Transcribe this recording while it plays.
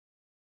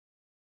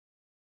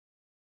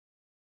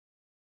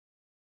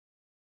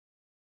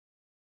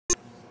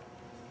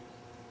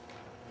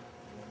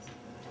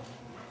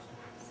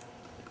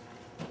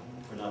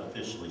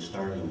officially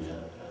starting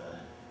yet.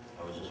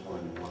 I was just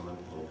wanting to warm up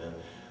a little bit.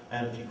 I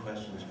had a few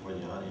questions for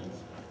the audience.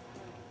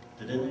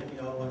 Did any of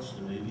y'all watch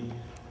the movie,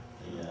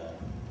 the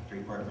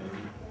three-part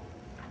movie?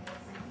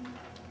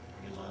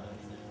 A lot of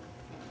you did.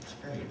 It's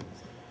great.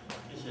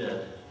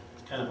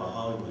 It's kind of a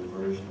Hollywood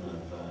version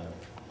of the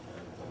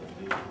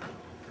movie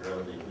or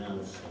of the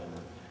events.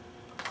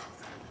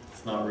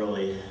 It's not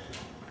really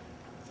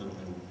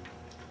something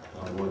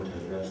I'm going to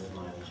address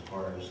tonight as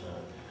far as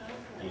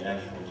the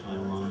actual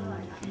timeline of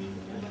the feud.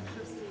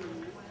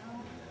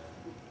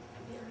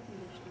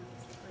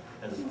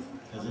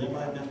 Has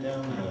anybody been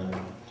down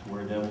to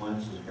where Devil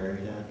Anse is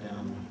buried at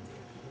down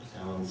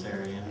in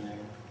Sarah Ann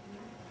there?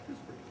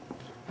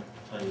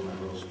 I'll tell you my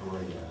little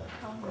story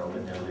where I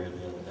went down there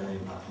the other day.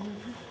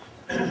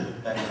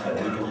 Back about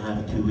a week and a half,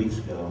 2 weeks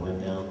ago, I went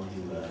down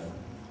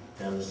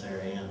to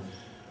Sarah Ann.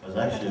 I was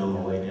actually on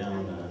my way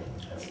down.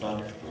 I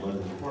stopped at the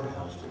local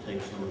courthouse to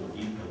take some of the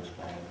deed books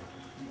back.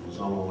 I was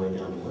on my way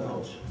down to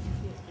Welch,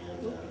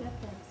 and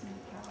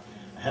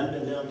I hadn't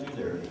been down through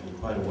there in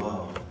quite a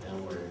while,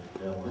 down where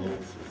Devil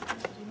Anse is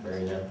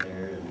buried up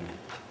there, and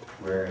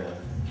where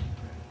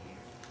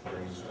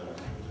he's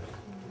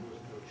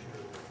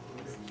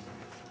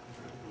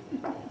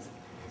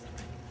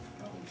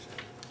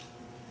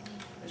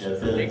it's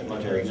been,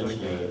 like I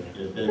mentioned,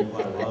 it's been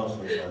quite a while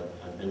since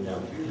I've been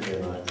down through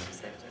there,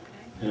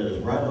 and it was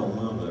right on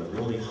one of the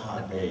really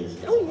hot days.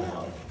 It's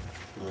about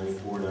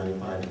 94,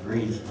 95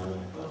 degrees, and I was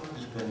like, well, I'll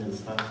just go ahead and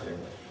stop there,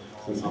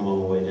 since I'm on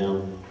my way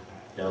down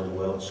to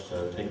Welch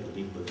to take the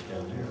deed books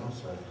down there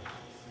also.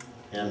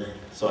 And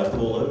so I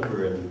pull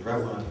over, and right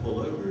when I pull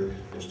over,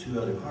 there's two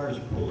other cars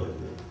pull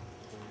over.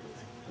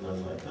 And I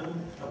was like, oh,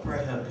 I'll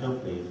probably have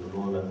company if we're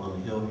going up on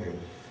the hill here.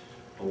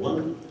 Well,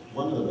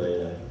 one of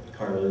the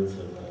carloads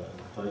of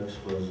folks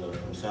was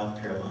from South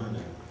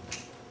Carolina,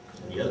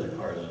 and the other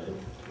carload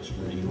was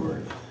from New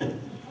York.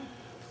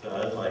 So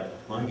I was like,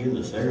 my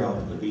goodness, they're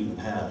off the beaten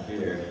path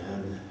here.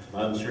 And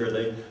I'm sure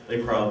they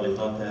probably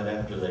thought that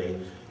after they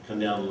come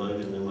down the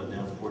load and then went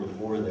down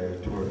 44 there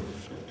toward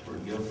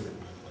Guilford.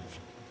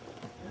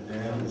 And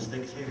they're having the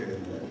sticks here.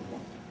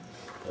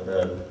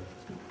 But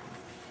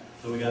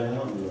so we got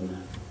out, and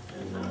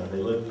they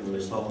looked and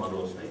they saw my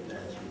little state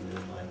badge, and they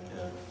was like,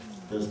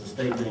 does the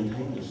state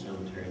maintain this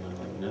cemetery? And I'm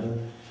like, no,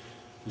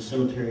 the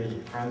cemetery is a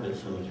private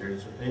cemetery,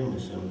 it's a family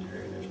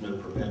cemetery, and there's no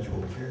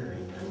perpetual care or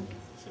anything.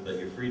 So, but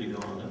you're free to go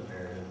on up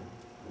there,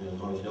 and as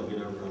long as you don't get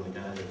over on the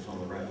guy that's on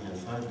the right-hand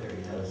side there,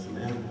 he has some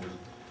animals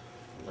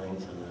and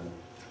things. And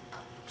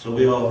so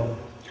we all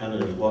kind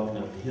of walking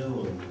up the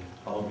hill, and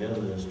all together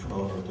there's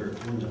 12 or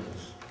 13 of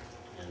us,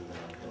 and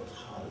it was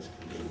hot as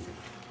can be.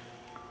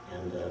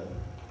 And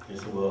he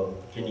said, well,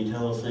 can you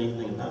tell us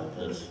anything about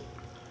this?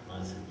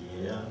 And I said,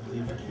 yeah, I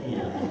believe I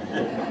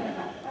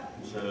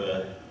can.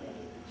 So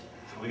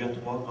we got to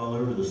walk all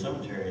over the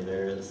cemetery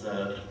there. It's,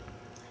 if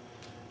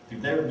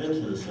you've never been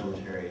to the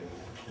cemetery,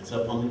 it's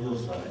up on the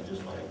hillside,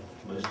 just like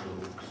most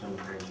of the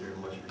cemeteries here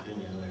in West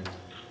Virginia.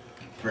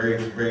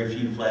 There's very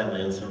few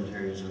flatland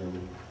cemeteries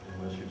in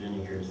West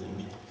Virginia here. So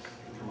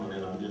come on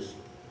in, I'm just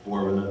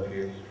warming up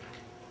here.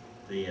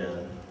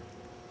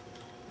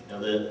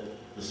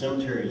 The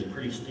cemetery is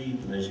pretty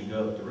steep, and as you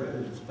go up the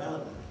road, it's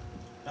about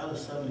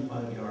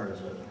 75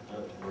 yards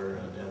up to where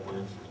Devil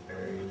Anse is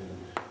buried. And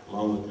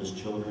along with his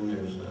children,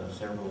 there's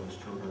several of his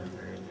children are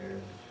buried there.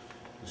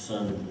 The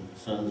sons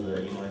Eli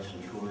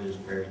and Troy is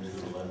buried to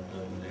the left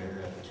of him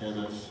there.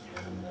 Tennis,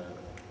 and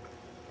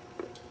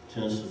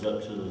Tennis is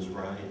up to his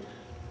right.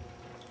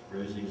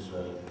 Rosie's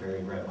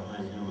buried right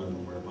behind him,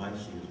 and where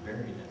Micey is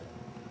buried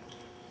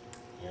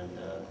at. And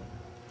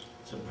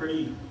it's a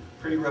pretty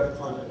rough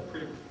climb,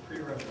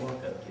 pretty rough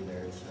walk up through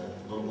there. It's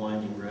a little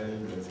winding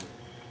road. If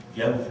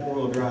you have a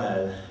four-wheel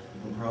drive,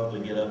 you can probably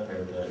get up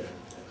there, but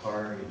a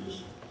car, you're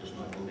just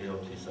not going to be able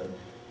to. So if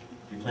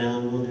you plan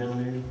on going down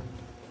there,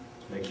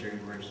 make sure you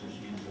wear some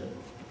shoes that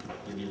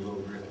give you a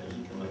little grip as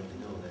you come up the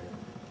hill there.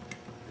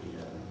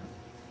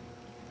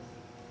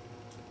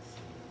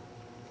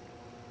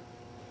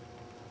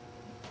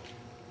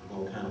 We're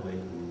going to kind of wait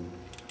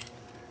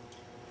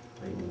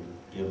and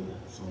give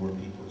some more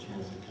people a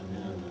chance to come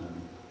in.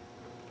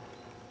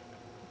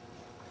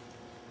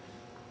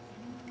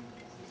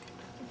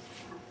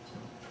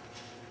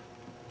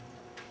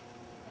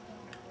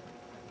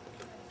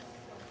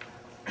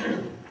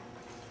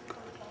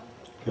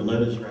 You'll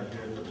notice right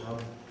here at the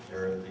top,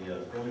 or at the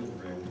front of the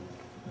room,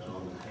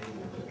 on the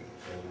table, but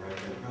right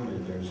there in front of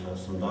me, there's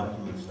some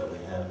documents that we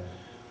have.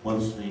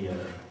 Once the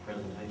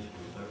presentation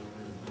is over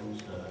and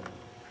things,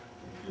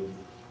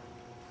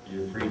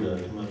 you're free to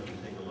come up and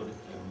take a look at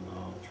them, and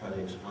I'll try to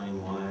explain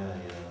why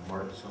I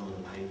marked some of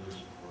the pages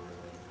for,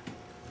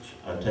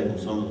 I've taken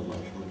some of the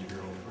lecture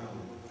material from.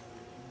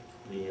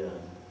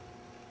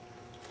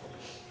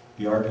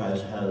 The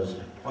archives has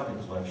quite a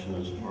collection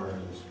as far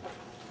as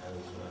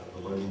the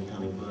Logan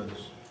County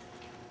books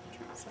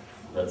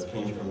that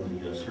came from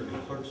the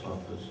circuit clerk's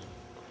office,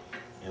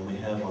 and we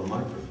have on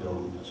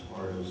microfilm as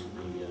far as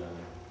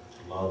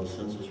a lot of the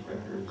census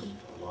records,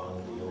 a lot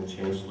of the old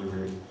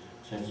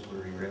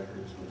chancellery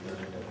records and things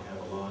like that. We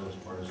have a lot as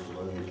far as the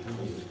Logan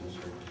County is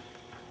concerned.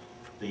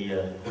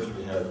 Of course,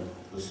 we have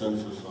the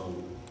census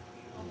on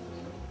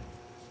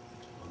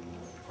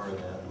part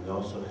of that. And we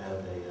also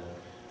have a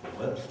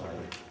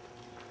website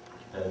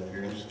that if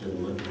you're interested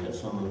in looking at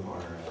some of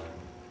our,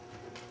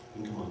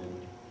 you can come on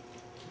in.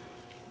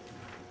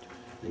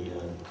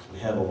 We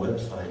have a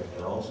website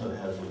that also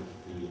has the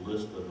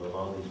list of a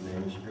lot of these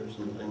manuscripts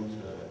and things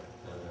that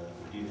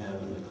we do have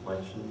in the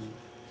collections.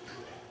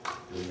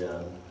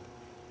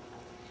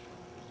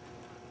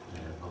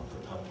 Off the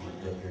top of my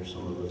head here,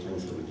 some of the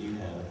things that we do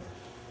have.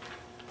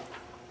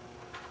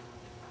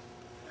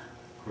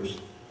 Of course,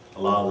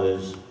 a lot of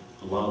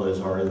those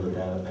are in the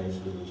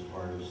databases as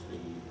far as the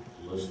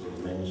list of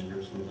the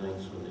manuscripts and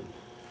things, so that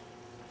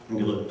you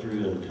can look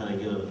through and kind of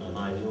get an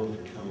idea. If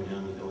you're coming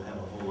down, you don't have a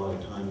whole lot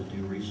of time to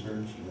do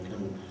research. You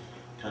can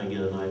kind of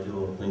get an idea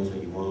of things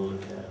that you want to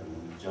look at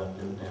and jot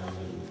them down,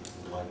 and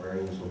the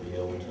librarians will be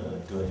able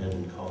to go ahead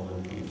and call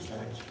them from the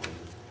stacks for you.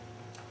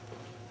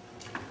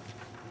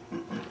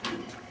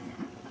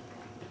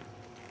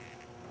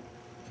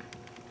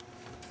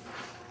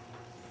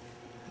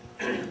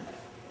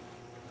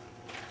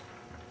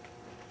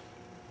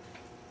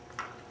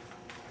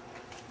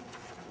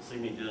 See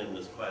me doing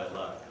this quite a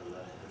lot because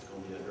it's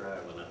going to be a dry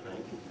one, I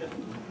think.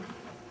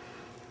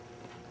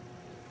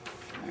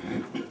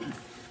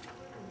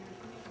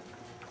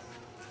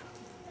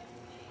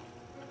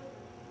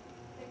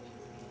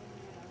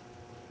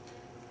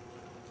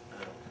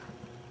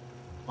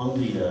 On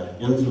the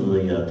ends of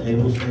the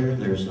tables there,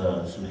 there's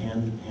some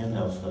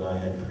handouts that I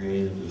had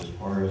created as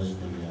far as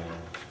the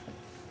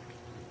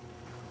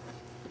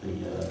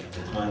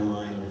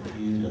timeline of the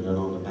feud, and then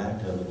on the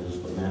back of it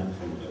is the map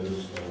from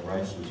Otis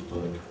Rice's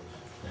book,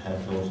 the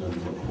Hatfields and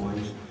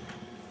McCoys.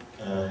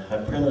 I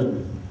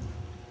printed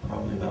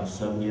probably about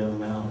 70 of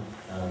them out.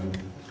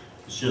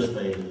 It's just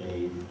a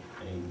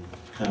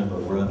kind of a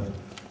rough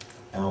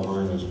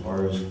outline as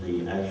far as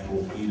the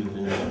actual feud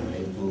event from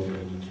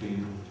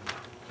 1882,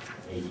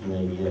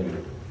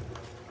 1888.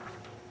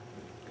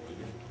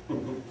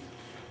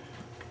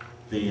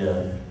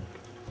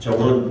 Which I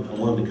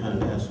wanted to kind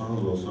of pass on a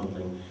little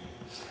something.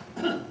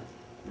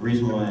 The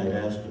reason why I had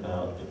asked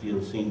about if you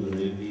had seen the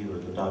movie or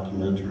the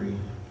documentary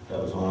that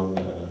was on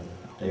a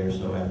day or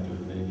so after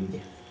the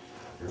movie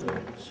or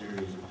the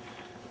series,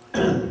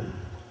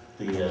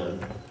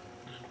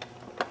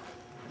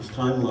 this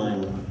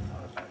timeline,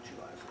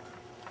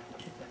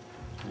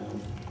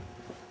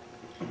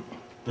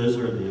 those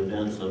are the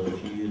events of the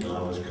feud, and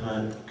I was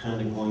kind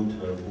of going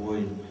to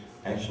avoid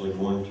actually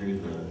going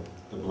through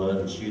the blood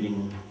and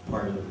shooting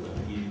part of the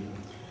feud,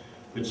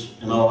 which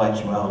in all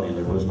actuality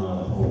there was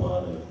not a whole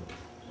lot of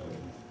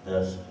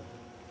deaths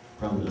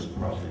from this,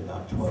 probably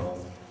about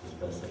 12 as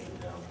best I can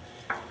tell.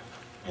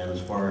 And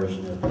as far as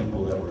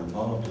people that were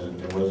involved in it,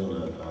 there wasn't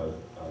a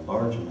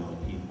large amount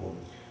of people.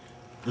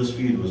 This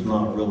feud was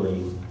not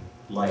really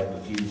like the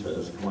feuds that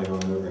was going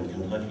on over in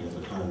Kentucky at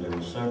the time. There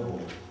were several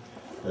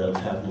that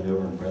was happening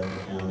over in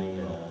Breathitt County,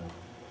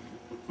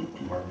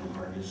 Marcum,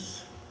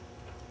 Hargis.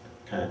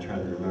 Kind of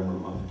trying to remember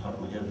them off the top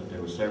of my head, but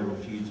there were several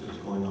feuds that was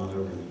going on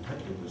over in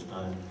Kentucky at this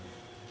time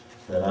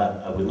that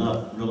I would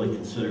not really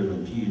consider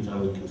them feuds. I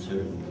would consider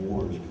them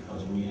wars,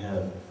 because when you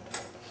have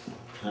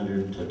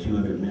 100 to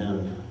 200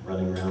 men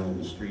running around in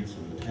the streets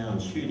of the town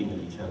shooting at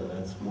each other,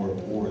 that's more of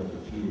a war than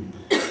a feud.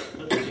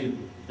 But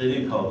they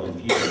do call them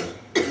feuds.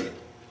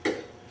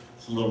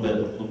 It's a little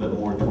bit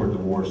more toward the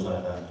war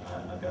side.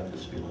 I got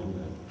this feeling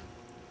that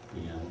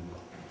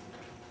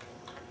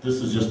this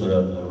is just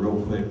a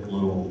real quick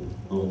little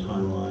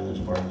timeline as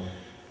far.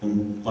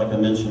 And like I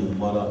mentioned,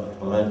 what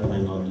I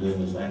planned on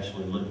doing is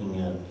actually looking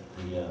at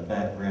the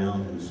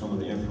background and some of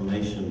the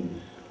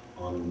information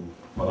on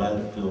what I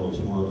feel is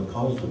one of the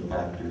causative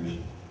factors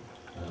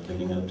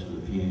leading up to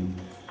the feud.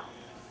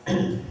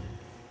 And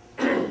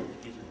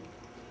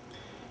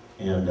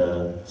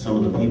some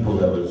of the people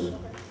that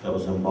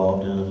was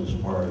involved in it, as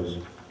far as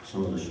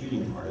some of the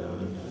shooting part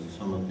of it, and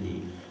some of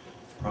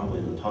probably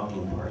the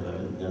talking part of it,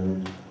 and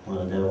then one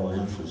of Devil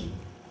Anse's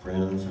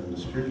friends and the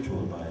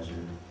spiritual advisor.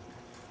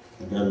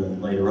 And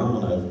then later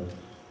on, I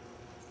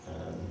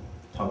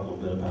talk a little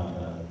bit about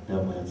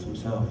Devil Anse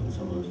himself and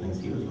some of the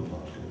things he was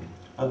involved in.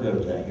 I'll go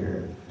over that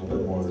here a little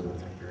bit more after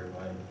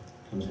everybody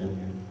comes in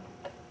here.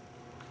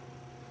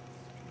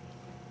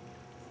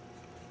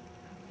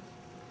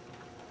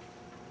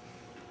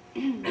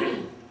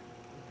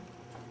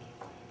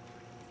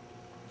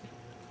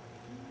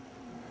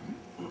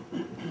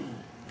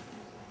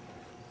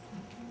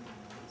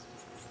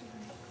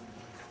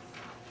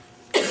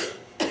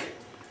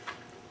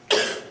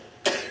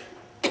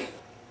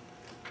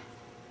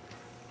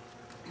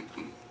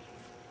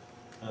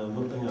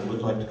 One thing I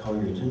would like to call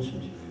your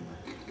attention to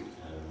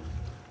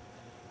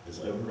is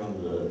over on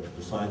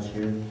the sides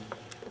here,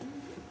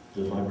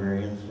 the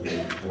librarians and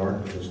the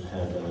archivist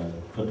had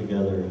put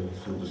together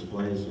some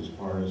displays as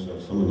far as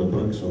some of the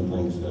books and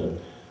things that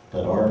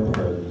are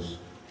part of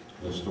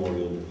the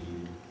story of the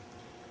feud.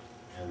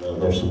 And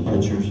there's some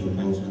pictures and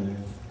things in there.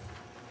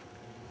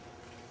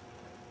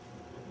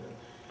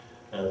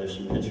 There's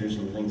some pictures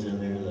and things in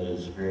there that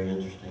is very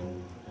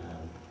interesting.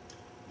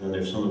 Then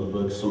there's some of the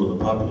books, some of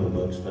the popular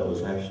books that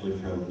was actually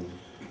from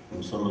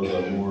some of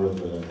the more of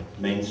the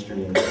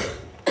mainstream,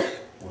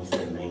 what's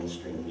that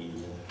mainstream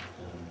media?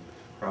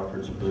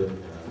 Crawford's book,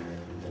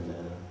 American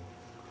Vendetta.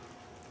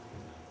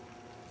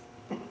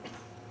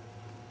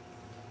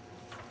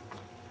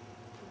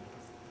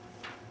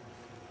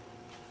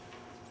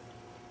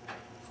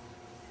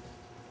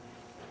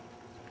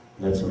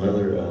 That's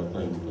another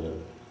thing that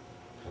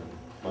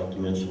I'd like to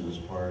mention as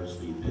far as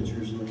the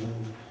pictures and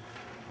things.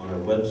 On our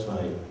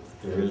website,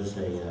 there is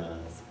a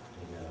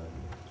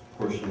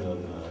portion of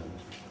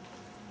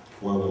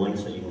one of the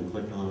links that you can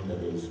click on that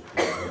is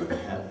the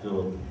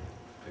Hatfield.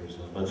 There's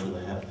a bunch of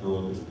the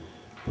Hatfield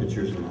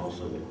pictures and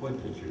also the McCoy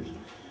pictures.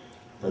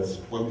 That's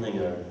one thing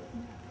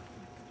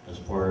as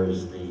far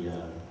as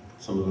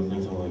some of the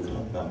things I want to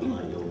talk about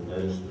tonight. You'll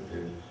notice that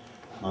there's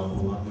not a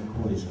whole lot of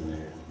McCoys in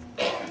there.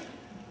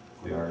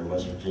 We are in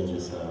West Virginia,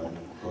 so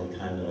we'll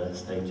kind of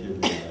stay to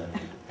the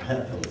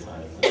Hatfield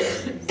side, the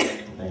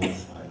Vance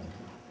side.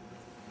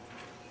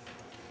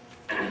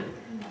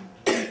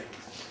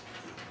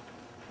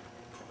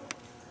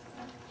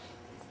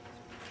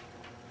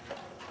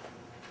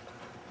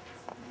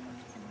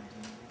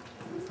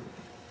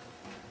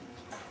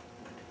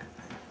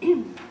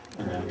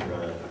 And after I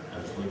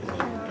was looking at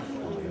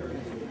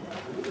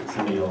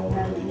some of y'all were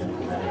looking at the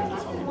map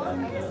that's on the back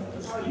of that.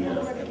 That's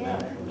the map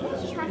from the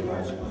history of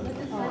Iceland.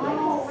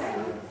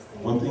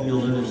 One thing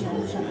you'll notice on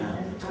this map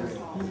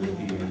is if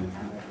you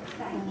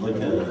look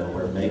at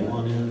where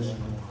Maywan is,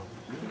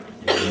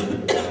 you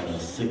look at a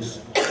 6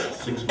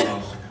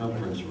 mile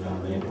circumference around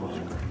Maywan.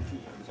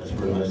 That's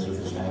where most of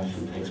this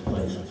action takes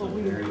place. It's a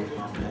very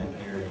compact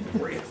area.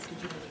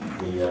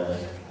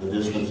 The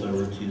distance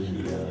over to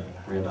the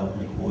Randolph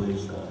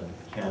McCoy's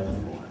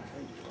cabin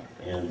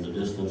and the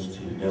distance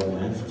to Devil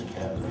Anse's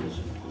cabin is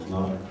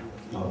not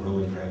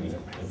really great.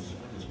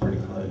 It's pretty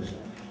close.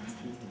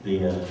 A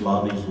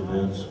lot of these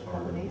events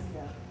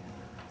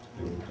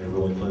they're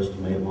really close to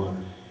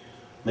Maywan.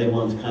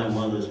 Maywan's kind of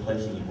one of those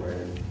places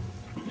where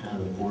kind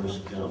of the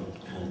Forrest Gump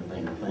kind of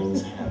thing.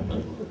 Things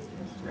happen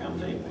around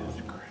Maywan.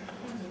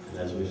 And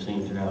as we've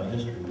seen throughout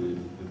history,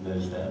 we've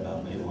noticed that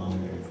about Maywan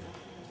there.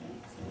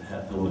 The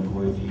Hatfield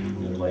McCoy Feud,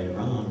 and then later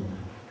on,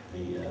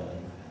 the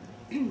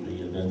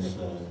events,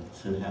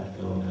 Sid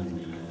Hatfield and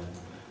the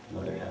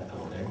mother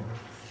Hatfield there.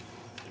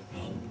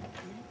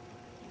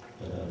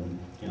 But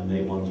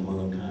Maywan's one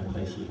of the kind of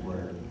places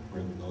where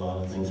a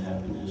lot of things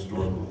happen,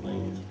 historical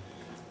things.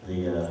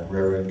 The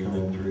railroad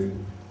coming through,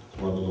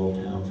 it's one of the little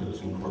towns that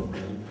was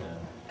incorporated.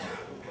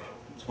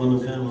 It's one of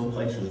the kind of little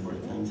places where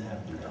things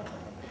happen.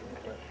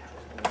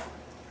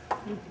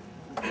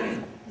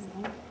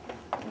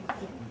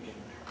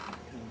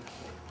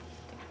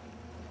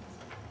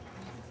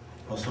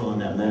 Also on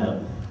that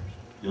map,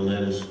 you'll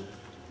notice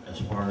as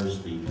far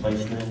as the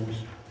place names,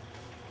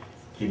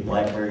 Cape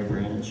Blackberry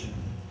Branch,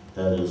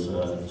 that is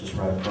just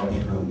right across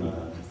from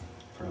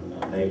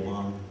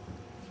Maywan,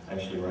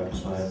 actually right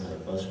beside the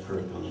Bus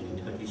Creek on the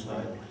Kentucky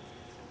side,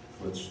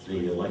 which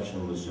the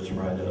election was just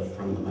right up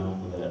from the mouth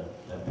of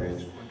that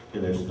branch. Okay,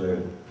 there's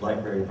the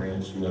Blackberry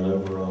Branch, and then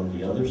over on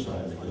the other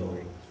side of the hill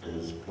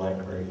is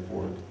Blackberry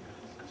Fork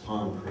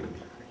Pond Creek.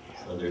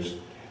 So there's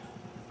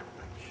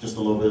just a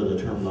little bit of the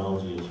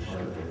terminology as far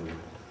as their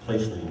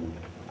place name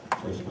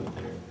placement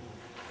there.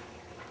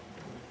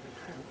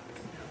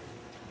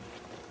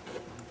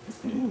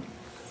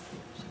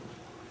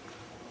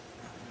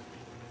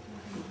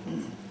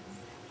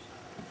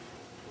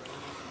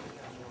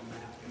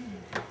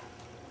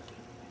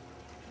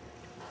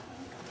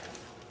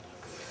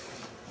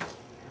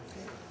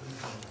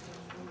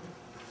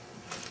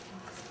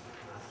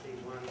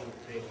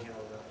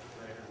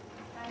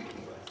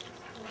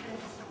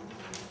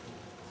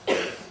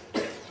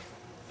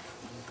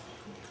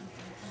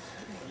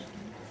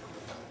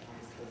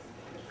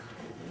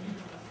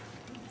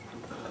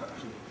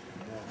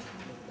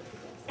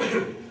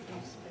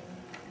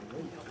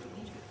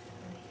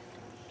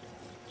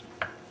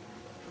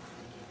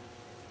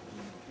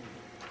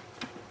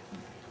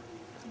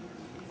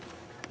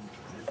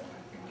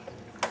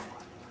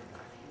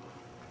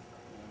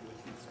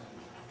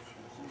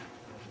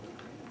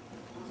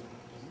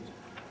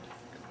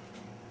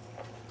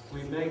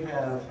 We may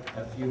have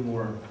a few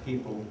more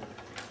people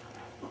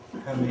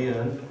come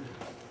in,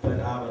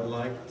 but I would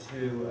like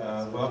to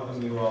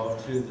welcome you all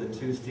to the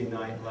Tuesday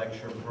night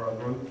lecture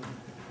program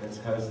that's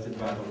hosted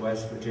by the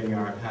West Virginia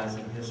Archives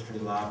and History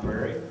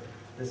Library.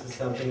 This is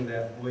something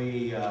that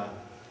we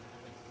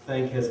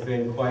think has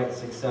been quite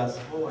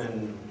successful,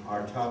 and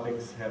our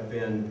topics have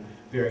been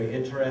very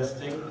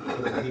interesting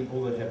for the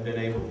people that have been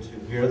able to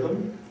hear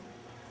them.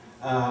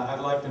 I'd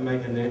like to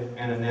make an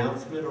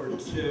announcement or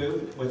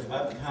two with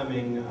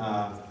upcoming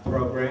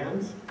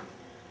programs.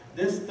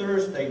 This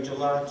Thursday,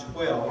 July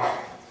 12th,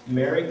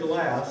 Mary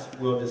Glass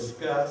will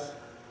discuss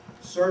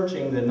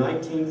searching the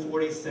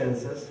 1940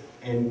 census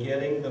and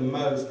getting the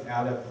most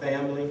out of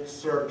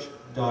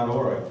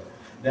FamilySearch.org.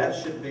 That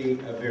should be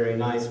a very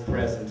nice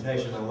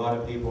presentation. A lot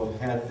of people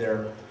had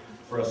their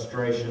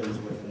frustrations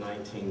with the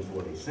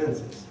 1940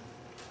 census.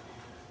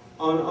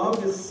 On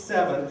August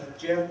 7th,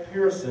 Jeff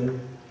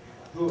Pearson,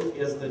 who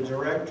is the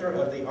director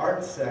of the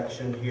arts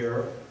section here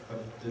of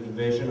the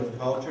Division of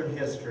Culture and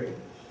History,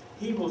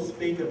 he will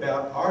speak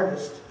about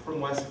artists from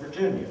West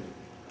Virginia.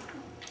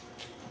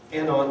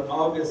 And on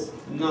August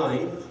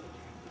 9th,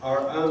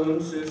 our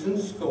own Susan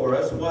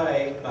Scoras,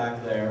 way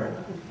back there,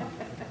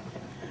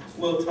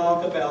 will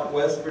talk about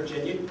West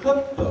Virginia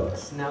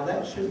cookbooks. Now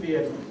that should be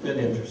a bit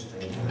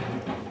interesting.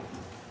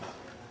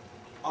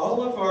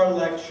 All of our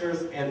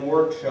lectures and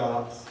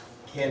workshops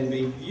can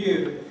be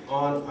viewed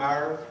on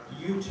our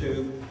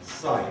YouTube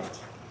site,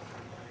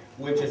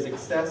 which is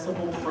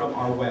accessible from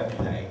our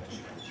webpage.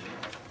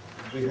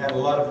 We've had a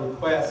lot of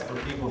requests for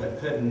people that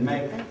couldn't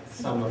make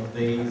some of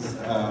these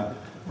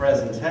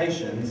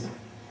presentations,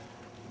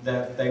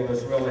 that they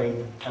was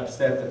really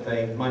upset that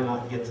they might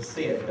not get to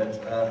see it,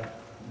 but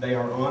they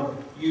are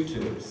on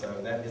YouTube, so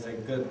that is a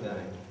good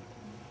thing.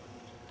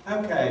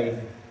 Okay,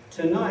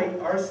 tonight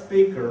our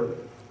speaker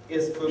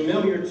is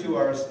familiar to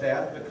our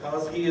staff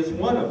because he is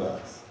one of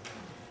us.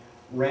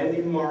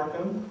 Randy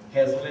Marcum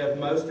has lived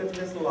most of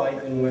his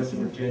life in West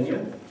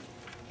Virginia.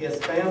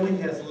 His family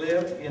has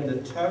lived in the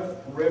Tug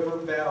River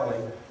Valley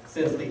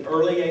since the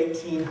early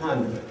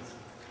 1800s.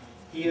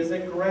 He is a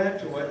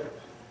graduate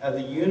of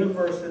the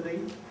University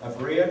of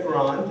Rio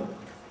Grande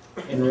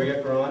in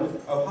Rio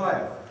Grande,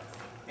 Ohio,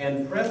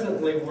 and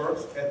presently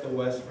works at the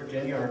West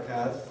Virginia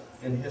Archives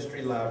and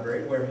History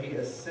Library, where he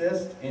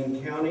assists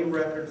in county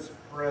records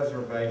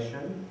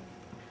preservation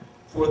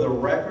for the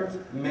Records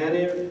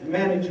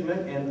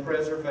Management and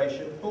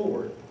Preservation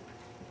Board.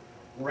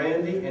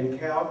 Randy and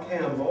Cal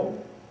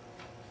Campbell.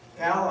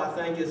 Cal, I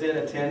think, is in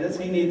attendance.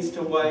 He needs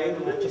to wave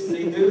and let you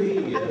see who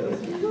he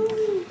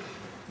is.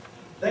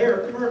 They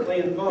are currently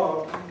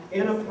involved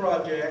in a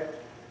project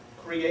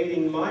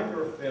creating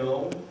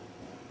microfilm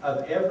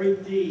of every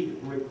deed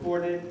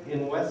recorded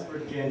in West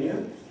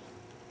Virginia,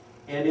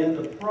 and in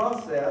the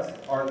process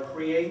are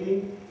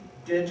creating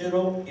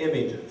digital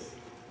images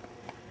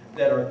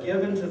that are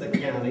given to the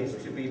counties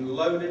to be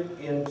loaded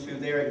into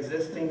their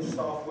existing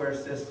software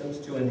systems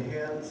to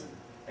enhance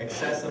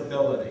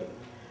accessibility.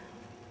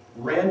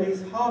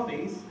 Randy's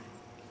hobbies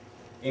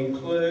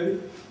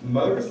include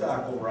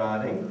motorcycle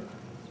riding,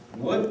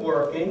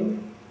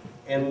 woodworking,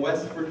 and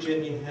West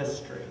Virginia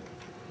history.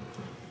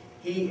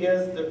 He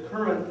is the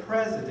current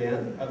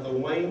president of the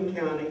Wayne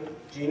County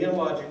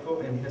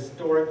Genealogical and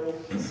Historical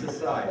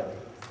Society.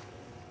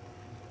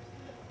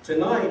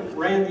 Tonight,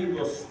 Randy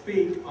will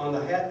speak on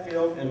the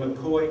Hatfield and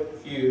McCoy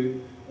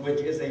Feud,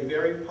 which is a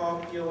very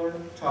popular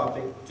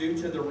topic due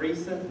to the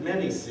recent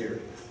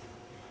miniseries.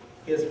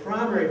 His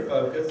primary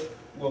focus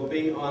will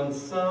be on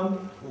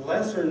some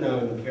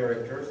lesser-known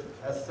characters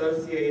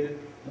associated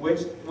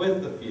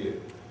with the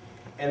feud,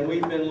 and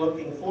we've been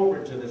looking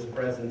forward to this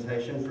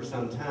presentation for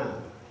some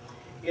time.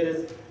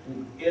 It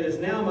is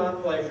now my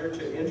pleasure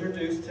to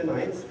introduce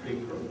tonight's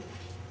speaker,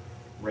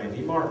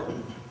 Randy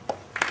Marcum.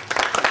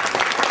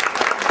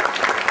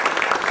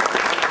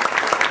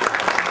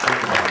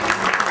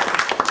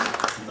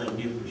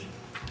 Thank you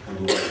for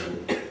coming over.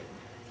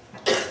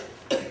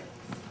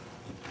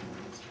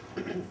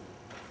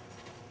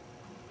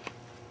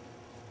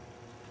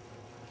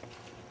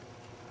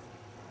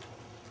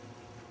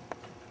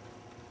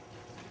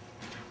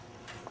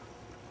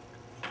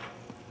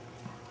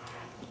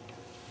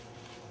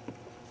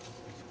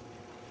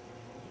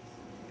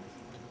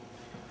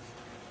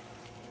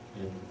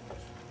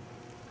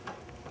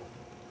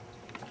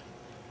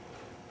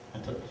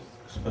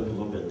 Spoke a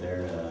little bit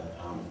there.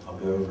 I'll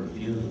go over a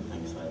few of the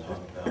things I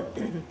talked about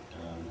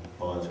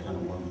while I was kind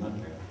of warming up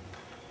there.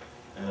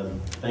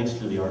 Thanks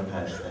to the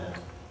archive staff.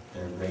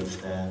 They're a great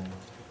staff,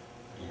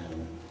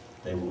 and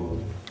they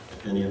will,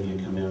 if any of you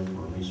come in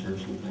for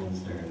researching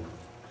things,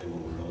 they will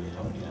really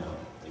help you out.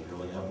 They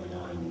really help me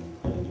out in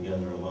putting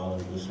together a lot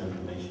of this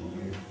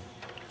information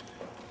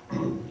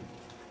here.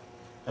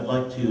 I'd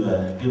like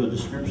to give a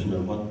description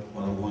of what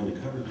I'm going to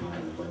cover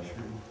tonight in the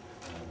lecture,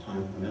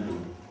 time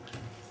permitting.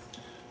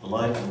 The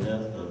life and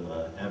death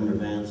of Abner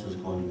Vance is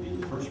going to be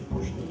the first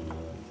portion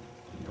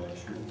of the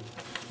lecture.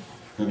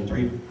 Then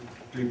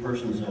three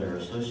persons that are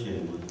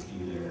associated with the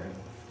feud era.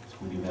 It's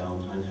going to be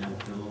Valentine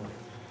Hatfield,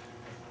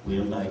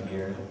 William Dyke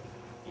Garrett,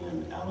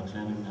 and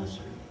Alexander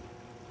Messer.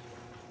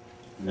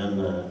 And then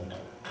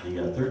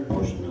the third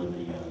portion of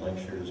the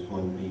lecture is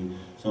going to be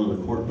some of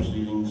the court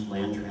proceedings,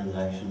 land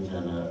transactions,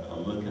 and a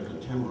look at the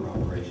timber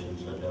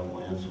operations that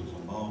Devil Anse was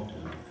involved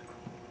in.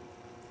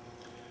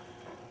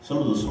 Some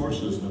of the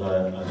sources that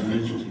I've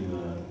used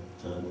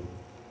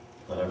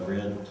that I've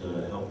read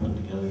to help put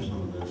together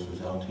some of this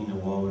is Altina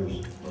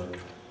Waller's book,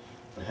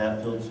 The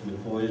Hatfields,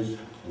 McCoys,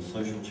 and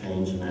Social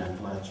Change in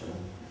Appalachia.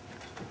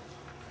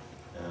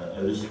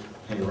 Otis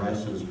K.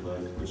 Rice's book,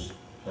 which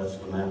that's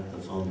the map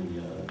that's on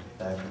the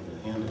back of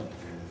the handout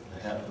here,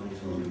 The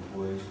Hatfields and the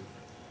McCoys.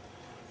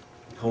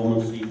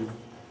 Coleman C.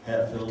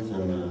 Hatfields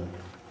and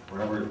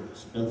Robert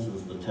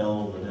Spence's The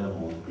Tell of the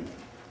Devil.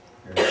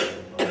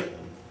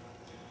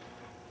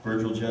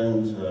 Virgil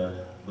Jones'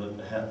 book,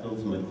 The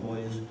Hatfields and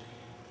McCoys.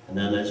 And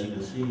then, as you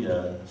can see,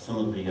 some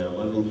of the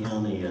Logan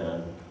County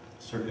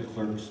circuit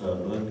clerks'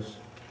 books,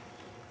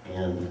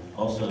 and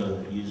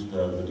also used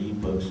the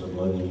deed books of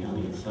Logan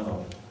County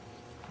itself.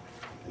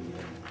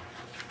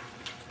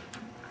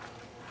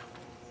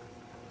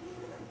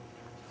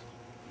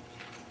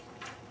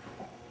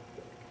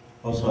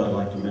 Also, I'd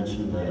like to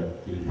mention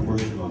that the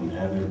portion on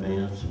Hatfield and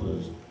Vance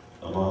was,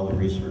 a lot of the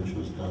research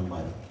was done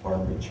by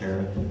Barbara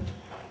Charrett.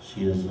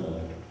 She is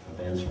a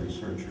Vance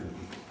researcher.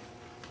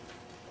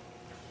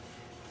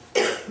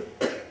 This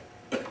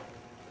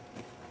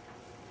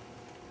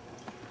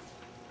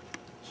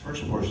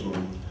first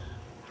portion,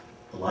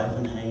 the life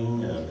and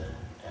hanging of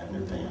Abner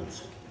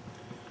Vance.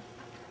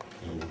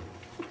 And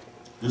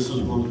this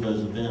is one of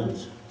those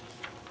events.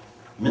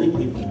 Many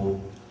people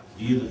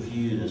view the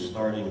feud as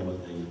starting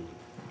with the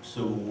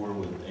Civil War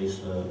with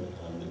Asa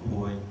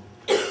McCoy.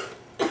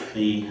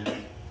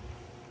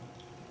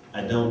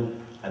 I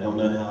don't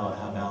know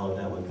how valid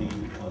that would be,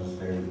 because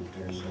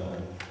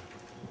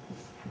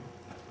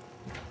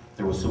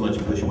there was so much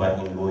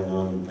bushwhacking going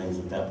on and things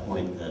at that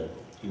point that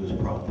he was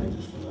probably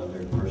just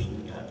another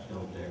person that got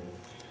killed there.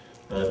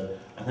 But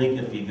I think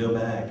if you go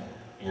back,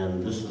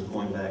 and this is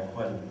going back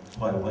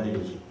quite a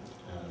ways,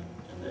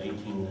 in the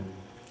 18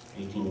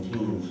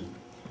 teens,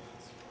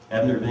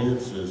 Abner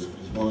Vance is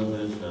one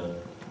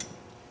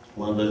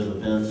of those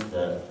events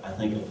that I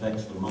think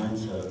affects the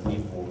mindset of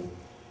people,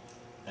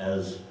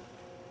 as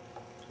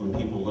when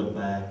people look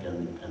back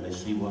and they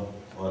see what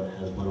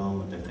has went on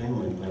with their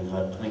family and things.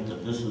 I think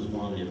that this is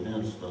one of the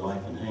events, the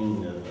life and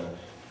hanging of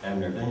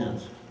Abner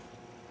Vance.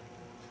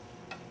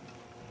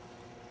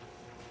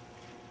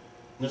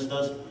 This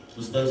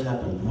does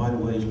happen quite a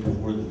ways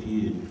before the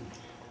feud,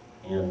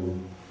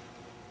 and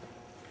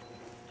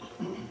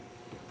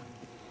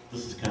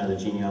this is kind of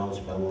the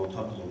genealogy, but I want to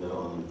talk a little bit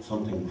on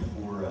something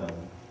before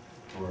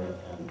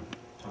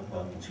talk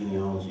about the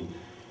genealogy.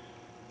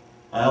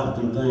 I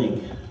often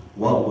think,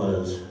 what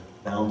was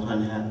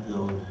Valentine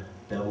Hatfield,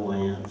 Devil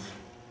Anse,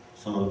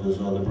 some of his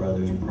other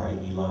brothers,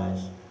 probably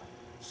Eli's,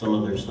 some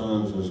of their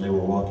sons, as they were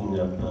walking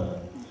up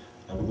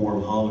a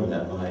warm holler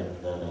that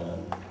night, that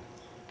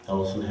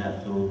Ellison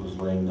Hatfield was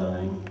laying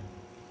dying.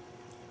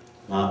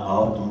 And I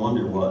often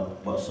wonder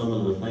what some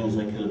of the things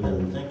they could have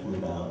been thinking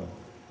about,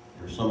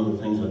 or some of the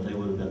things that they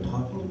would have been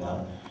talking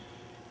about.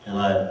 And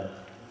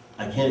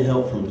I can't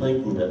help from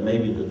thinking that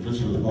maybe that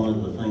this was one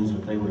of the things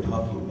that they were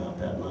talking about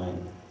that night.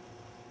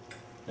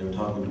 They were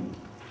talking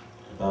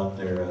about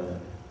their,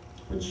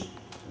 which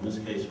in this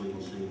case we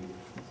can see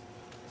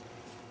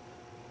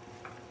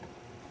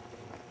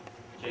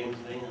James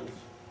Vance.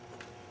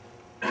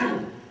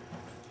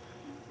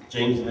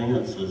 James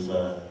Vance is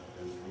the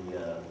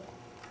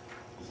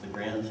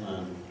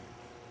grandson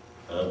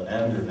of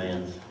Abner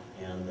Vance,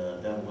 and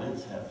Devil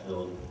Anse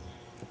Hatfield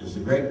is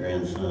the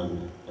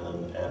great-grandson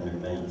of Abner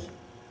Vance.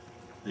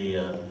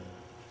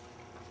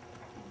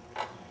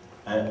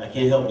 I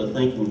can't help but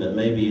thinking that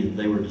maybe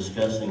they were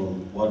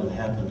discussing what had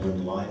happened in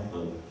the life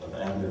of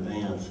Abner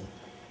Vance,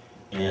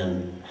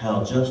 and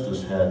how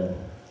justice had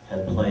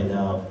played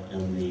out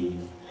in the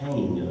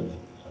hanging of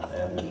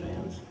Abner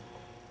Vance.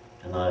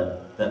 And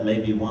that may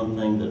be one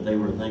thing that they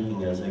were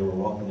thinking as they were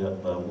walking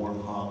up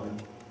Warm Holler,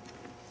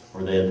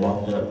 or they had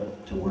walked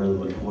up to where the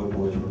McCoy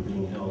boys were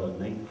being held at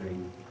Nate Creek,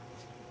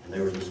 and they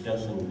were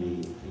discussing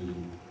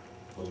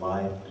the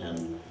life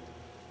and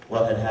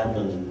what had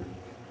happened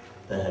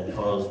that had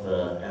caused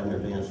Abner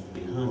Vance to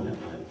be hung that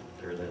night,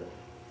 or that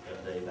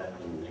day back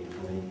in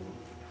 1880.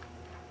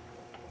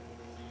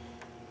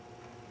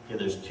 Okay,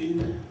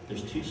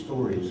 there's two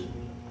stories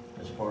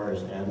as far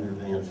as Abner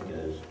Vance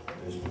goes.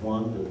 There's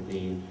one that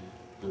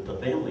the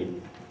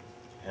family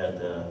had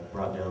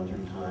brought down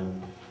through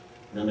time,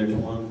 and then there's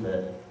one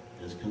that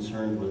is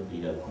concerned with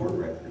the court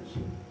records.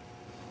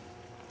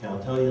 Okay, I'll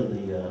tell you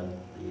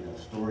the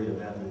story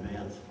of Abner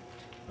Vance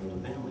from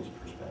the family's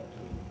perspective.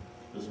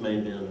 This may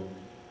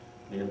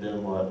have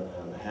been what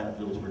the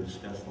Hatfields were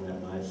discussing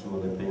that night. Some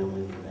of their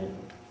family,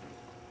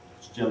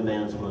 Jim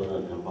Vance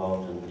wasn't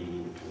involved in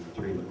the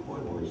three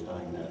McCoy boys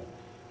dying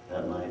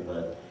that night,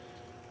 but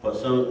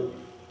so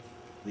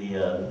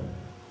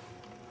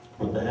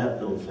with the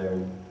Hatfields there,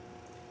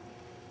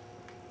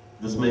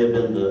 this may have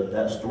been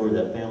that story,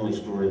 that family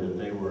story that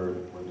they were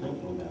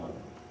thinking about.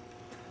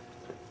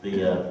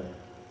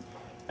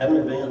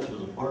 Abner Vance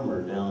was a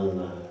farmer down in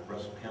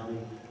Russell County,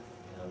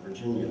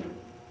 Virginia.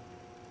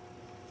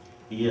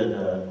 He had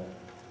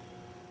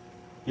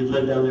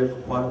lived down there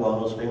for quite a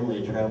while. His family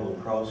had traveled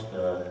across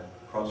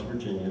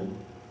Virginia.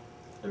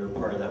 They were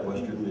part of that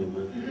Western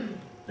movement.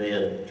 They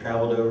had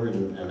traveled over,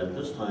 and at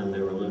this time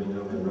they were living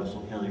over in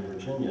Russell County,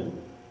 Virginia.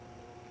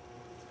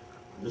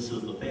 This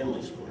is the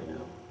family story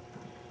now.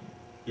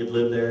 He had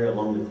lived there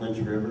along the Clinch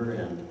River,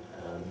 and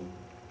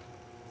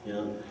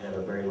had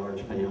a very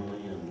large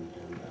family, and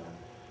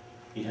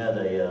he had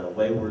a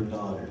wayward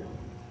daughter,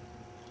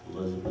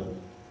 Elizabeth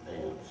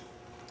Vance.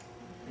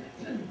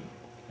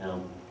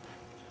 Now,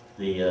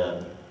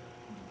 the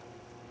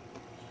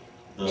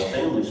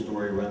family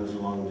story runs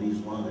along these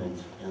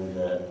lines, and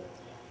that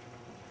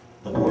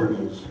The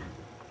Hortons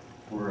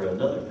were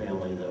another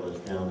family that was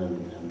down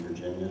in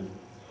Virginia,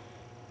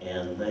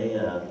 and they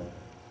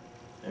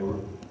were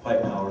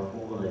quite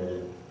powerful.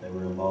 They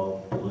were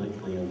involved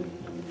politically in the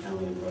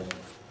county of Russell,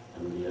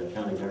 in the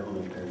county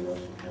government there in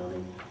Russell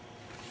County.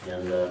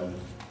 And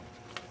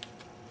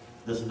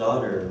this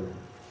daughter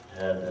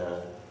had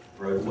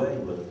rode away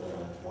with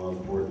one of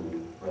the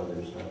Horton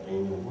brothers,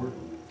 Daniel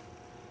Horton.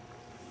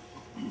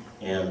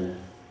 And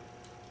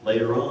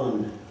later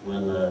on,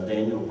 when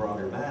Daniel brought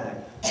her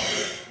back,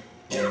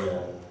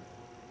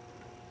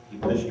 he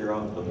pushed her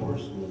off the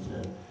horse and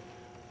said,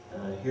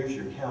 "Here's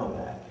your cow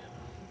back."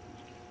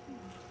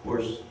 Of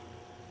course,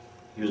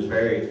 he was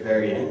very,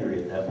 very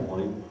angry at that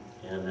point,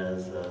 and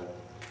as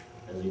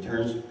he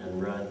turns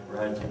and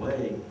rides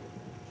away,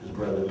 his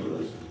brother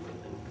Lewis is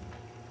with him.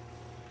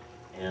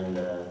 And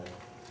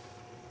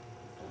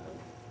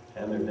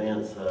Abner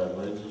Vance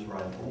loads his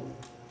rifle,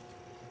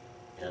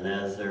 and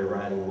as they're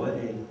riding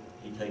away,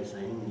 he takes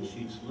aim and he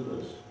shoots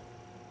Lewis,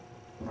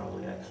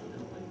 probably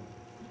accidentally.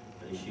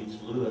 But he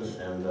shoots Lewis,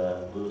 and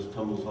Lewis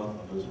tumbles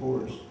off of his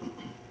horse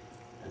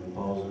and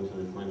falls into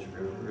the Clinch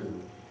River.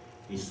 And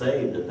he's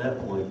saved at that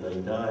point, but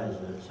he dies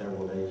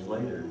several days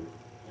later.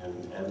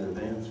 And Abner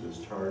Vance is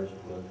charged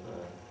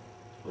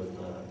with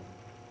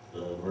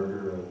the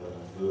murder of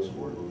Lewis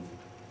Horton.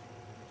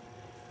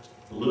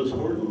 Lewis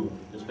Horton,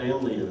 his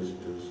family is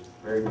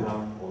very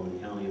powerful in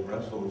the county of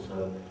Russell, and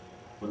so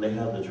when they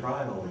have the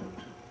trial,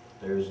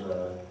 there's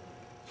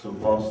some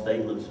false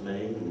statements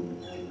made,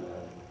 and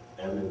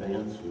Abner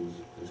Vance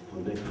is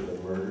convicted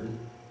of murder,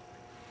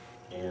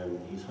 and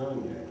he's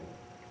hung there.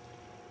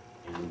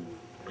 And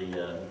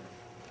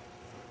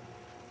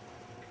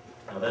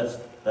now that's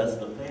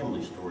the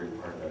family story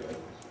part of it,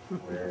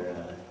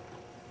 where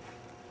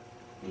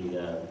the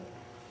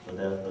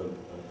death of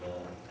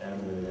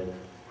Abner,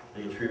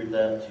 they attribute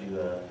that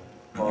to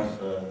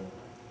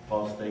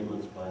false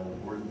statements by the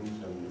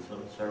Hortons and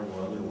several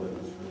other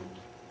witnesses,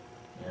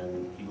 and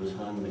he was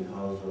hung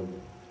because of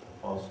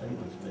false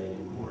statements made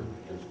in court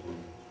against him.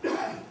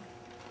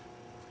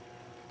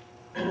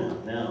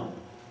 Now,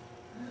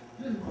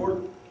 the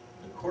court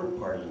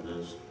part of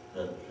this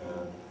that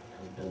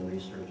has been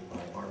researched by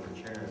Barbara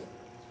Charrett,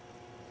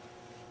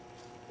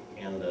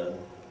 and then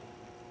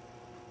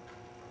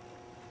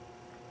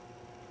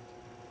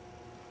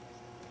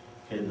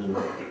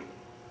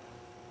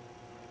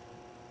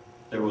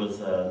there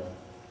was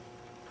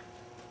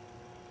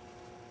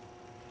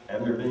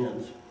Abner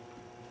Vance.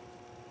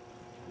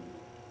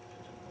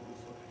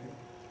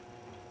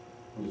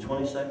 On the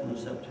 22nd of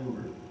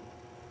September,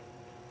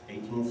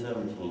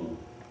 1817,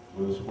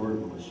 Lewis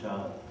Horton was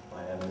shot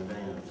by Abner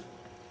Vance,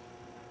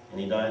 and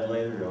he died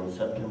later on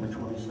September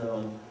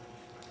 27th,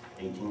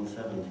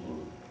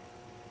 1817.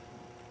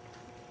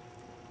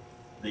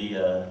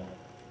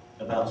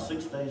 About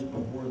 6 days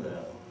before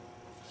that,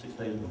 6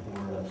 days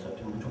before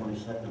September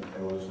 22nd,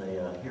 there was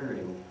a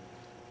hearing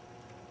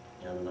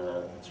in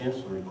the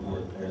Chancellery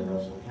Court there in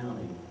Russell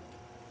County,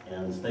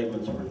 and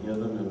statements were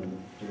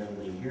given during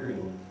the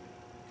hearing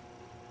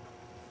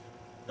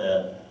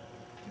that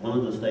one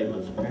of the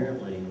statements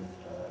apparently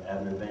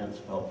Abner Vance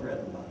felt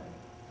threatened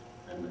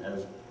by, and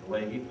as the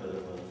way he put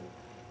it was,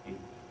 he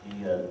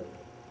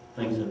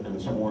things had been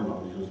sworn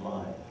on his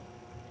life,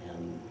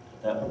 and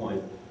at that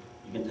point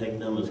you can take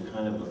them as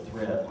kind of a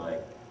threat,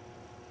 like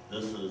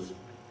this is,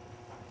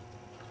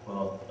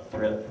 well, a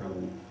threat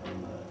from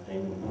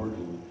Daniel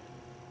Horton.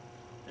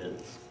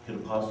 It could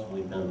have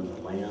possibly been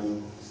a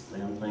land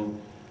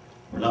thing.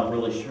 We're not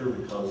really sure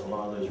because a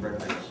lot of those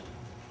records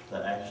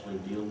that actually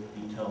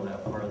detail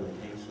that part of the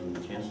case in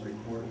the Chancellery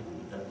Court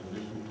and the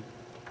deposition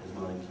is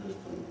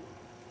non-existent,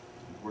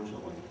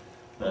 unfortunately.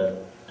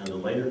 But in the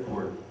later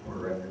court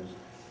records,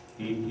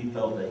 he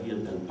felt that he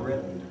had been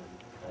threatened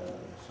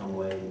some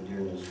way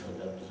during his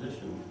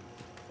deposition,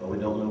 but we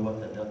don't know what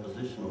that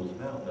deposition was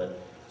about. But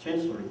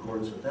Chancellery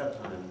courts at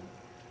that time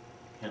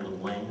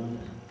handled land,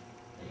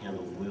 they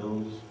handled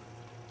wills,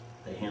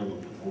 they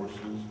handled divorces,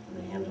 and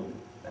they handled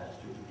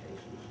bastards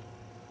cases.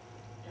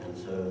 And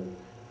so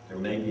there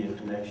may be a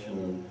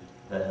connection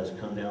that has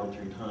come down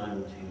through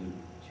time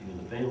to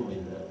the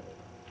family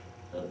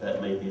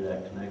that may be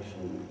that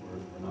connection.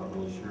 We're not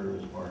really sure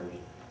as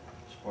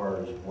far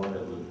as what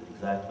it was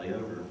exactly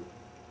over.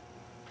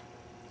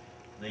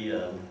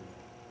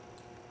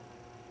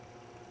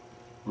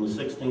 On the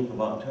 16th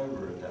of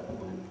October at that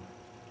point,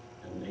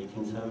 in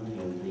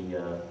 1817,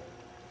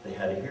 they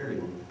had a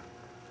hearing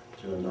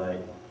to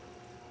indict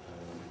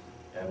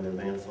Abner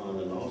Vance on,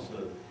 and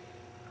also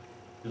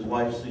his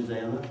wife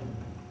Susanna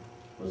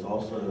was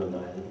also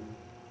indicted.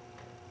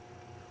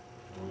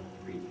 I want to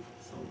read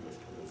some of this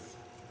because it's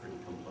pretty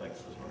complex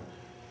as well.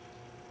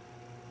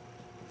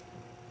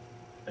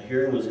 A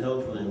hearing was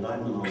held for the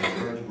indictment on the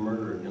charge of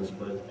murder against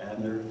both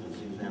Abner and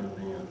Susanna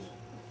Vance.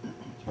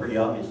 It's pretty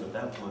obvious at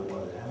that point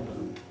what had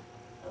happened.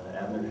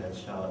 Abner had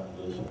shot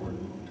Lewis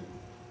Horton,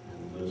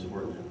 and Lewis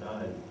Horton had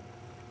died.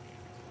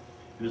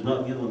 He was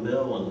not given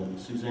bail, and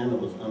Susanna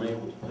was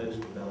unable to post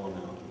the bail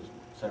amount. It was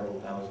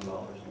several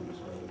 $1,000s, and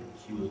so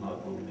she was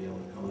not going to be able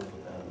to come up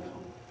with that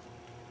amount.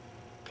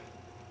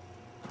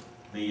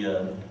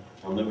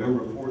 On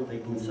November 4th,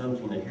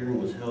 1817, a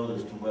hearing was held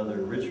as to whether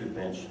Richard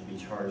Vance should be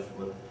charged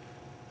with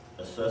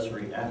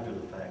accessory after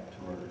the fact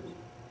to murder.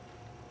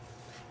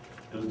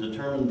 It was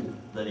determined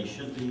that he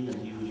should be, and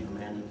he was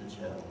remanded to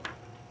jail.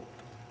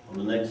 On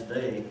the next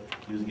day,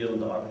 he was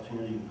given the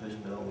opportunity to push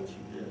bail, which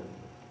he did.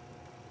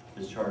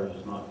 His charge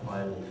was not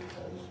quite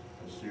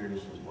as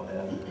serious as what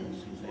Abner and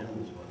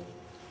Susanna's was.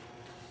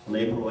 On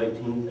April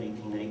 18,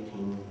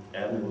 1818,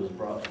 Abner was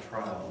brought to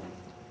trial.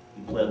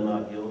 He pled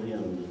not guilty,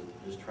 and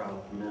his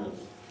trial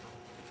commenced.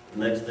 The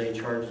next day,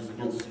 charges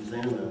against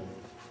Susanna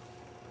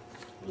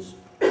was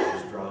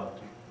dropped,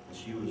 and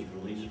she was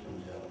released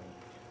from jail.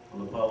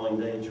 On the following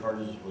day,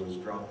 charges was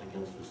dropped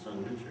against his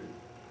son Richard.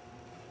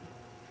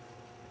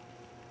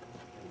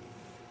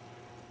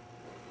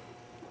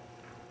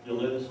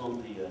 You'll notice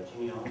on the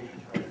genealogy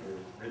chart where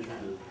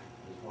Richard is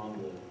one of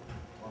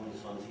the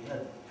sons. He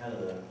had a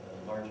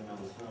large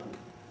amount of sons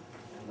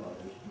and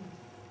daughters.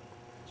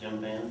 Jim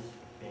Vance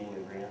being a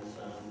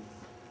grandson.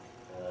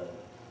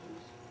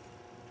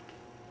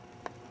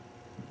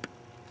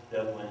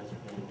 Devil Anse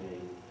being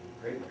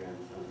a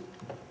great-grandson.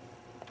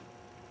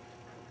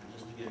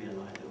 Just to give you an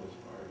idea as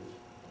far as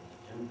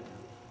Jim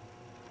Vance.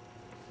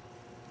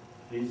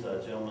 These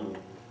gentlemen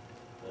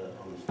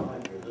on the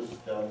slide here, this is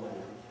Devil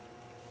Anse,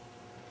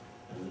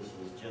 and this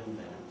is Jim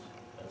Vance.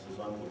 That's his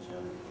Uncle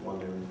Jim, the one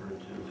they referred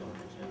to as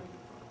Uncle Jim.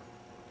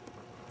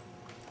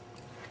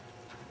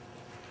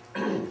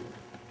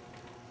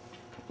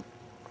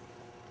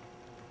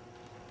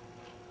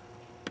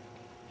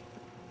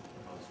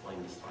 I'll explain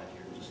this slide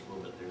here in just a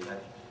little bit. There's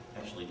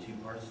actually two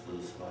parts to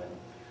this slide.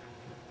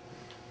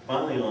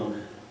 Finally,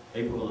 on the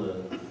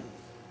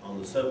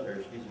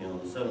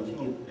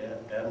 17th,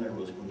 Abner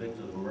was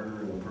convicted of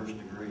murder in the first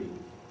degree.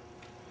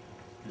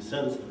 He was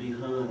sentenced to be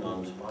hung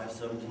on July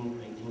 17,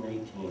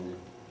 1818.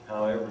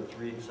 However,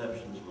 3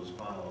 exceptions was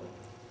filed.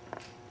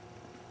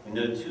 We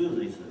know 2 of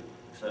these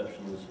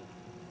exceptions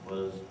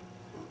was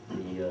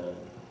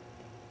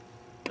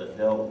that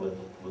dealt with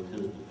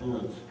his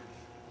defense.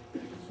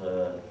 It's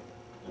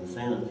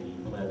insanity.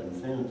 He pled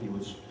insanity,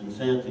 which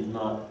insanity is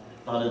not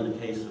in the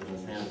case of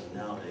insanity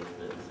nowadays,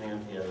 but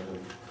insanity as in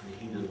the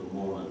heat of the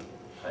moment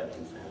type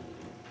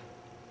insanity.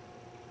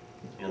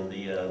 And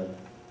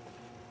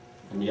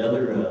the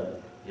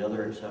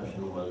other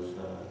exception was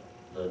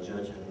the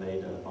judge had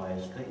made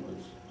biased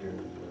statements during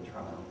the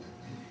trial.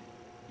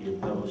 He had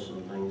published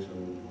some things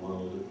in one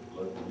of the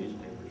local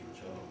newspapers,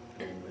 which I'll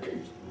very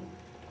interesting.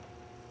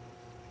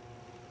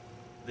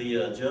 The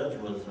judge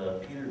was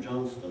Peter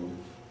Johnston.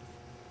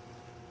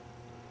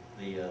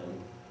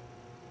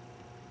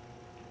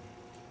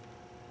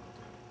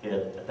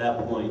 At that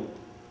point,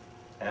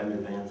 Abner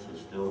Vance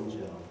is still in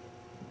jail.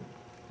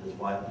 His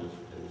wife has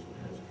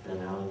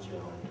been out of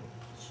jail.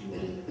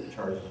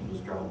 Charges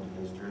was dropped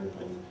against her and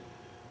things.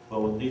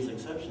 But with these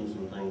exceptions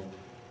and things,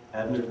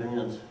 Abner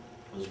Vance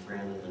was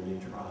granted a new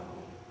trial.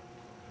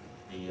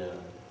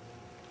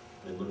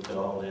 They looked at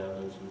all the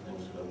evidence and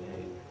things, said,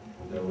 okay,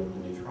 we'll go with the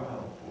new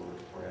trial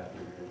for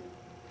Abner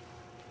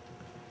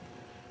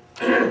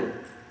here.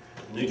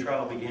 The new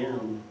trial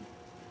began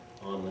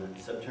on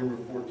September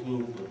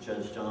 14th with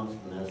Judge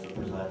Johnston as the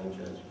presiding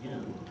judge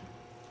again.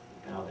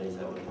 Nowadays,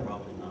 that would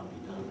probably not be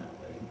done that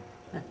way.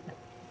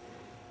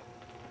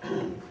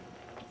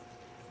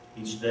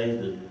 Each day,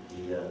 the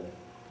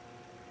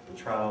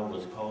trial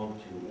was called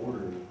to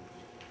order.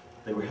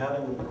 They were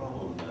having a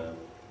problem, though,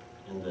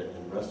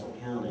 in Russell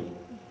County.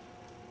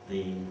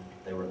 They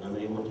were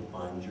unable to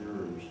find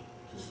jurors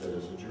to sit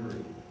as a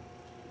jury.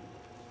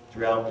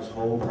 Throughout this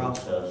whole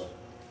process,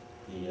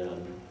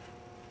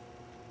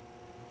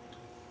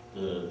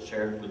 the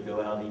sheriff would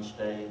go out each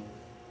day,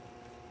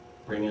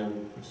 bring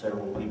in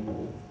several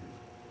people.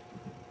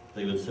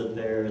 They would sit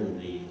there, and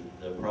the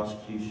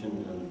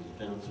prosecution and the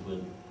defense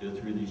would go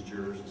through these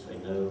jurors and say,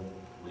 no,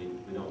 we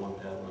don't want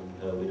that one,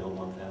 no, we don't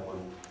want that one.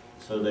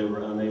 So they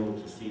were unable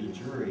to seat a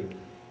jury,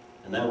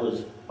 and that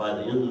was, by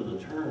the end of the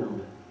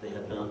term, they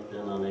had been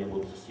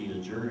unable to seat a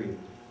jury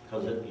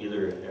because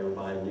either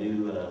everybody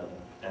knew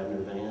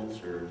Abner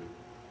Vance, or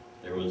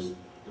the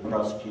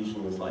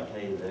prosecution was like,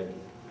 hey,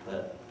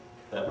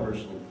 that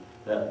person,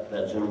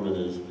 that gentleman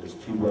is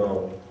too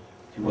well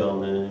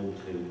known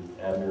to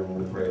Abner, and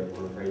we're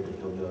afraid that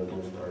he'll go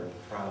against our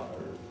trial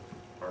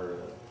or our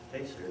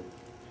case here.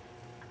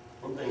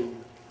 One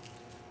thing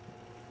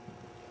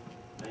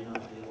may not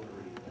be able to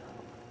read that.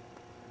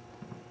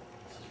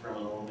 This is from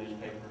an old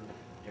newspaper,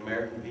 the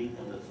American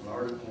Beacon. It's an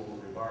article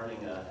regarding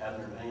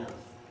Abner Vance.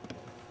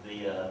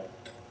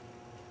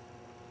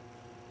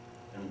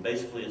 And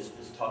basically it's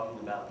talking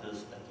about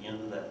this at the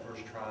end of that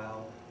first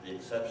trial, the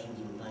exceptions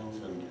and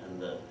things,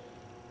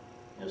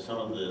 and some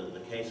of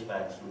the case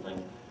facts and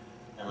things.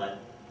 And I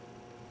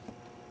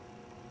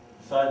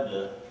decided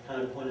to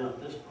kind of point out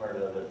this part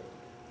of it.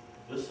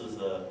 This is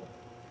a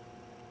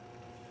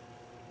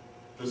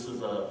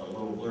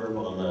little blurb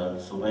on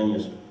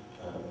Sylvania's.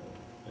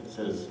 It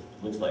says,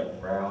 looks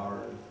like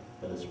Brower,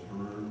 but it's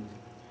Brewer.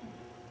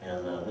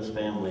 And this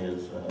family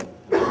is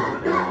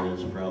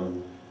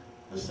from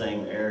the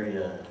same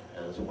area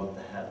as what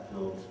the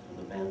Hatfields and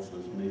the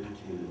Vances moved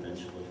to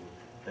eventually.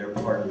 They're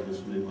part of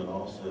this movement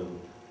also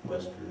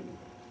westward.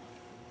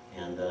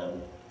 And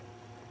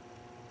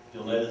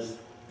you'll notice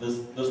this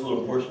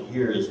little portion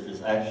here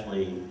is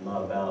actually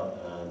not about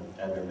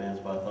Abner Vance,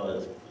 but I thought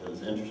it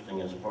was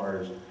interesting as far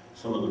as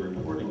some of the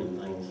reporting and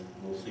things.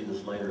 We'll see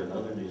this later in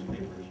other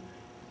newspapers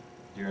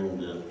during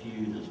the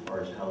feud as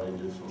far as how they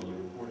did some of the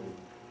reporting.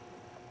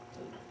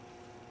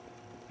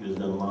 He was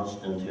then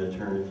launched into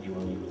eternity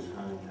when he was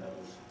hung. That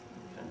was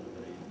kind of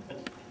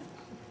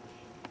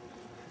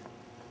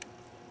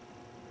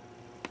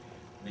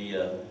the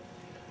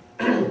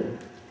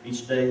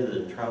each day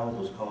the trial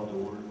was called to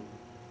order,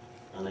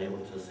 unable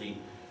to seat.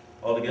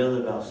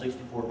 Altogether, about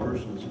 64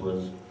 persons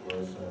was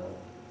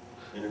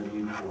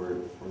interviewed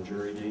for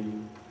jury duty,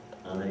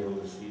 unable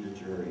to seat a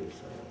jury.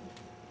 So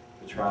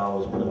the trial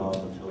was put off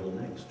until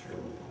the next term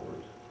of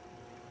court.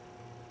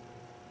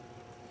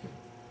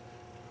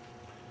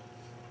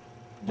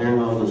 During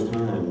all this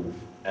time,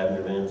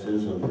 Abner Vance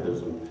is in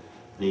prison.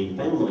 The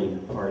family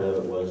part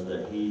of it was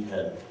that he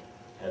had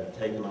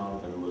taken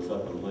off and was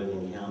up in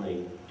Logan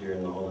County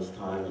during all this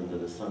time, and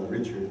that his son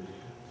Richard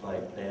was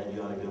like, "Dad,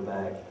 you ought to go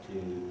back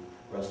to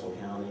Russell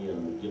County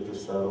and get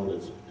this settled.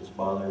 It's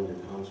bothering your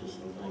conscience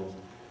and things.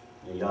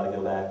 You ought to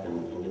go back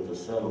and get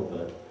this settled."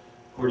 But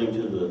according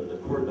to the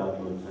court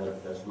documents,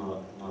 that's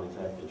not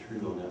exactly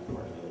true on that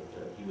part of it.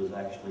 That he was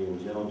actually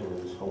in jail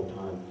during this whole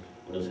time,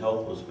 and his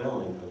health was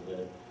failing,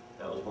 but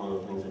that was one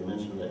of the things they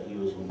mentioned, that he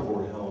was in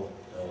poor health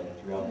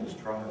throughout this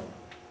trial.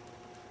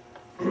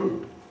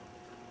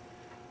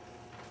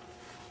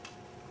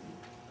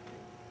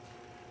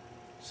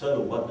 So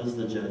what does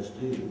the judge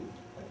do?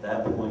 At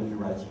that point, he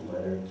writes a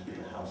letter to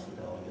the House of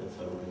Delegates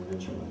over in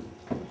Richmond.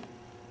 He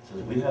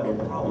says, "We have a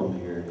problem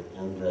here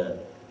in that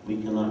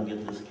we cannot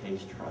get this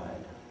case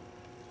tried."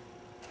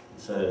 And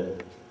so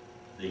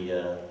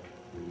the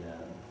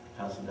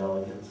House of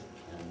Delegates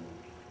and,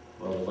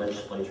 well, the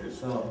legislature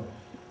itself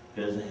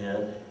goes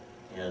ahead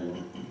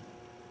and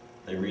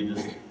they read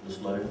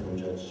this letter from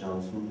Judge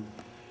Johnson.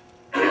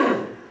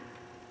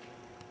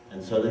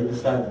 And so they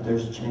decide that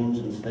there's a change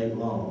in state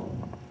law.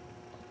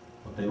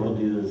 What they will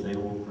do is they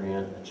will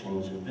grant a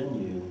change of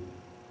venue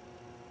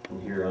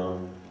from here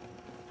on,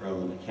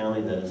 from a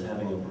county that is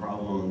having a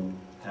problem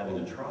having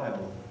a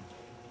trial.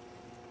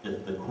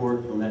 If the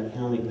court from that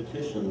county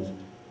petitions,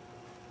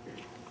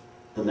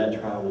 then that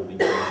trial will be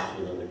changed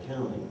to another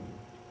county.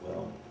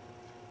 Well,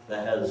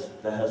 that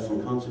has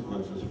some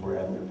consequences for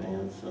Abner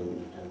Vance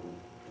and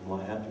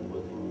what happened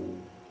with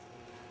him.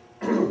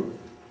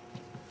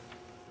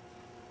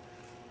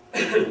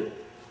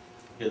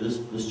 Yeah,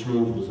 this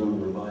change was in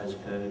the revised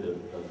code of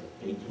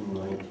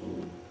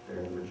 1819 there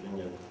in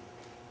Virginia.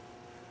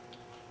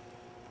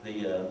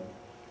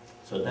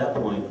 So at that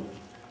point,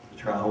 the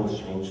trial was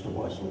changed to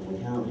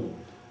Washington County.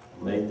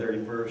 On May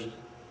 31st,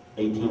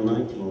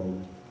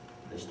 1819,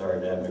 they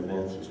started Abner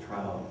Vance's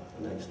trial.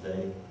 The next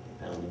day,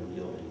 they found him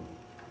guilty.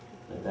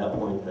 And at that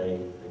point, they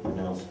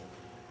pronounced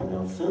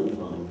sentence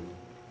on him,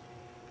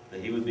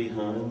 that he would be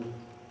hung.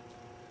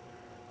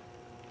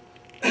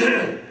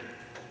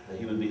 That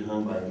he would be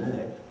hung by the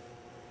neck.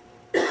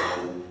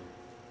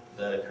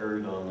 That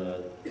occurred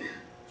on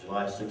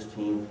July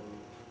 16th,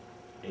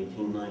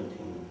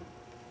 1819.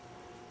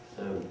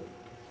 So,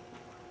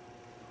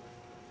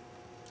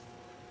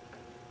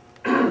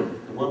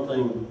 the one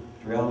thing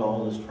throughout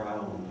all this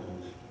trial and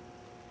things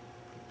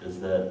is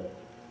that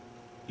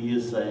he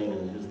is saying,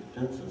 and his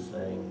defense is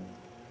saying,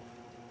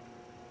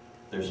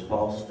 there's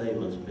false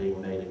statements being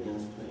made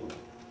against me.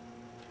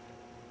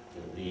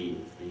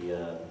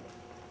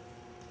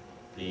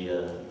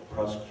 The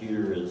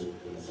prosecutor is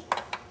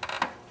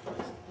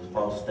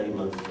false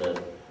statements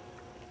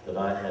that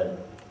I had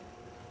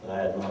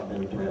not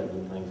been threatened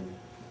and things.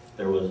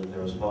 There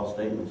was false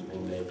statements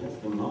being made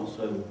against him, and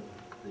also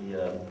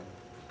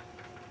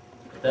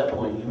at that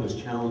point he was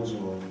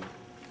challenging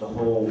the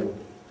whole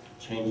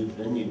change of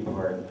venue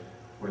part,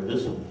 where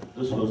this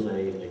was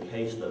a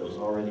case that was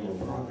already in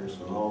progress,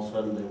 and all of a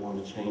sudden they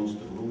want to change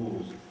the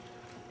rules,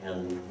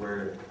 and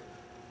where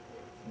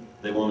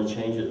they want to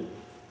change it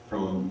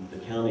from the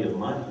county of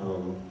my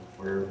home,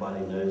 where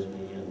everybody knows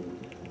me and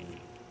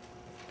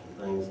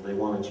things. They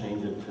want to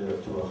change it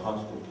to a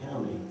hostile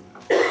county,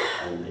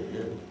 and they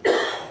did.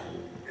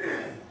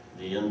 And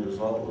the end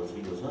result was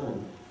he was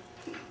hung.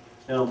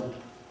 Now,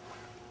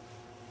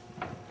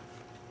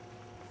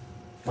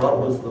 what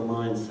was the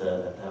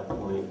mindset at that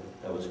point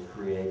that was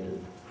created?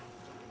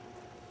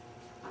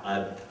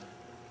 I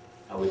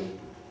would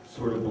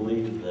sort of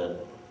believe that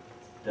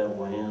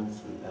Devil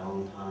Anse and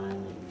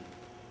Valentine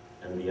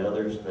and the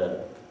others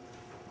that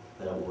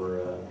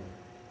were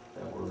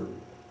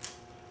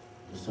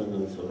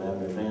descendants of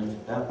Abner Vance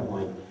at that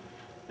point,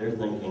 they're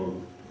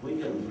thinking, if we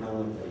get in front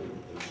of a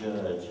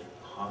judge,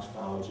 a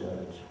hostile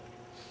judge,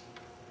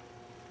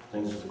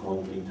 things are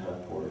going to be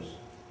tough for us.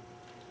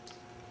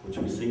 Which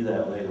we see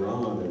that later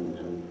on in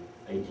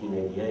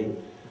 1888.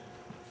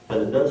 But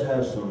it does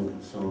have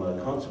some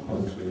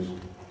consequences.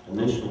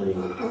 Initially,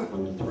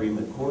 when the three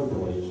McCoy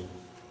boys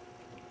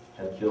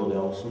had killed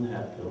Ellison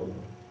Hatfield.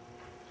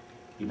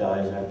 He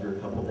dies after a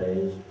couple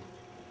days,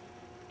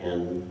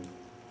 and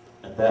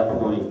at that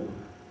point,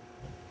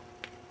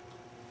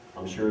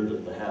 I'm sure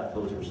that the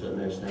Hatfields were sitting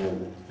there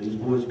saying, if these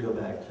boys go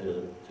back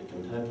to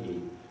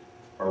Kentucky,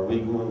 are we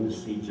going to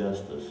see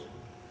justice?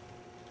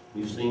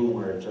 We've seen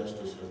where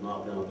justice has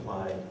not been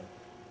applied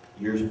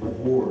years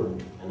before,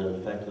 and it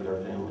affected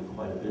our family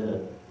quite a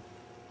bit.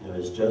 You know,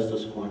 is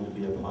justice going to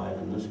be applied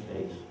in this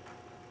case?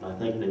 And I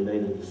think they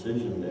made a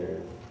decision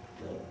there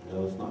that,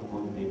 no, it's not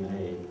going to be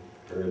made,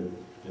 or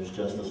there's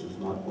justice is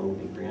not going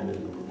to be granted,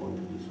 and we're going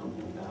to do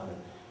something about it.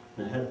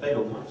 And it had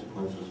fatal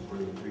consequences for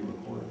the three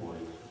McCoy boys.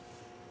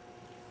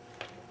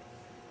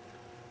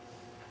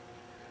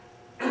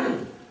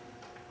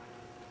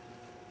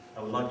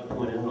 I would like to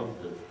point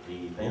out that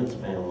the Vance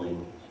family,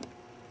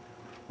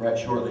 right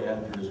shortly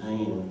after his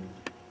hanging,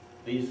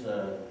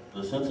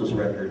 the census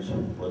records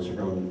was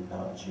from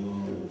about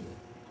June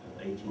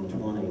of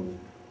 1820.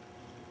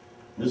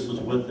 This was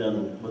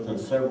within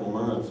several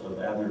months of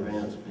Abner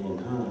Vance being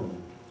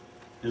hung.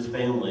 His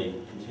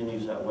family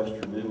continues that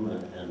western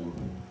movement, and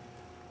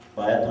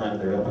by that time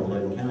they're up in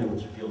Logan County,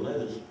 which if you'll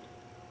notice, it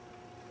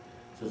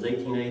says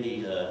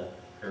 1880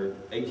 or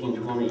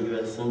 1820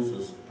 U.S.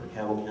 Census for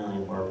Cabell County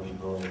and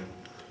Barboursville,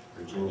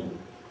 Virginia.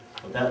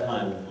 At that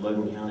time,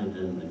 Logan County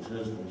didn't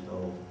exist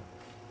until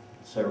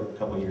a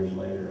couple years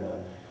later,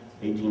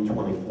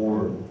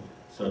 1824.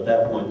 So at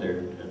that point,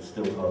 it's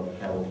still called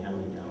Cabell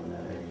County down in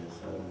that area.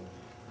 So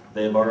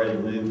they've already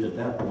moved at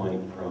that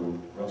point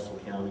from Russell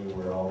County,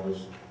 where all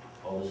this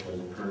has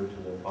occurred,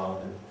 to their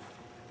father.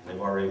 They've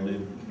already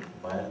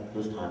moved by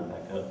this time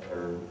back up,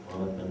 or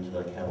on up into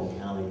Cabell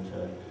County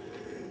to,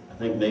 I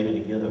think, maybe to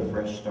get a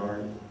fresh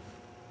start.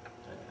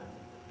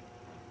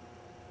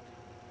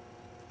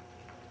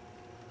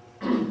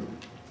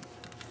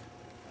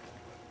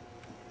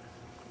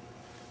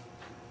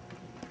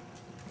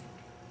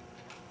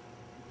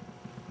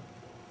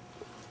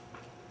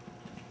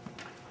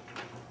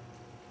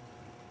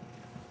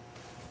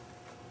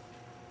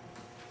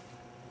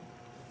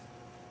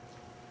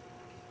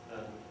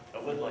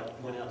 I would like to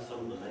point out some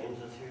of the names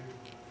that's here.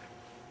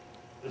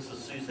 This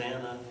is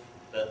Susanna,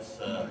 that's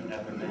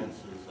Abner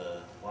Vance's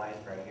wife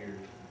right here.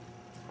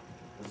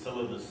 And some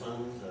of his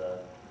sons,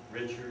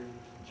 Richard,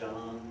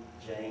 John,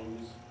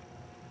 James,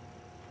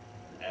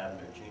 and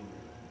Abner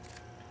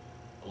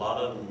Jr. A lot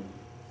of them,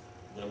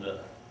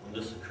 when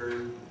this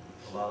occurred,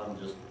 a lot of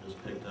them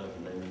just picked up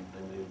and they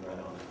moved right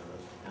on into the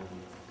rest of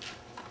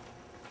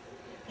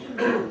the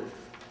county.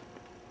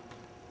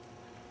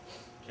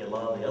 Okay, a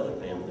lot of the other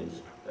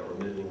families that were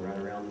moving right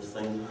around the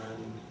same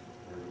time,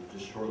 or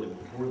just shortly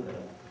before that,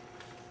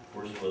 of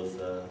course, was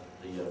the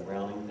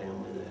Browning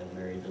family that had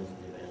married into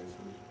the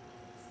Vances,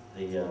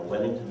 the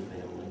Weddington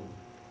family.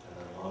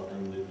 A lot of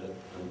them moved up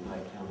from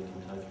Pike County,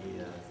 Kentucky.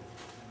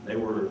 They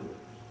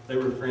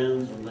were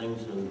friends and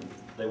things, and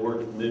they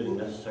weren't moving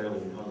necessarily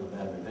because of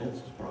Abner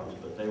Vance's problems,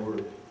 but they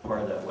were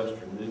part of that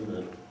western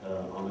movement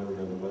on over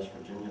in West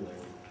Virginia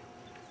there.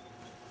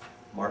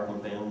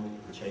 Marcum family,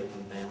 the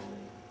Chapin family.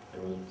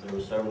 There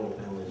were several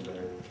families that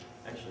are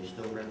actually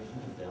still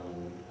represented down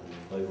in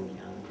Logan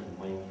County and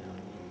Wayne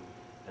County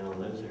and down in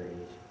those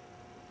areas.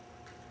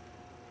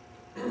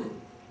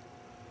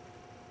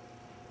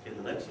 Okay,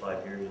 the next slide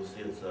here, you'll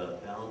see it's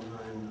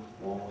Valentine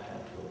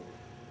Hatfield.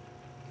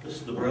 This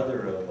is the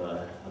brother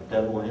of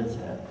Devil Anse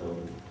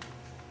Hatfield.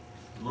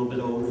 A little bit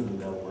older than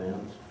Devil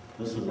Anse.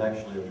 This is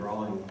actually a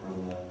drawing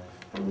from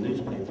a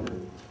newspaper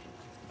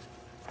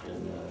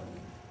in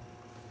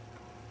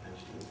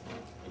actually it's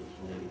not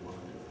 1881.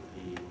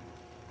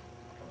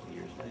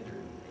 Years later,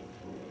 in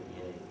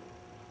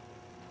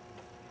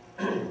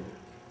 1888.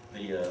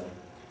 The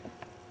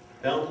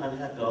Valentine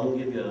Hatfield, I'm going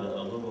to give you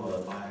a little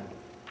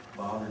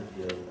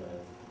biography of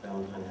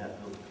Valentine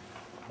Hatfield.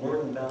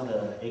 Born about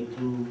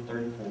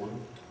 1834,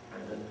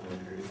 right that time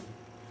period.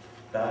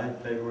 Died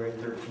February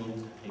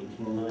 13th,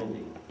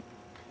 1890.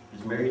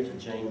 He's married to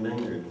Jane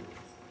Maynard.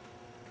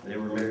 They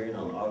were married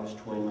on August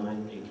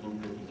 29th,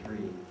 1853.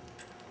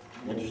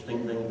 The interesting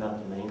thing about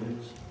the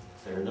Maynards,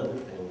 they're another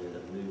family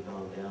that moved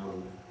on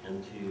down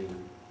into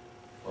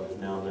what is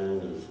now known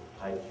as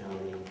Pike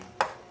County,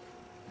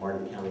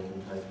 Martin County,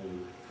 Kentucky,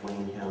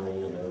 Wayne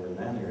County, and over in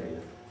that area.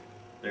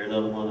 They're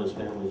another one of those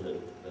families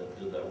that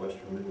did that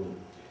western movement.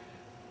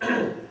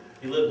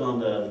 He lived on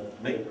the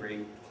May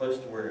Creek, close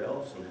to where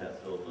Ellison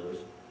Hatfield lives,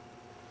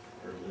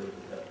 or lived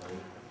at that time.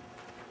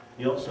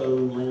 He also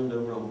owned land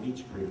over on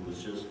Beach Creek,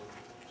 was just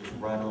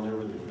right on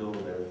over the hill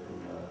there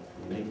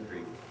from May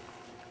Creek.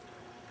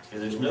 Okay,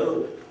 there's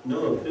no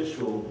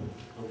official,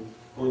 I'm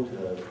going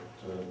to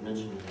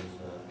mention his,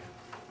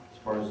 as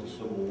far as the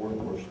Civil War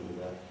portion of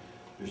that,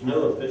 there's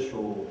no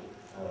official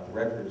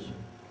records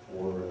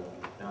for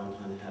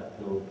Valentine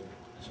Hatfield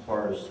as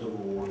far as Civil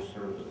War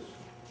service.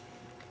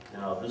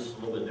 Now, this is a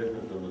little bit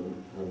different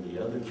than the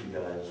other two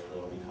guys that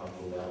I'll be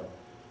talking about.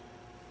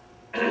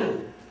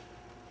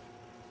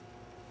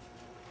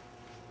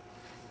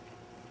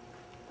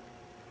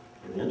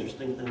 The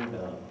interesting thing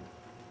about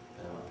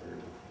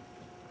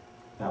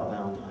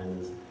Valentine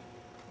is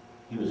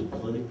he was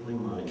politically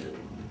minded.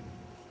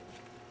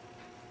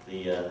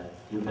 He had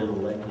been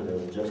elected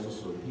as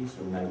Justice of the Peace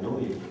in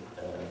Magnolia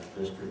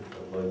District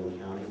of Logan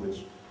County,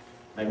 which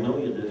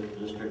Magnolia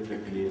District,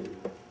 if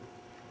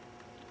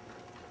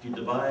you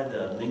divide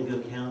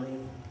Mingo County,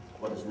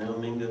 what is now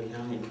Mingo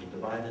County, if you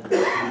divide it into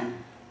two,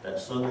 that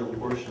southern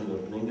portion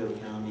of Mingo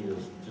County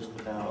is just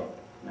about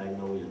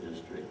Magnolia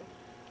District.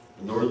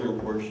 The northern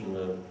portion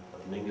of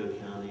Mingo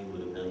County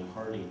would have been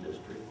Hardy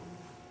District.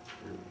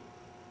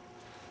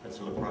 That's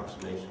an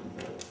approximation,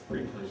 but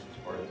pretty close as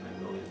far as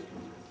Magnolia is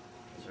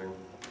concerned.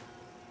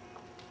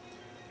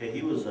 Okay,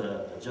 he was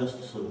a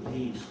Justice of the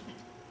Peace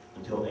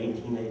until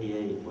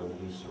 1888 when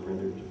he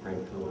surrendered to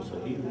Frank Phillips.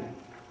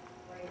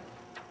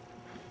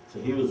 So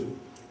he was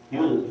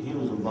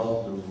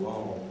involved in the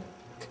law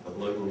of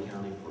Logan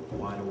County for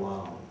quite a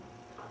while,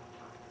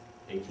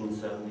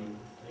 1870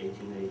 to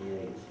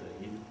 1888. So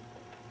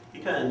he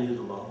kind of knew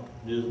the law,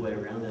 knew his way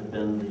around. Had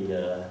been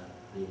the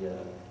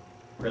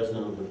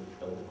president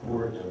of the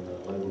court in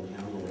Logan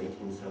County in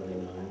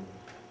 1879.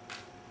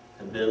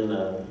 Had been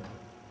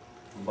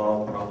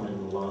involved probably in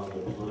a lot of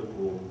the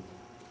political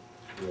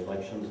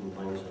elections and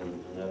things in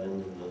that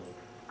end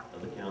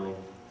of the county.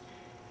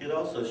 He had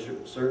also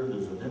served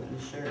as a deputy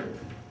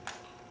sheriff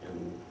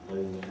in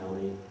Logan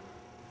County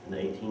in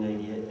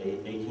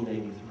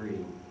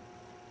 1883.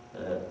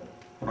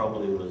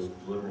 Probably was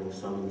delivering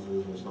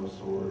summonses of some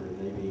sort, or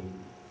maybe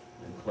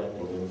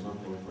collecting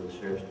something for the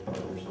sheriff's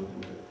department or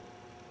something.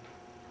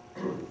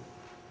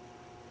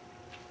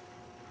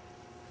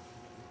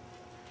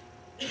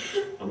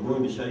 I'm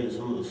going to show you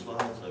some of the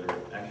slides that are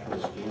actual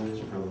scans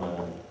from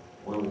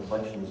one of the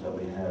collections that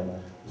we had.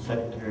 The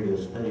Secretary of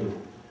State,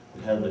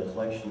 we had the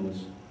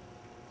collections,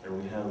 or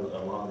we have a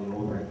lot of the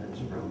old records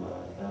from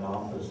that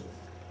office.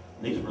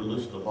 And these were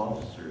lists of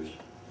officers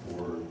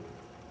for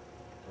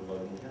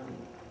Logan County.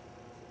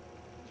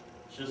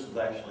 This is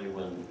actually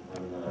when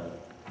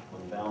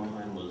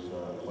Valentine was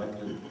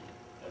elected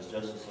as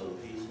Justice of the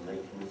Peace in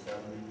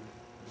 1870.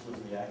 This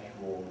is the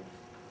actual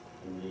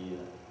in the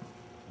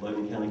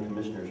Logan County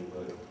Commissioner's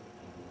book.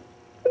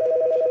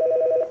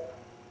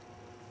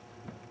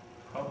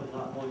 Probably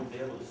not going to be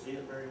able to see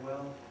it very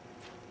well.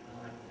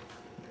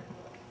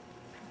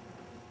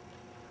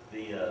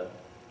 Of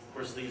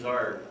course, these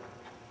are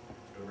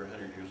over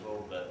 100 years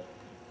old, but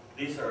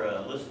these are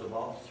a list of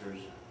officers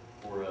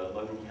for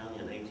Logan County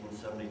in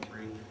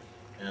 1873.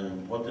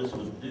 And what this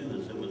would do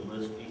is it would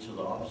list each of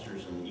the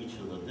officers in each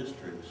of the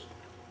districts.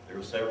 There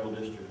were several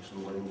districts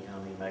in Logan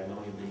County,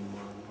 Magnolia being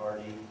one,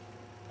 Hardy,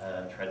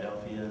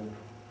 Triadelphia,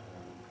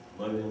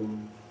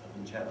 Logan, up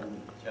in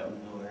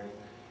Chapmanville area.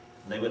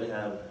 And they would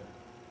have,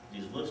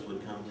 these lists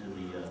would come to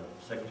the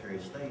Secretary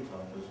of State's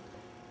office,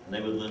 and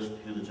they would list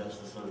who the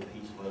Justice of the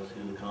Peace was,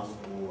 who the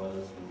Constable was,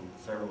 and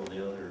several of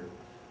the other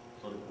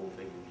political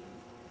figures.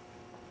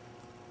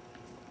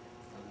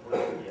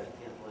 Unfortunately, I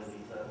can't play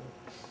these up.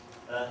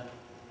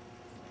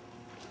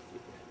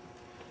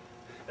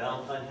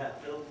 Valentine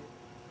Hatfield.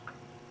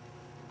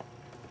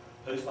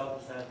 Post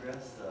office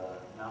address,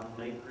 Mountain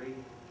Lake Creek.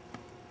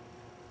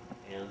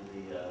 And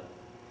the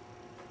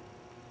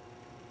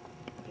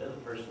other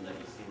person that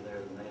you see there,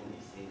 the name that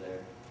you see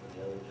there, for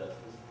the other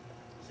justice,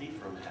 is he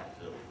from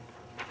Hatfield.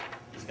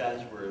 These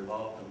guys were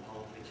involved in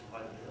politics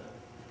quite a bit.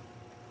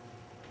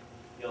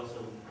 He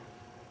also,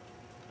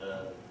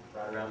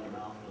 right around the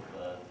mouth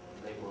of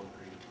Maple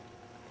Creek,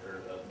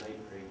 or May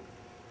Creek.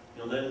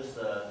 You'll notice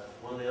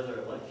one of the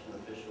other election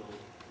officials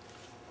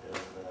is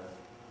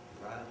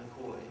Ryan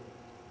McCoy.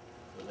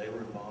 So they were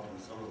involved in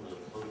some of the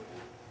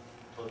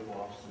political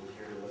offices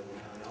here in Logan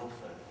County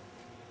also.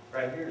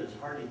 Right here is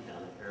Hardy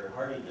County, or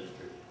Hardy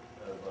District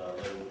of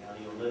Logan County.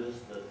 You'll notice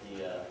that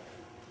the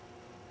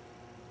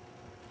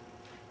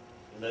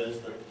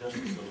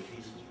Justice of the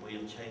Peace is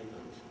William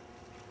Chapin.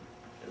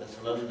 And that's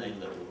another name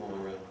that we're going to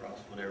run across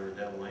whenever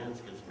Devil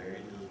Anse gets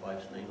married. His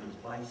wife's name is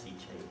Vicey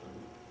Chapin.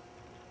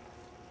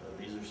 So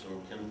these are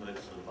some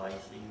kinfolks of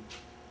Vicey.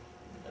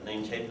 The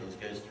name Chapins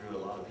goes through a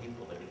lot of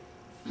people there.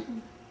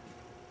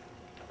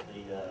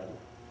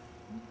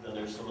 Then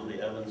there's some of the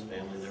Evans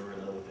family. There were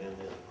another family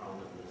that was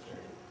prominent in this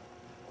area.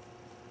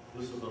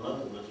 This is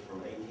another list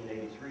from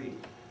 1883.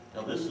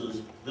 Now this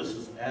is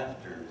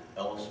after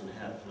Ellison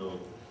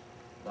Hatfield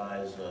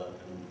dies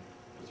and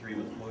the three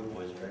McCoy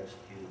boys are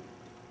executed.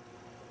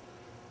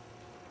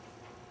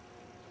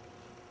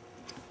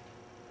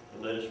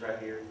 You'll notice right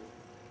here,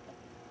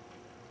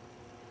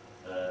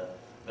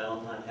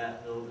 Valentine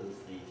Hatfield is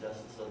the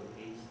Justice of the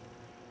Peace.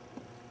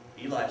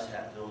 Elias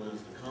Hatfield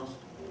is the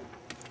Constable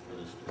for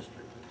this district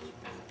at this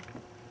point.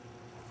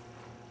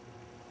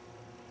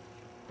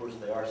 Of course,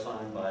 they are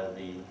signed by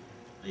the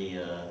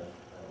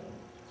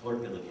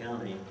clerk of the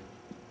county,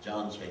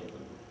 John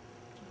Chapin,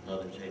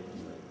 another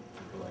Chapin that is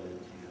related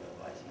to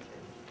Vicey Chapin.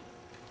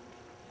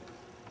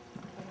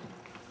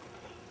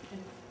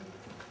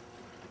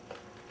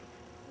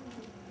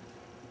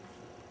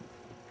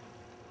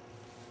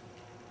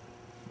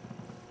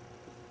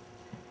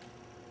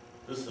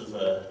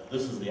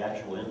 This is the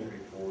actual entry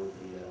for the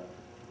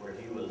where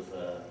he was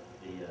the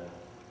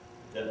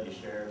deputy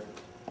sheriff,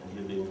 and he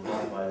had been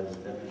qualified as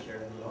deputy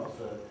sheriff. But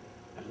also,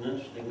 there's an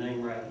interesting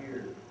name right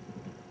here.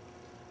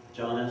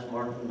 John S.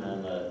 Marcum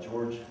and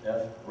George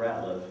F.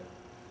 Ratliff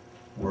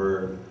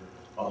were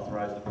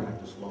authorized to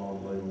practice law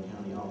in Logan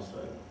County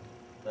also.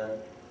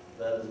 That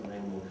is a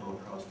name we'll come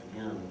across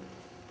again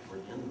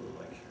toward the end of the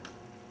lecture.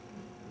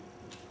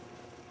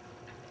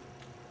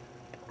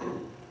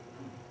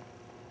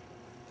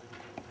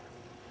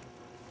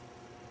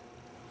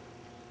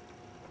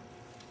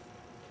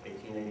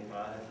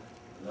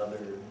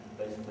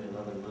 Basically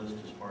another list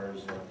as far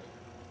as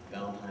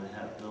Valentine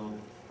Hatfield,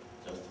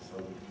 Justice of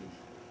the Peace.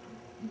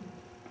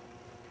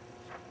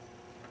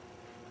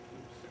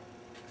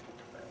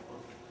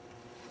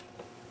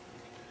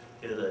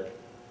 Okay, the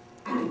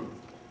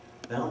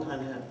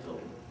Valentine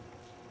Hatfield.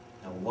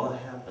 Now, what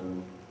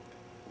happened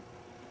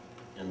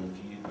in the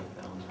feud with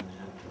Valentine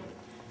Hatfield?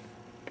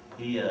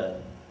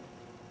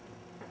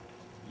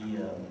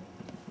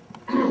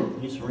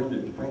 He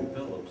surrendered to Frank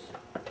Phillips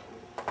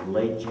in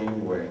late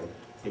January.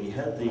 He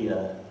had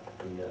the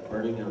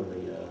burning of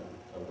the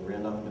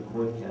Randolph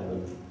McCoy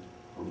cabin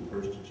on the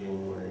 1st of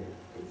January,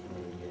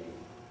 1888.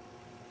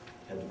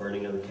 Had the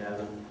burning of the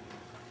cabin.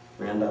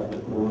 Randolph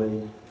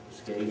McCoy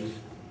escapes.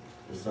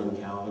 His son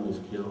Calvin is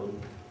killed.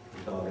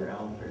 His daughter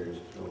Alfair is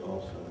killed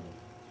also.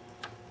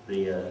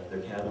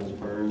 Their cabin's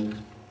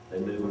burned. They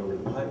move over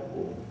to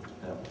Pikeville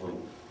at that point.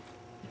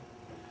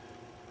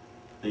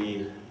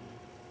 The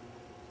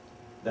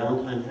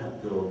Valentine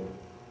Hatfield,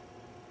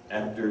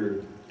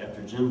 after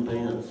Jim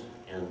Vance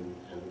and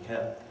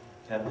Cap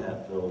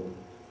Hatfield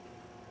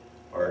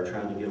are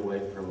trying to get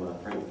away from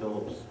Frank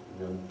Phillips,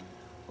 and then,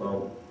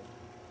 well,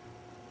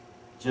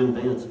 Jim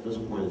Vance at this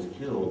point is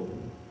killed,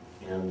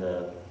 and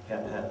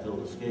Cap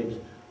Hatfield escapes.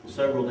 Well,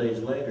 several days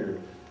later,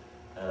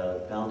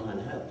 Valentine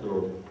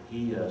Hatfield,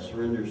 he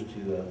surrenders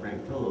to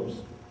Frank Phillips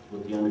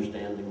with the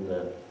understanding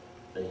that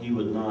he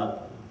would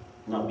not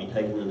be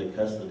taken into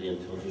custody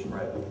until just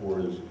right before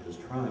his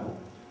trial.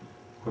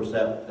 Of course,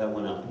 that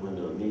went out the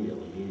window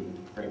immediately.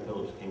 Frank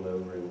Phillips came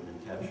over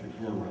and captured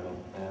him right off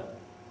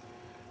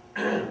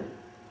the bat.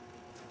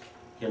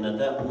 And at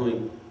that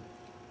point,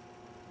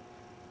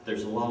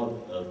 there's a lot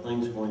of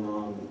things going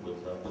on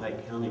with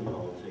Pike County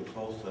politics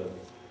also.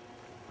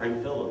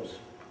 Frank Phillips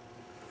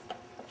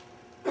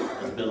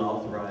has been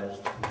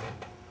authorized,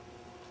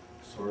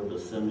 sort of a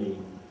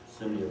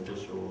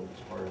semi-official as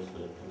far as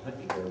the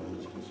Kentucky government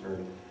is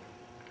concerned,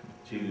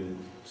 to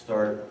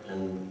start,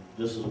 and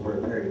this is where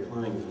Perry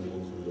Klein comes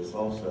into this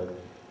also.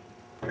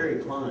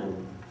 Perry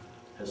Klein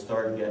has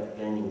started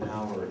gaining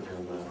power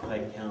in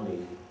Pike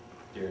County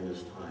during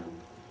this time.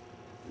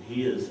 And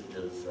he is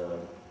at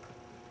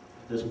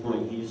this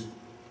point,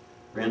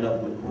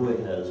 Randolph McCoy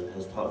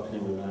has talked to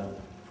him enough,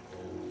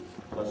 and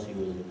plus he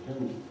was a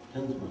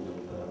kinsman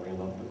of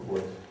Randolph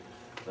McCoy.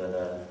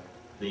 But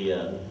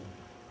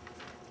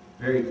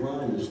Perry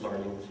Klein is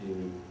starting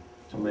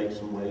to make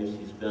some waves.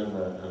 He's been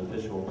an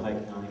official in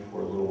Pike County for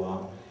a little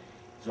while.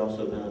 He's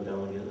also been a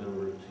delegate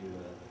over to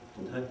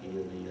Kentucky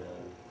in the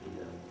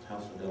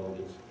House of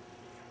Delegates.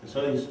 And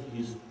so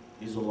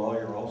he's a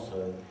lawyer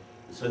also.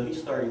 And so he's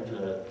starting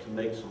to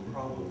make some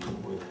problems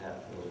for the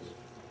Hatfields.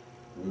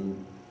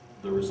 And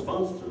the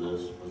response to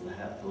this was the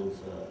Hatfields,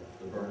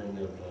 the burning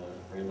of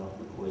Randolph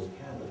McCoy's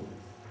cabin.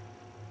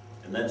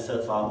 And that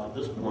sets off, at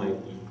this point,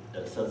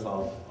 that sets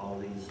off all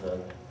these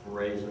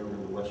forays over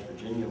into West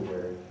Virginia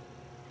where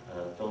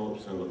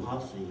Phillips and the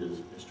posse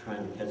is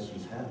trying to catch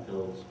these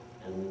Hatfields,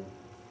 and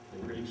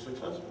they're pretty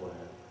successful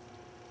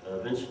at it.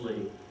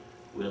 Eventually,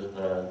 with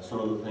some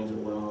of the things that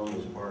went on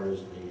as far as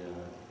the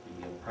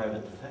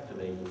private detective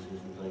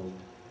agencies and things,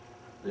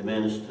 they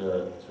managed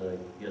to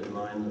get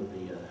 9 of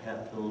the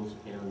Hatfields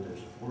and their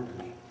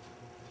supporters.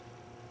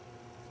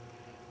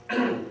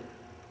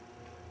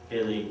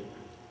 Okay,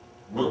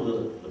 one of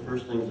the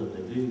first things that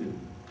they do,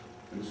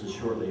 and this is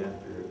shortly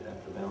after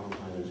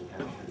Valentine is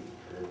captured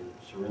or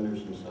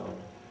surrenders himself,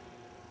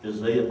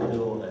 is they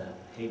appeal a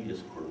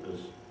habeas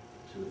corpus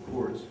to the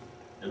courts.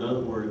 In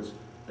other words,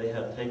 they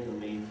have taken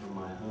me from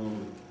my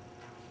home,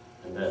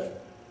 and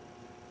that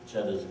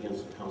is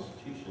against the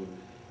Constitution.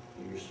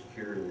 You're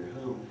secure in your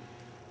home.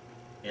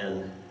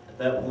 And at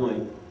that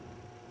point,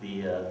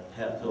 the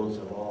Hatfields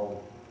have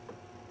all,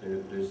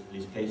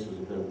 these cases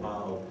have been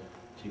filed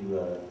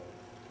to,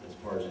 as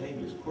far as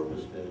habeas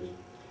corpus goes,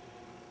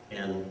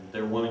 and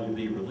they're wanting to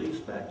be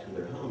released back to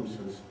their homes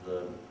since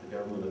the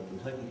government of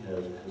Kentucky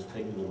has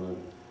taken them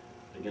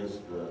against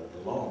the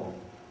law.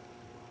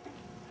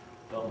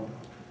 Well,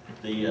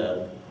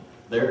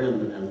 there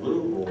in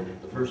Louisville,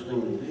 the first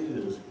thing they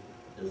do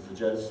is the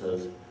judge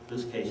says,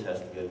 this case has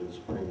to go to the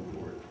Supreme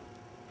Court.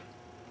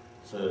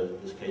 So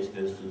this case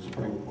goes to the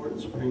Supreme Court, and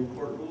the Supreme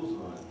Court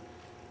rules on it.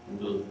 And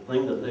the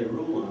thing that they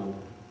rule on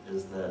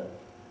is that,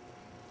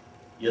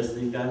 yes,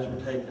 these guys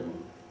were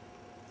taken,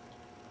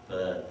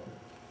 but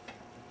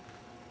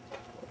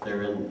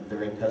they're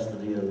in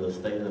custody of the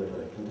state of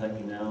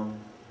Kentucky now,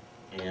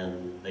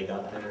 and they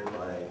got there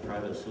by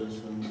private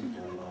citizens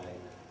and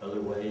by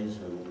other ways,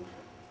 and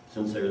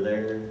since they're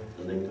there,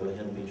 then they can go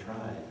ahead and be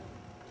tried.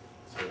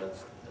 So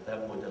that's, at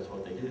that point, that's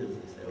what they do, is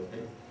they say,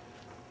 okay,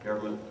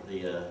 government of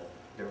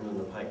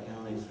the Pike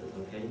County says,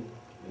 okay,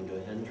 we can go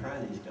ahead and try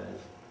these guys.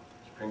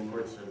 Supreme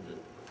Court said that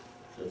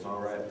it's all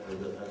right for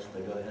us to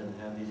go ahead and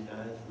have these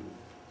guys, and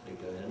they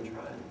go ahead and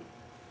try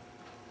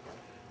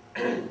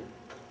them.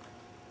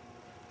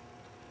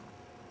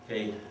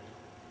 Okay,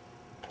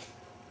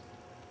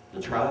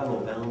 the trial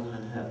of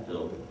Valentine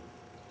Hatfield,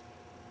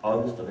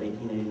 August of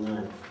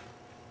 1889.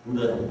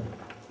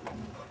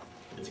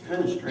 It's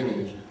kind of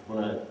strange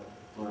when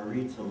I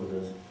read some of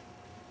this.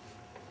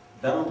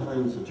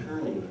 Valentine's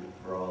attorney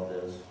for all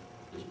this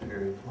is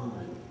Perry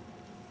Klein.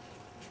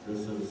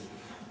 This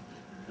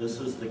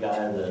is the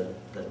guy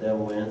that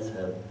Devil Anse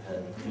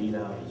had beat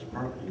out his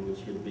property, which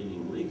he had beat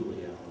him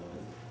legally out of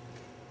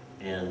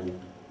it. And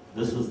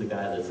this is the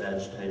guy that's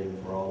agitating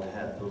for all the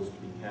Hatfields to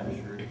be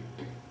captured.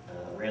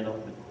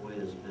 Randolph McCoy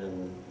has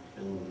been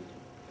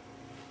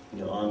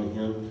on to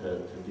him to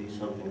do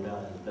something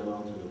about it, has been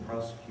on to the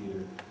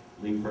prosecutor,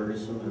 Lee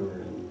Ferguson,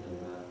 over in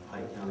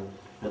Pike County,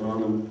 been on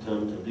to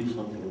him to do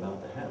something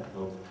about the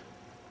Hatfields.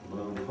 And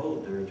lo and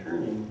behold, their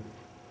attorney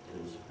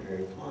is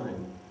Perry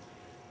Klein.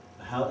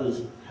 How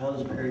does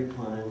Perry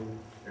Klein,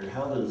 or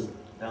how does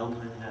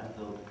Valentine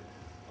Hatfield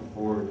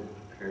afford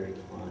Perry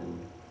Klein?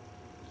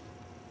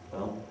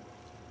 Well,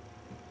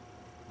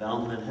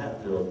 Valentine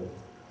Hatfield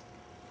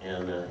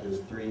and his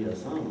three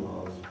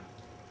son-in-laws,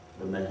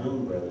 the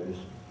Mahon brothers,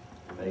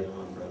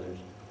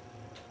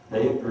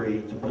 they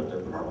agreed to put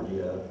their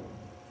property up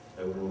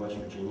over in West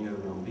Virginia,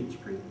 over on Beach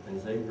Creek and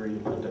things. They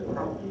agreed to put their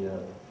property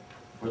up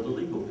for the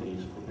legal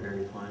fees for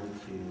Perry Klein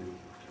to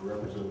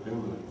represent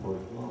them in a court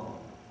of law.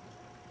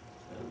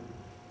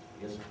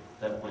 I guess at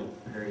that point,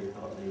 Perry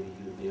thought maybe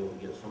he would be able to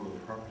get some of the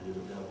property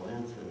that Devil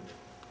Anse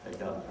had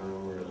gotten from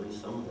him, or at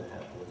least some of the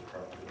Hatfield's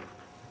property.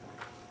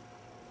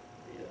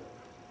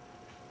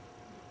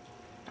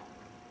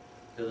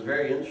 It was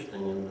very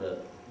interesting in that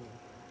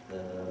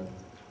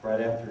right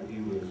after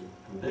he was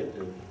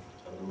convicted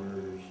of the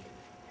murders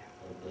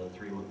of the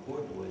three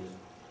McCoy boys,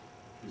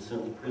 he was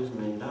sent to prison,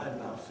 and he died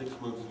about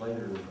 6 months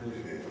later in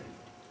prison.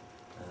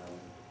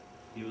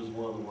 He was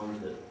one of the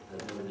ones that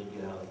never did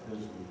get out of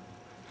prison.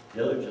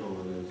 The other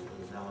gentleman is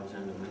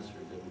Alexander Messer,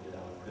 didn't get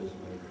out of prison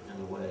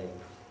in a way.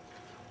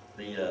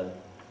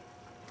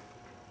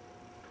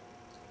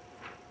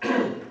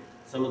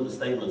 Some of the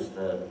statements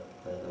that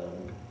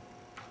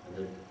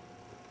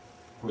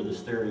for the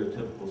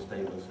stereotypical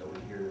statements that we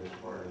hear as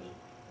far as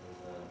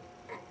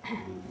we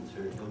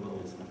consider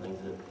hillbillies and things,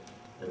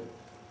 that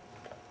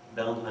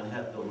Valentine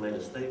Hatfield made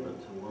a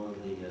statement to one of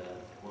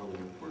the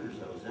reporters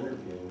that was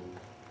interviewing,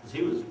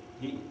 because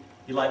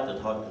he liked to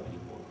talk to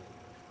people,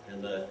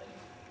 and the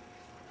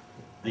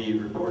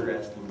reporter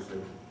asked him,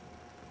 said,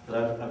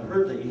 "But I've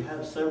heard that you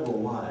have several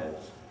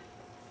wives,"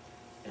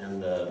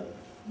 and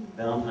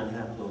Valentine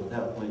Hatfield at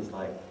that point is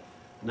like,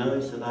 "No,"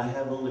 he said, "I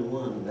have only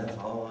one, and that's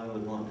all I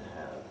would want to have."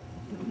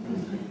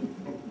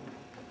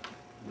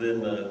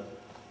 Then the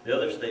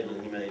other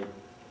statement he made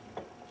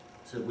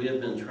said, "We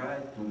have been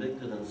tried,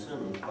 convicted, and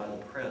sentenced by the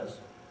press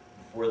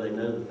before they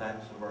know the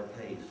facts of our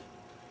case.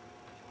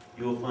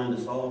 You will find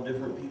us all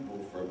different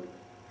people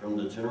from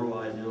the general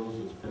ideals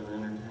that's been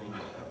entertained by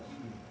us."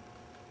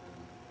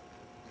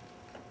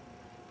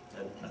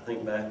 I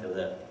think back to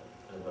that,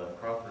 of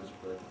Crawford's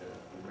book,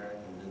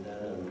 American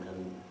Vendetta,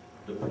 and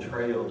the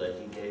portrayal that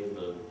he gave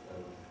of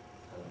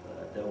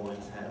Devil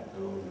Anse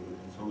Hatfield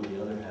and some of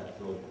the other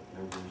Hatfield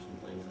members and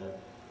things.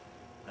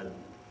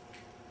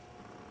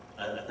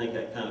 I think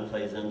that kind of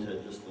plays into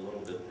it just a little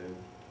bit there.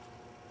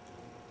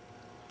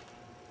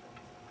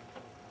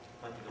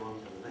 I'd like to go on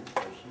to the next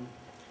person.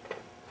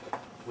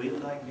 William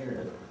Dyke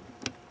Garrett.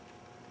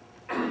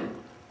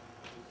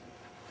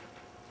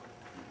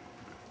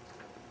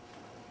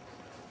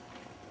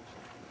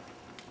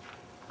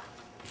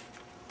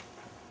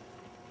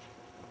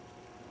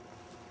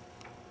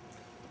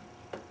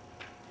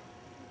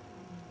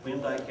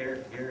 William Dyke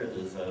Garrett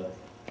is,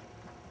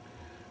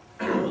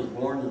 was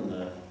born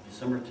on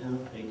December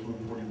 10th,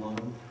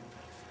 1841,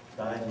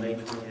 died May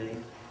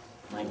 28th,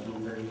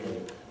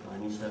 1938,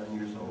 97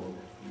 years old.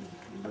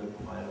 He lived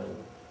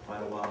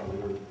quite a while. We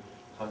were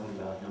talking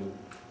about him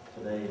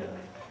today.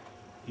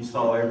 He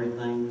saw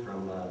everything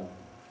from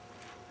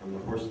the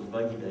horse and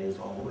buggy days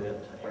all the way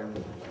up to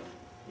everything.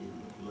 He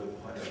lived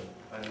quite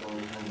a long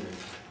time there.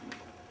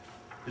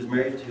 He was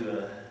married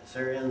to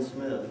Sarah Ann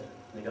Smith.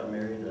 They got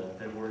married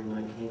February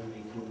 19,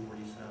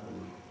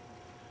 1847.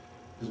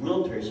 His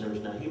military service,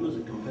 now he was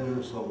a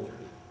Confederate soldier.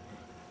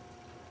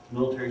 His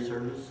military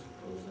service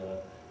was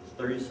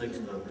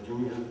 36th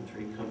Virginia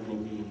Infantry, Company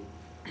B,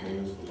 known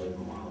as the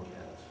Logan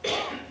Wildcats.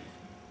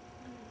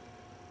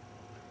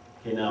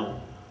 Okay, now,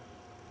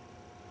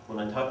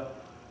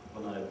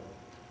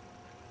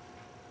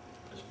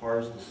 as far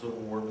as the Civil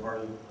War part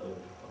of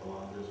a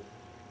lot of this,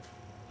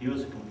 he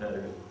was a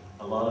Confederate.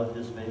 A lot of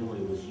his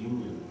family was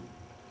Union.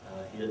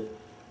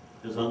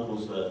 His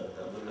uncles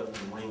lived up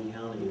in Wayne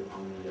County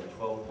on the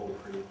 12-Pole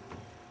Creek.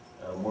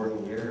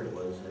 Morgan Garrett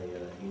was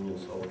a Union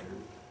soldier,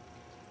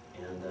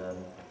 and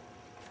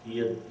he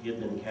had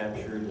been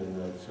captured and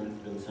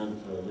been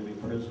sent to Libby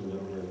prison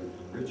over in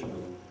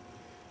Richmond.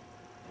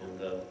 And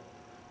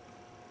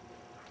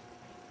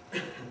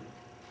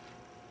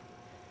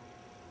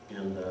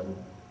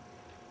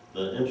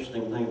the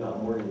interesting thing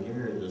about Morgan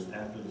Garrett is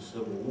after the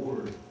Civil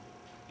War,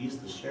 he's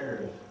the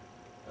sheriff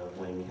of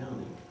Wayne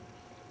County.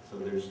 So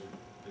there's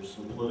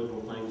some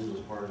political things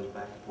as far as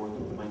back and forth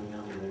in Wayne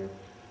County there.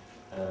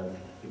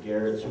 The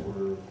Garretts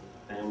were a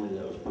family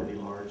that was pretty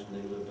large, and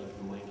they lived up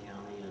in Wayne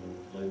County and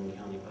Logan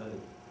County both.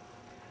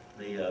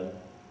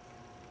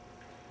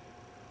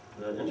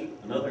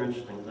 Another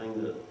interesting thing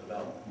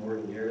about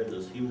Morgan Garrett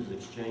is he was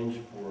exchanged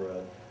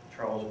for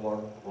Charles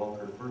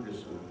Walker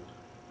Ferguson.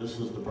 This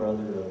is the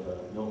brother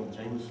of Milton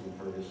Jameson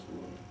Ferguson,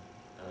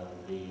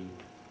 the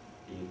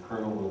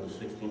colonel of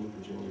the 16th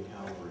Virginia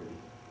Cavalry.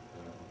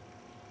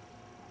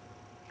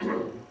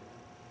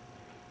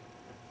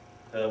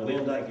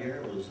 William Dyke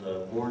Garrett was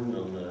born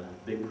on the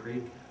Big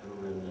Creek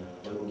over in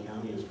Logan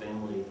County. His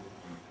family,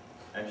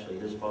 actually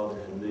his father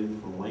had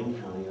moved from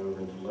Wayne County over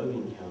into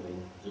Logan County,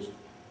 just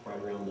right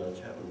around the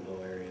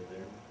Chapmanville area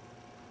there.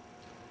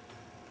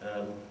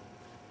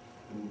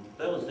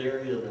 That was the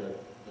area that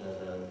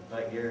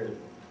Dyke Garrett,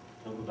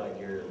 Uncle Dyke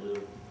Garrett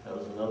lived. That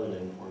was another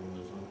name for him,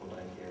 was Uncle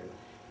Dyke Garrett.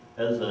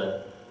 That was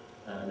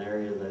an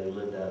area that he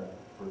lived at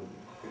for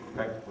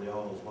practically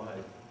all his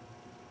life.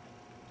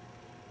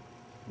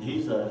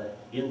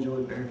 He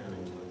enjoyed bear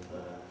hunting with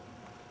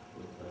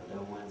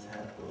Devil Anse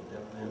Hatfield.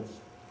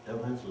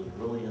 Devil Anse was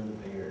really into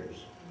bears.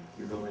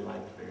 He really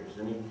liked bears.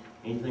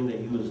 Anything that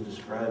he was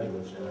describing,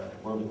 which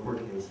one of the court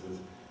cases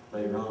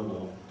later on,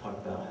 I'll talk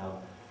about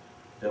how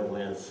Devil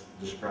Anse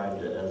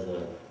described it as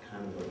a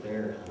kind of a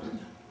bear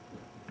hunt.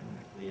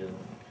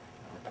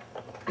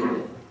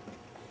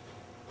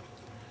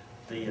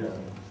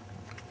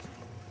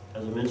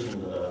 As I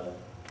mentioned,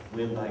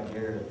 William Dyke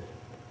Garrett,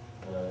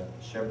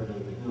 Shepherd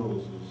of the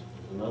Hills, is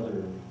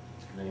another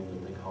name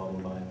that they called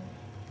him by.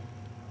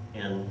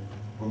 And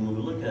when we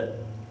look at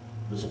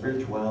the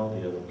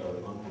spirituality of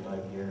Uncle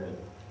Dyke Garrett,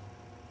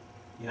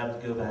 you have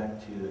to go back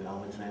to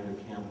Alexander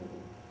Campbell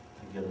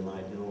to get an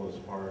idea as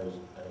far as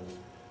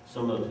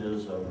some of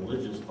his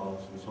religious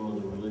thoughts and some of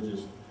the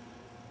religious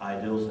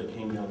ideals that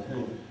came down to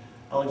him.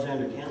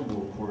 Alexander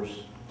Campbell, of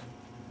course,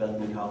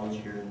 Bethany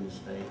College here in the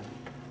state.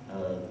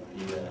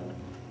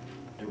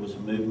 There was a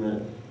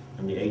movement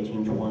in the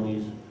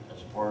 1820s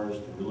as far as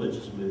the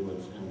religious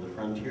movements in the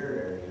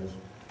frontier areas,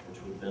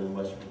 which would have been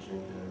West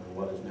Virginia,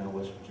 or what is now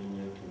West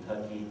Virginia,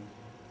 Kentucky,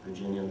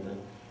 Virginia,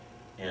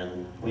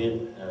 and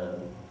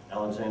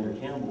Alexander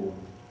Campbell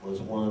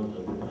was one of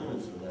the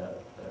proponents of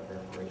that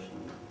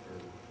Reformation or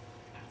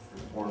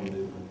Reform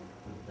movement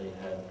that they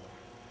had.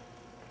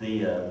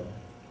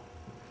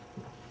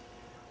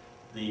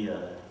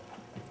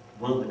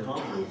 One of the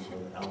converts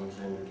of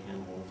Alexander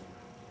Campbell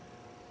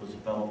was a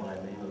fellow by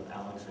the name of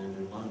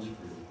Alexander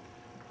Lunsford.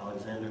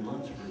 Alexander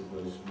Lunsford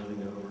was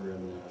living over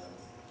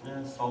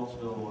in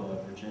Saltsville,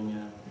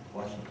 Virginia,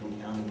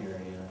 Washington County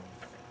area,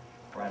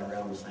 right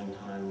around the same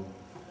time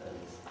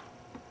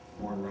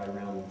born right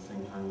around the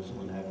same time as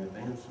when Hatfield and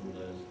Vance and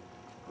those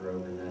were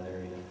over in that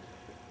area.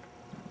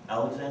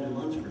 Alexander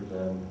Lunsford,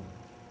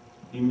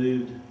 he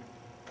moved,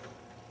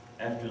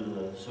 after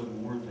the Civil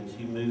War things,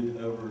 he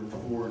moved over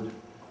toward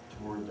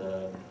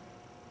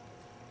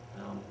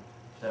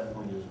at that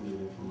point he was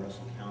moving from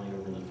Russell County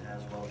over into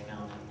Tazewell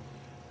County,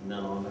 and then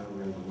on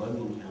over into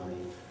Logan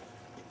County.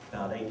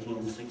 About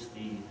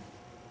 1860,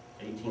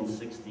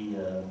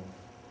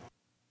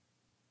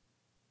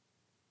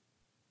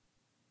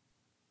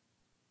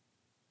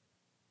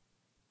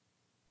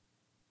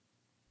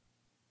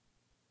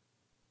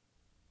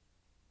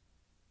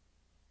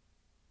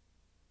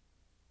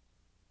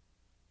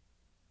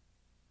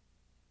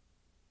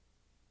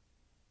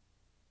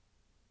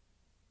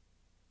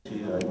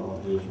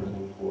 who was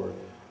running for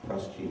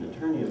prosecuting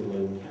attorney of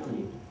Logan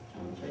County,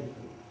 John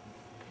Chapin.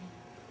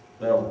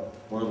 Well,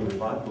 one of the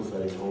revivals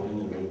that he's holding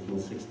in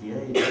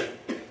 1868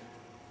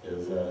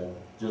 is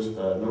just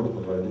north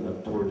of Logan,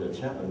 up toward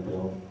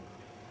Chapmanville.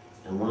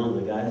 And one of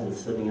the guys that's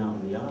sitting out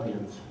in the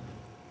audience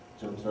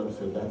jumps up and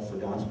said, "That's the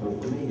gospel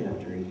for me,"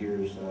 after he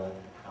hears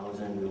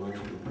Alexander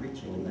Lunsford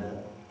preaching, and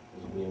that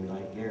is William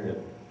Dyke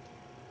Garrett.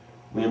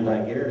 William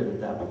Dyke Garrett,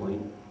 at that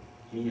point,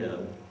 he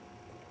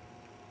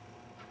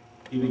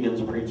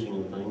begins preaching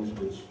and things,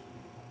 which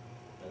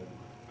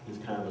is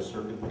kind of a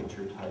circuit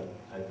preacher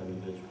type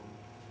individual.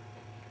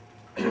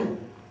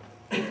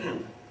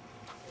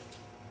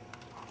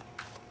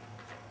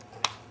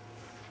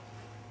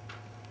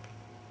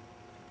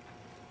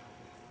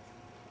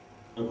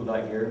 Uncle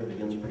Dyke Garrett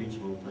begins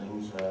preaching and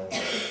things.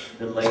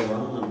 Then later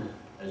on,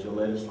 as you'll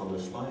notice on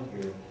this slide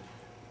here,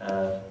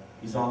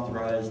 he's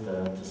authorized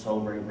to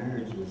celebrate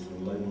marriages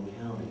in Logan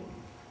County.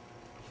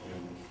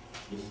 And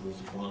this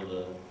is one of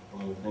the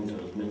things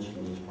that was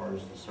mentioned as far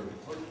as the circuit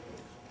clerk goes.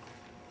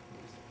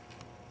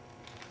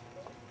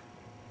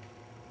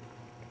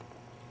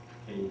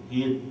 Okay,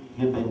 he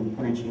had been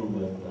preaching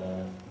with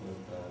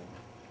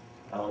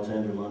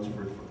Alexander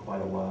Lunsford for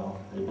quite a while.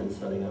 They'd been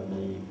setting up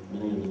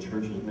many of the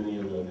churches, many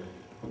of the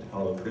what they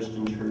call a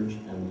Christian church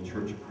and the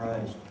Church of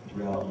Christ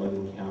throughout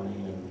Logan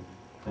County and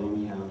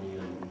Boone County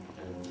and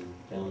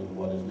down in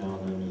what is now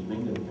known as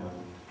Mingo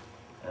County.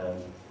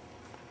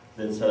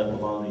 That set up a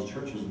lot of these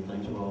churches and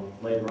things. Well,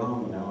 later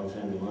on, when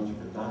Alexander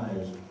Lunsford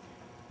dies,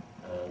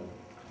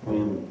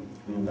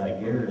 William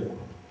Dyke Garrett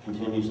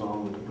continues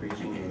on with the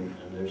preaching, and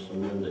there's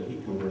some men that he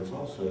converts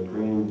also,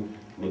 Green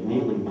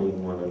McNeely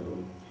being one of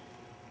them.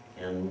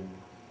 And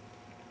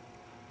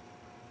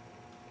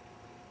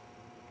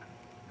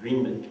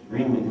Green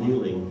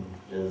McNeely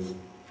is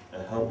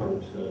a helper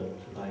to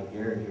Dyke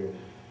Garrett here.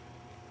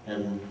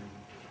 And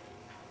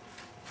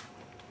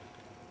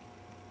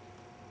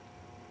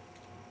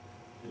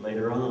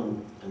later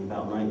on, in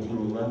about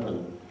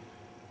 1911,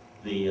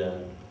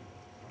 the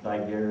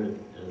Dyke Garrett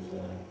is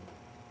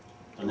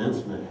an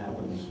incident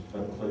happens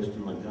up close to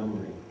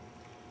Montgomery,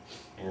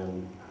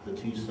 and the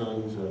two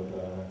sons of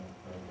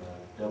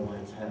Devil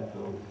Anse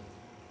Hatfield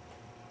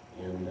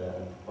and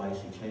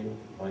Vicey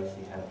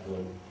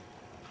Hatfield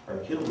are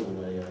killed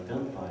in a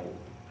gunfight.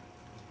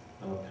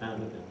 Well,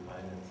 kind of a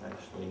gunfight. It's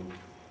actually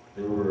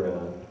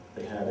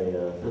they had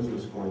a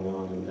business going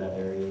on in that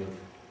area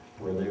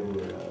where they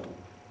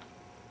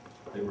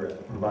were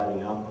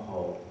providing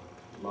alcohol,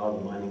 a lot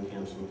of the mining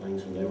camps and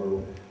things, and they were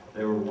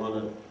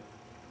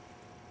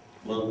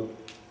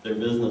their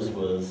business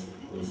was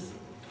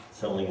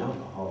selling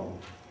alcohol,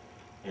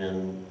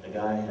 and a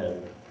guy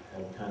had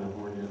kind of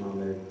horned in on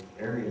their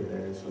area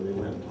there, so they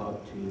went and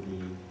talked to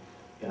the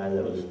guy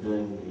that was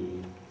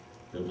doing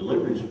the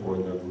deliveries for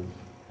them,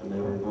 and they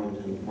were going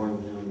to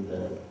inform him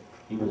that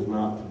he was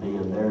not to be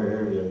in their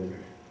area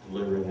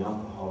delivering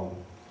alcohol.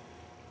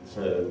 And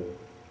so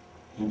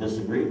he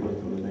disagreed with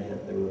them, and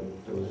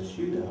there was a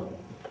shootout.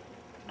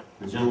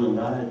 The gentleman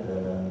died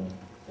that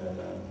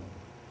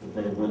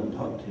they had went and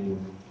talked to.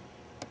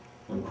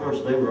 And of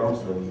course, they were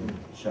also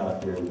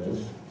shot during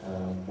this.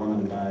 One of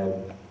them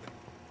died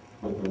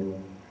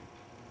within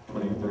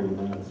 20 or 30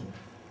 minutes.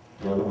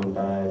 The other one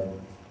died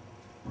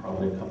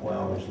probably a couple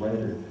hours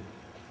later.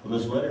 Well,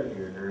 this letter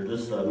here, or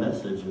this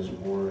message is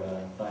for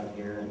Dyke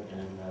Garrett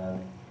and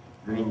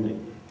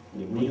Green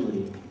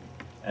McNeely,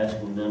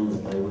 asking them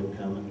that they would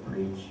come and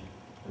preach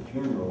the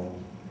funeral.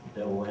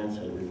 Devil Anse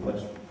had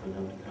requested for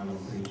them to come and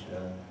preach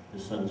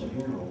his son's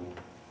funeral.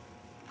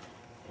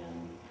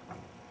 And of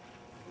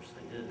course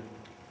they did.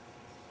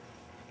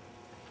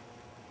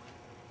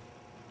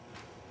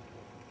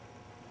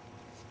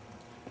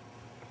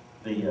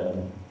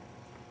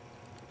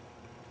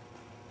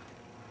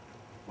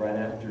 Right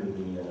after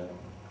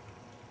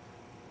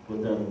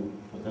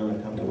within a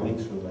couple of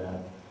weeks of that,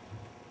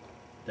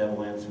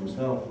 Devil Anse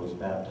himself was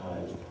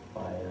baptized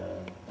by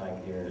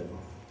Dyke Garrett.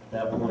 At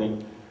that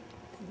point,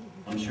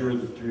 I'm sure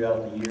that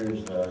throughout the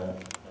years,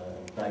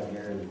 Dyke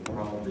Garrett had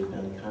probably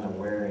been kind of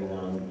wearing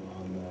on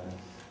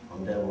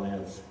Devil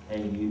Anse.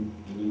 Hey, you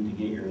need to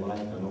get your life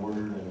in order,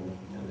 and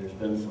there's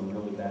been some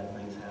really bad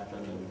things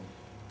happen. And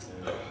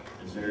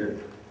is there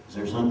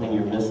something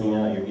you're missing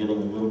out? You're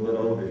getting a little bit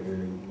older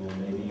here.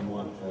 Maybe you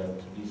want to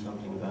do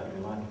something about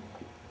your life.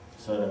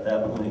 So at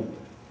that point,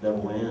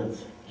 Devil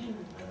Anse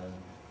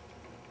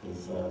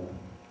is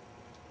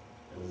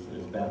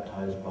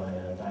baptized by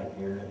Dyke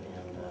Garrett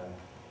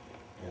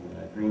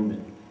and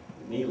Green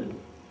McNeely.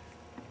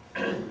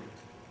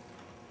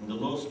 The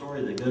little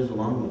story that goes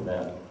along with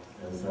that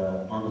is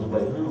on his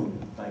way home,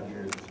 Dyke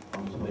Garrett's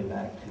on his way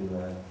back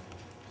to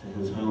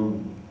his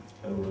home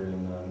over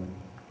in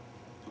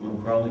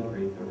Crawley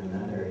Creek, over in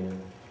that area,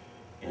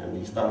 and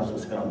he stops at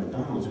Scott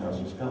McDonald's house.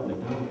 And Scott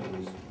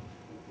McDonald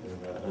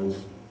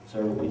owns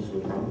several pieces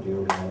of property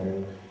over in that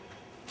area,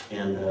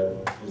 and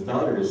his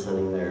daughter is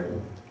sitting there,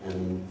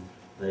 and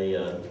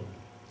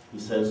he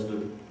says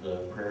the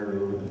prayer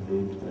over the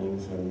food and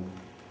things,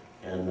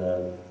 and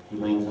he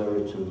leans over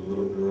to the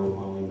little girl,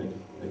 Molly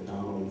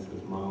McDonald, and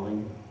says,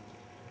 "Molly,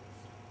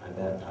 I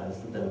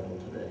baptized the devil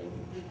today."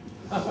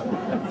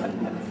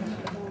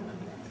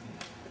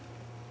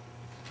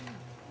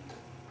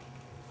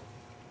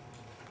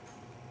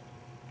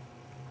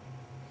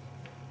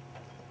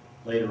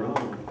 Later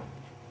on,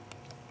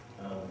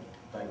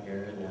 Dyke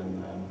Garrett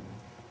and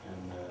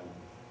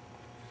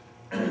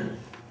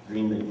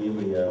Green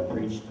McNeely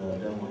preached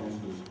Devil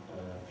Anse's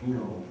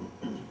funeral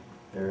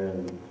there in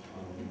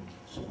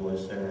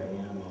Sarah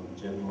Ann on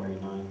January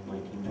 9th,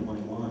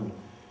 1921.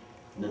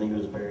 And then he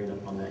was buried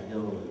up on that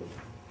hill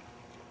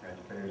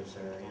right buried at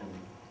Sarah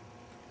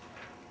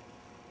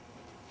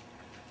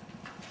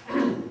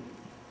Ann.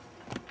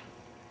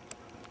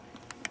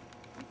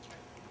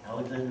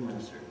 Alexander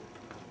Messer.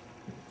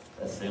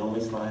 That's the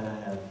only slide I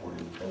have for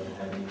you. It doesn't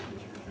have any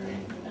pictures or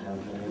anything. I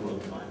haven't been able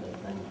to find a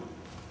thing on it.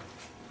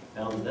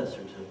 Found the death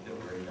certificate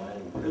where he died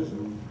in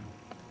prison,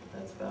 but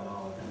that's about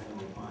all I've been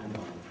able to find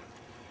on him.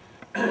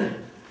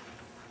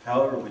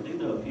 However, we do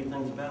know a few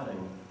things about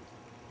him.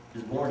 He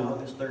was born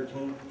August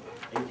 13,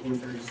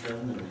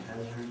 1837 in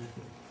Hazard,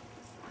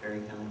 Perry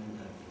County,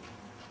 Kentucky.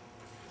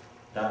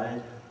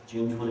 Died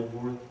June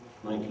 24th,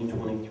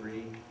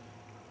 1923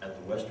 at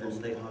the Western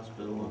State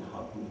Hospital in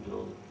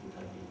Hopkinsville,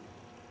 Kentucky.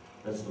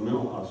 That's the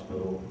mental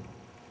hospital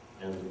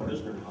and the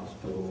prisoner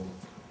hospital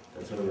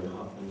that's over in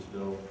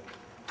Hopkinsville.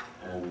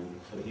 And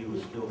so he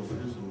was still in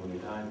prison when he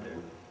died there.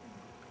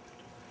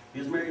 He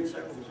was married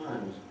several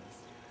times.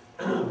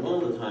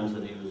 One of the times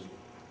that he was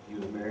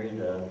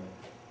married,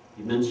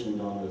 he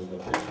mentioned on his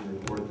pension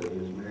report that he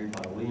was married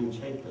by William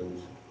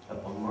Chapins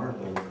up on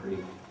Marcum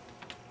Creek.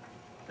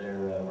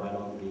 They're right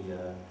on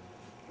the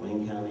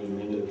Wayne County and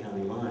Mingo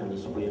County line.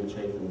 This William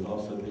Chapins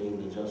also being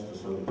the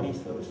Justice of the Peace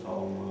that we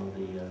saw on one of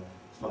the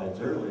slides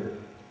earlier.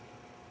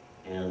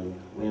 And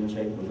William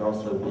Chapins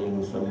also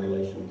being some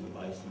relation to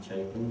Vicey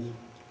Chapins,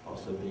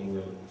 also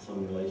being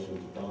some relation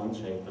to Don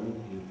Chapin,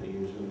 who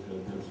figures into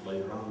events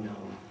later on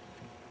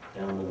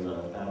down in the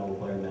Battle of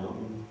Blair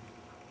Mountain.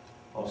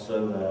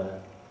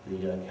 Also,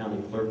 the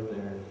county clerk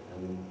there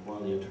and one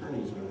of the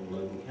attorneys over in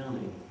Logan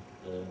County,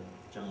 the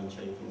John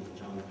Chapins and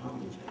John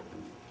Conley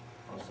Chapins,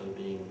 also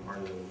being part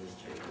of this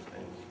Chapins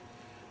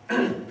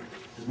family.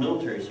 His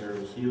military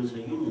service, he was a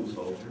Union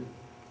soldier.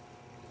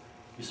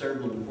 He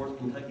served in the 4th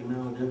Kentucky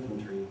Mounted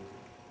Infantry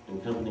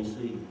in Company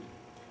C,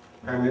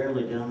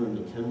 primarily down in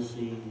the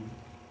Tennessee,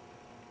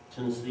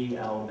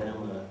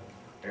 Alabama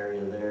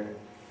area there.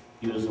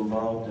 He was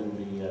involved in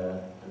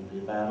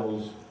the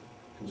battles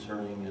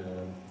concerning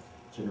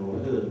General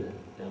Hood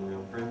down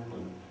around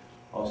Franklin.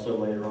 Also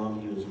later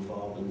on, he was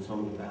involved in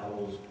some of the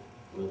battles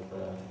with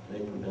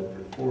Nathan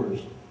Bedford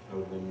Forrest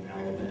over in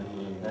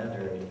Alabama and that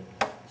area.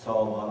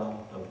 Saw a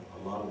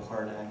lot of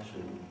hard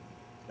action.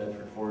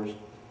 Bedford Forrest,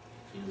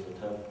 he is a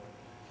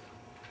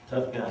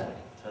tough guy,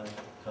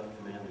 tough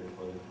commander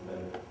for the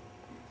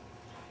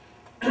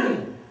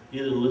Confederate. He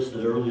had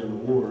enlisted early in the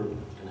war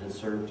and had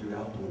served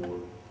throughout the war.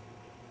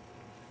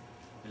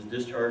 He was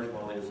discharged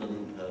while he was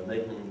in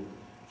Macon,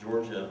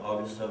 Georgia,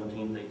 August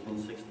 17,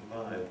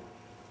 1865.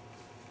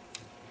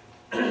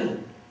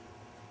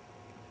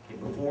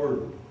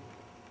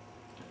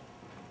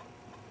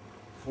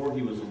 Before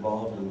he was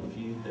involved in the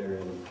feud there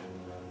in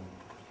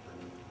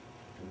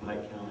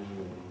Pike County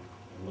and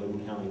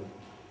Logan County,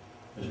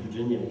 West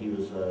Virginia, he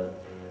was a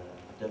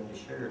deputy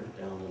sheriff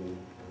down in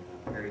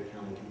Perry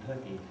County,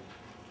 Kentucky.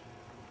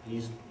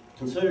 He's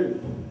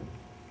considered,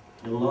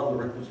 in a lot of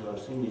the records that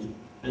I've seen, he's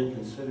been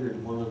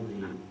considered one of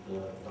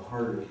the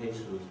harder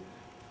cases.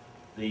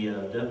 The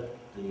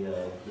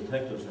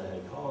detectives that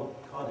had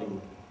caught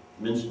him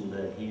mentioned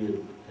that he had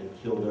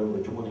killed over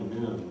 20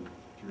 men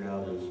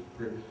throughout his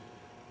career.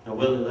 Now,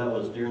 whether that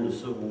was during the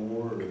Civil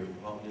War or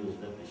while he was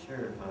deputy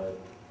sheriff, I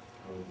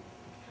would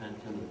kind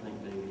of tend to think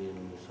maybe in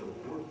the Civil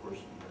War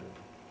portion,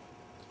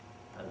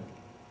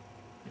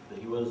 but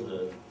he was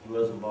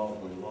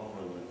involved in the law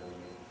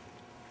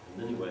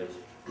in many ways.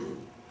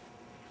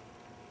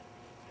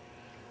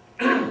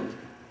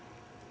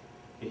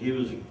 He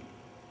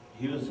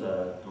was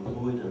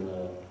employed in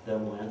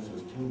Devil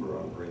Anse's timber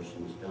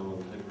operations down on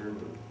Tug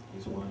River.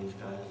 He's one of these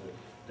guys that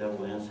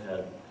Devil Anse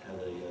had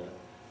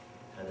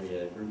a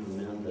group of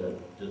men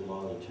that did a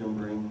lot of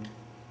timbering,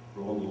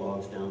 rolling the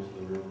logs down to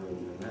the river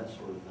and that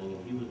sort of thing.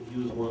 And he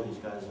was one of these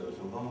guys that was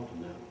involved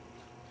in that.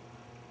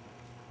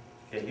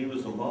 Okay, he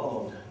was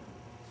involved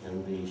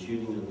in the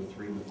shooting of the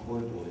 3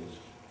 McCoy boys.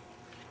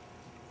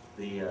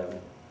 The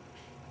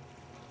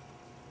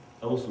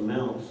Ellison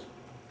Mounts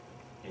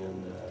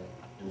and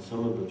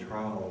some of the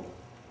trial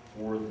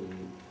for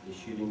the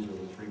shootings of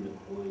the 3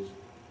 McCoys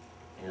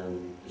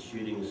and the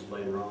shootings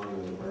later on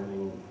in the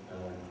burning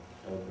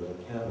of the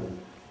cabin,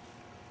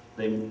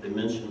 they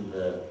mentioned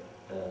that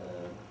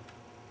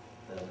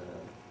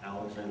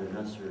Alexander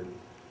Messer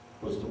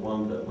was the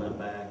one that went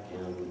back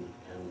and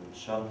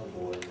shot the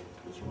boy,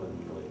 which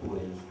wasn't really a boy,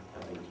 he was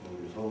 18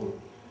 years old.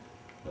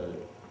 But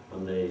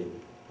when they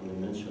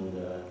mentioned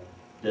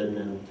dead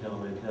men tell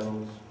no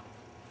tales,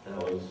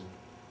 that was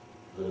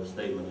the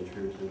statement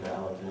attributed to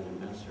Alexander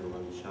Messer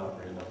when he shot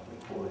Randolph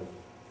McCoy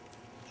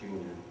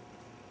Jr.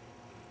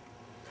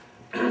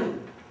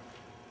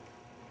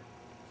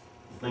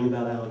 The thing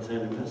about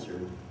Alexander Messer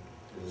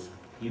is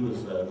he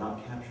was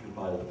not captured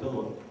by the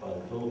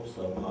Phillips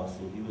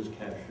posse. He was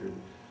captured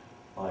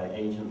by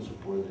agents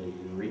for the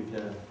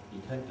Eureka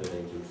Detective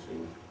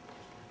Agency.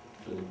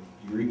 The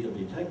Eureka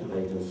Detective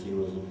Agency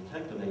was a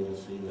detective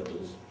agency that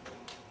was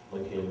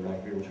located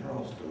right here in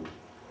Charleston.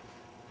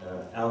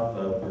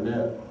 Alpha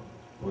Burnett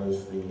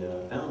was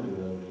the founder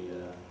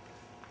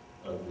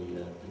of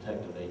the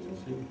detective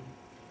agency,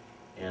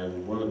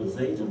 and one of his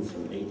agents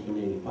in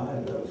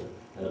 1885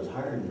 that was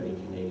hired in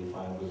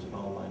 1885 was a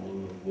fellow by the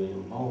name of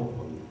William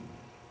Baldwin.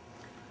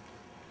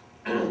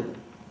 I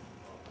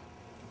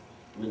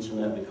mention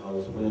that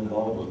because William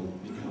Baldwin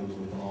becomes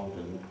involved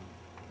in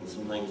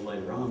some things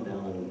later on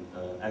down in,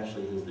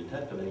 actually his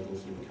detective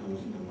agency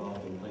becomes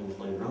involved in things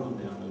later on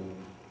down in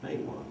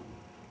Maywan.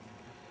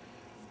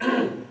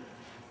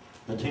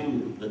 The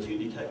two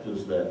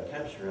detectives that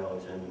capture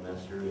Alexander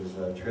Messer is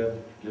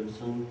Trev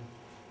Gibson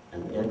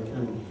and Ed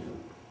Cunningham.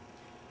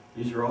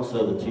 These are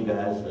also the 2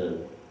 guys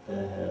that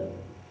had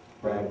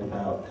bragged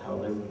about how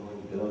they were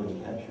going to go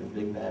and capture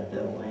Big Bad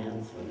Devil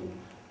Anse and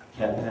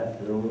Cap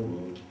Hatfield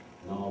and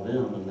all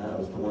them, and that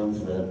was the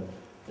ones that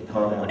they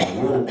caught out in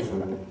the woods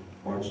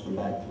marched them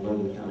back to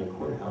Logan County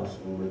Courthouse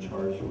and were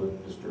charged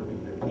with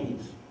disturbing their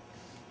peace.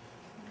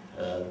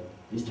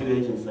 These two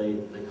agents, they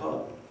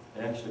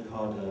actually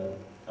caught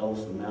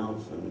Ellison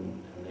Mounts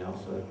and they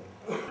also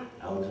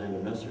Alexander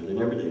Messer. They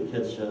never did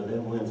catch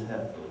Devil Anse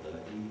Hatfield. He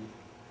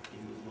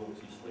was a little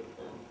too slick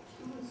for him.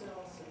 Who was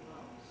Ellison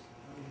Mounts?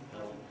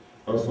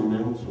 Ellison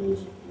Mounts was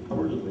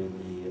reportedly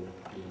the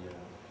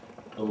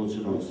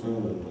illegitimate son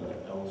of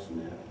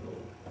Ellison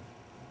Hatfield.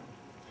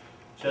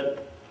 Chet,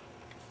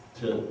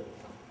 to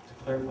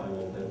clarify a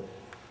little bit,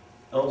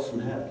 Ellison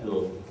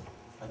Hatfield,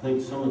 I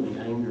think some of the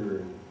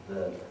anger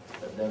that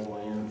Devil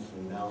Anse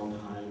and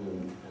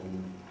Valentine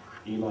and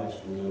Eli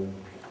and them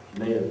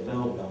may have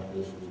felt about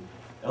this is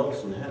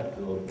Ellison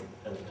Hatfield,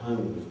 at the time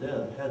of his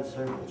death, had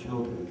several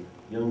children,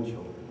 young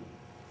children,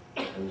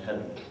 and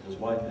his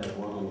wife had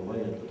one on the way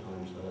at the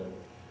time, so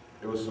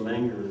there was some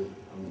anger,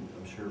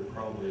 I'm sure,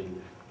 probably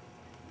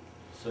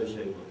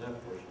associated with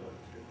that portion of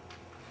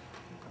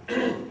it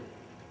too.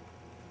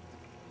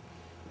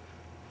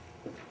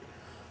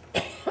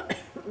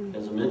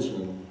 As I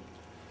mentioned,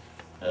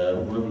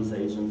 one of these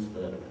agents,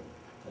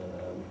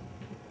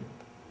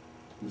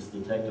 this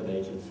detective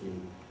agency,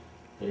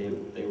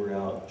 they were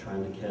out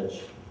trying to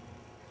catch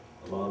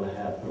a lot of the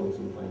Hatfields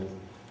and things.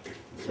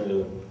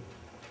 So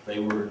they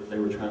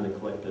were trying to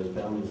collect those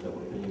bounties that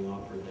were being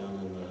offered down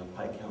in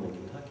Pike County,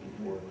 Kentucky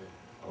for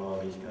a lot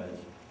of these guys.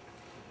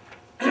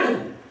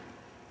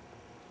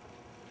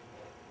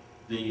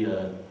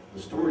 The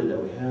story that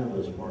we have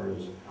as far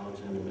as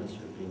Alexander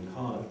Messer being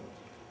caught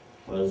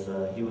was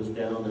he was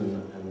down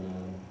in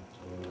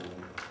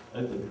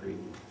Ugly Creek,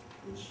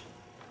 which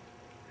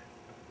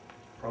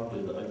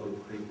probably the Ugly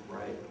Creek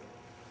right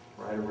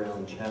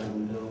around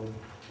Chathamville,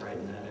 right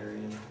in that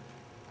area.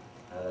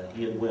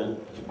 He had went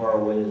as far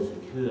away as he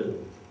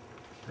could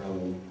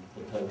from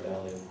the Tug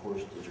Valley, of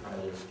course, to try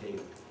to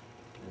escape.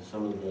 And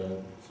some of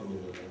the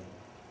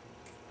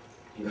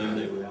he knew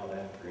they were out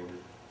after him.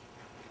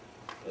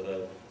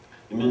 But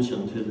he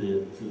mentioned to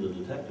the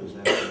detectives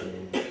after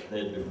they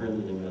had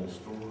befriended him at a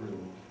store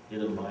and he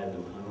had invited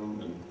them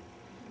home and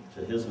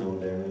to his home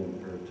there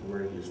or to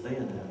where he was staying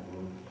at.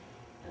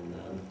 And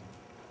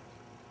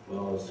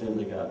well, as soon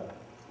as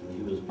when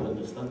he was putting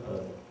his stuff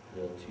up,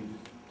 the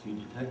two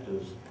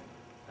detectives,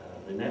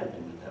 they nabbed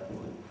him at that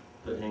point,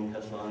 put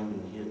handcuffs on him,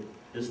 and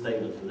his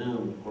statement to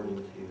them, according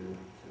to the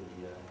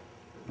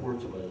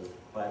reports, was,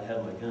 if I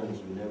had my guns,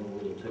 you never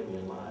would have took me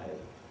alive.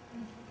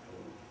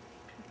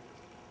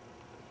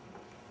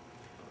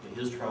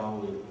 His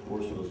trial, of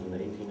course, was in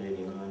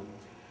 1889,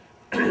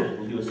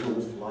 and he was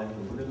sentenced to life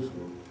in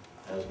prison,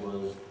 as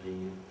was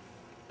the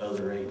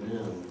other 8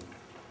 men.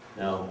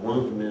 Now, one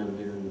of the men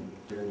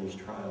during these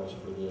trials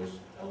for this,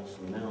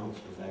 Ellison Mounts,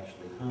 was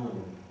actually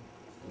hung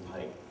in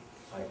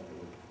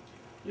Pikeville.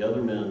 The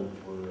other men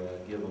were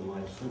given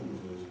life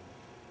sentences.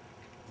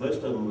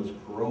 Most of them was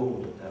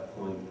paroled at that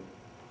point.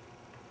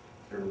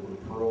 They were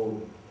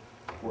paroled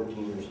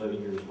 14 or so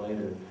years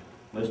later.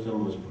 Most of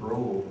them was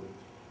paroled.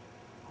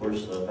 Of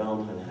course,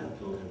 Valentine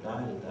Hatfield had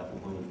died at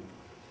that point.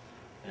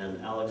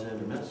 And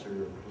Alexander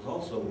Messer was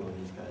also one of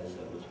these guys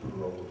that was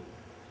paroled.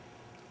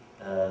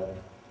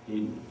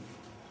 He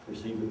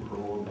received a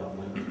parole in about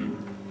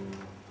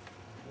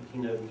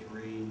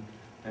 1903,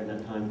 during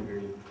that time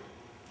period.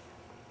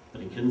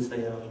 But he couldn't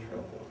stay out of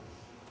trouble.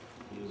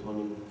 He was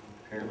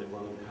apparently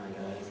one of the kind of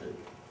guys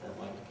that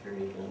liked to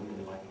carry a gun and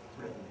he liked to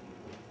threaten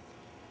people.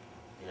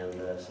 And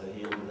so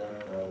he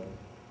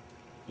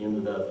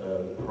ended up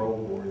the parole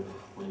board,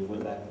 when he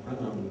went back in front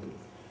of them,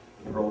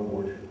 the parole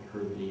board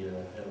heard the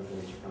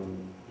evidence from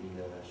the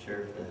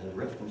sheriff that had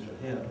arrested him, said,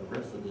 hey, I've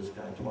arrested this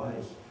guy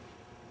twice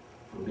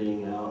for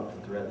being out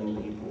and threatening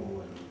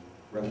people and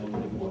roughing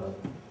people up.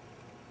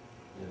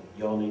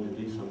 Y'all need to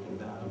do something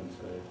about him.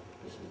 So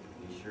they said,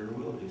 we sure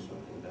will do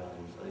something about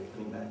him. So they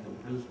put him back in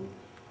prison.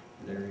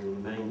 And there he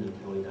remained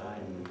until he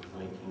died in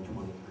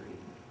 1923.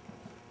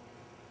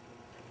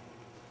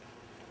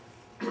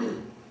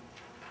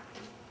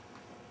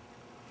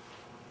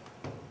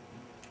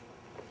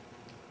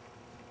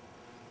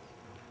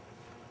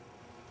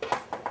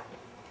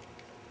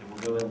 And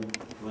we'll go into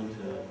a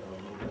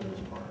little bit as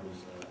far as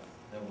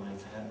Devil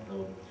Anse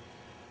Hatfield.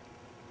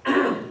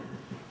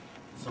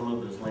 Some of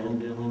his land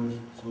dealings,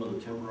 some of the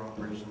timber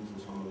operations,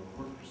 and some of the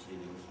court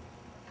proceedings.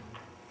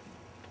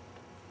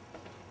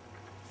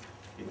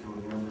 If you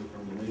remember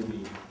from the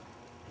movie,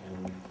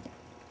 and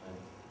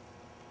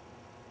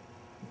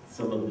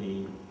some of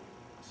the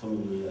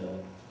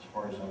as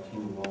far as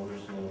Altina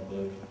Waller's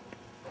book,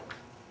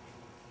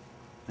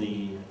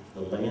 the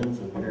lands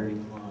of Perry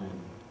Klein.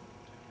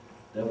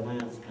 Devil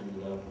Anse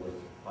ended up with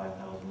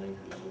 5,000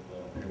 acres of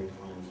Perry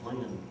Klein's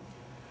land,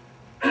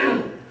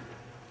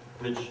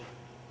 which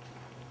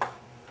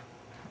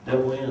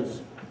Devil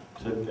Anse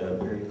took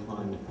Perry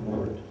Klein to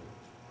court,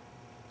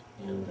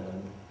 and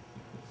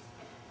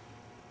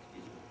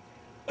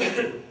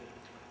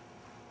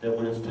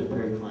Devil Anse took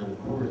Perry Klein to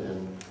court,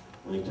 and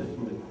when he took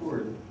him to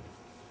court,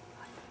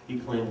 he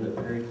claimed that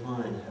Perry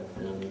Klein had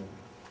been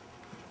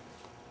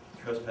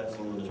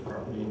trespassing on his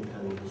property and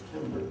cutting his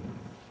timber.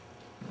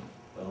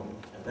 Well,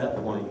 at that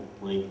point,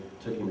 when he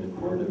took him to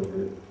court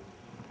over it,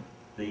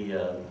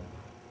 the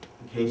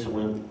case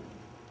went,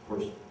 of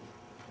course,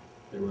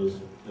 it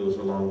was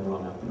a long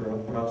drawn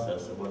out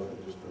process. It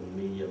wasn't just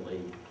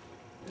immediately,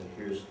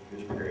 here's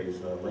Perry's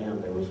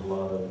land. There was a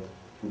lot of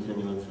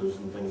continuances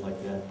and things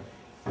like that.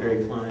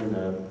 Perry Klein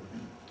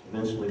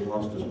eventually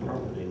lost his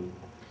property,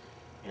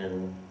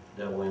 and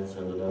Devil Anse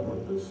ended up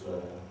with this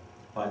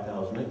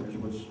 5,000 acres,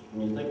 which,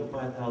 when you think of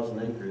 5,000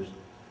 acres,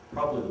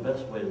 probably the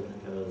best way to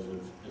think of it is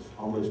it's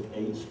almost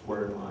 8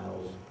 square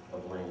miles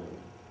of land.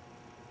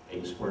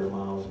 8 square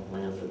miles of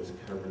land that is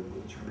covered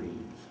with trees.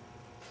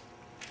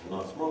 And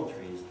not small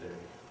trees, they're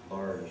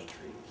large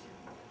trees.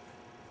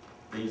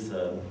 These,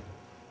 of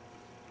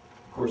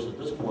course, at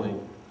this point,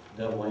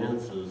 Devil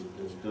Anse is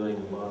doing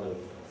a lot of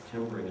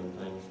timbering and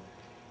things.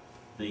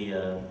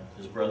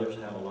 His brothers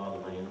have a lot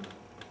of land.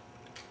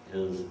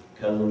 His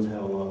cousins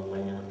have a lot of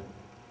land.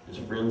 His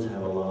friends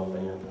have a lot of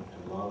land. And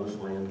a lot of this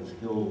land is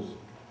hills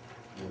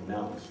and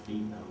mountains,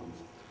 steep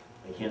mountains.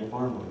 They can't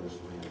farm on this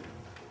land.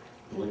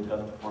 It's really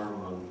tough to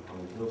farm on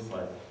the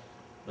hillside.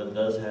 But it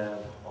does have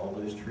all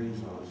those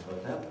trees on it. So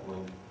at that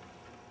point,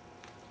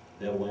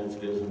 Devil Anse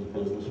goes into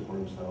business for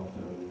himself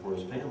and for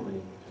his family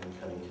in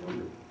cutting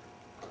timber.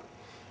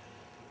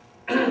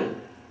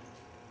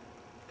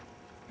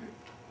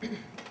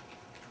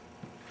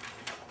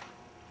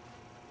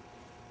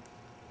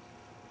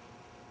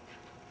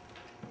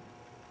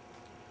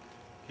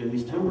 Okay,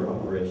 these timber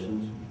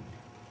operations,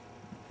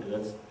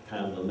 that's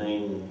kind of the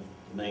main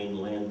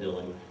land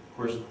dealing. Of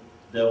course,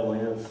 Devil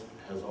Anse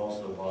has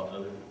also bought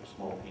other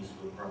small pieces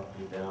of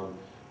property down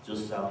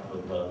just south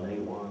of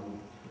Maywan,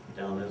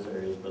 down those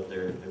areas, but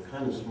they're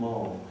kind of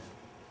small.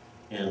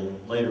 And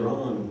later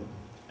on,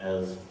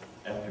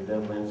 after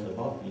Devil Anse had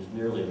bought these,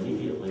 nearly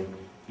immediately,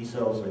 he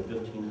sells a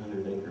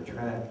 1,500-acre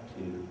tract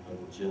to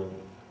Uncle Jim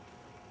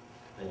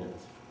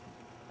Vance.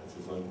 That's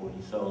his uncle.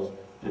 He sells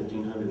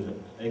 1,500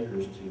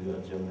 acres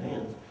to Jim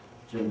Vance.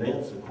 Jim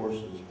Vance, of course,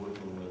 is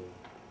working with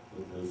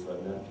his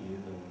nephew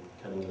and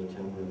cutting the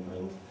timber and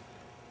things.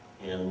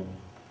 And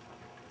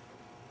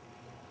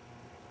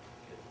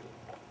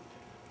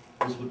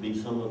this would be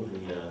some of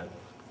the,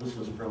 this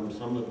is from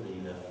some of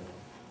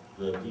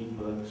the deed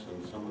books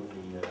and some of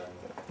the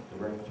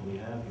records we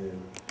have here.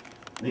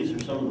 These are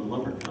some of the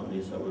lumber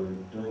companies that were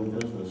doing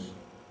business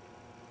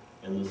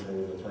in this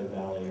area, the Tug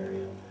Valley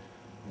area,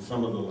 and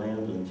some of the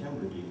land and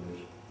timber dealers.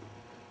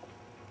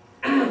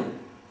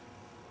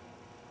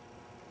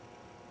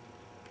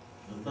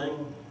 The thing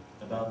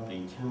about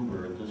the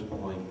timber at this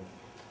point,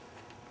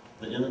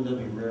 the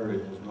N&W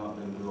Railroad has not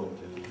been built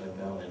through the Tug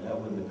Valley, and that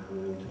wouldn't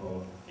occur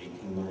until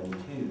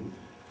 1892.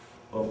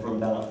 Well, from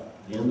about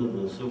the end of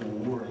the Civil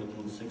War,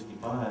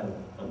 1865,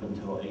 up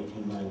until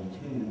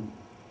 1892,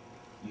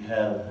 you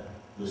have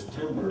this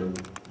timber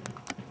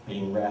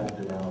being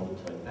rafted out of the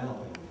Tug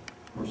Valley.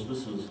 Of course,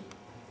 this is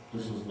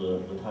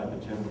the type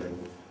of timbering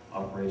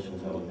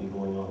operations that would be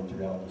going on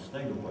throughout the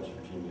state of West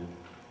Virginia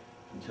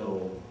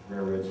until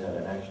railroads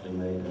had actually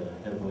made a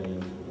headway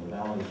into the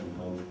valleys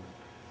and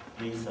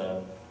things.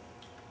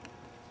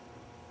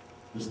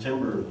 This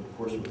timber, of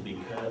course, would be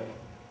cut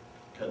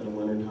in the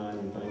wintertime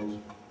and things.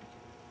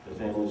 The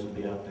families would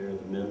be out there,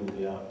 the men would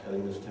be out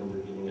cutting this timber,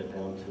 getting it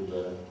down to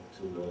the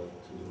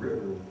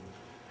river,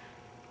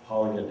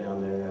 hauling it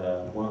down there.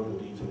 One of the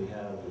deeds we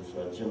have is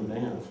Jim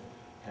Vance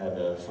had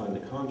signed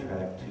a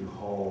contract to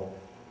haul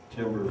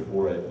timber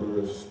for a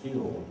Lewis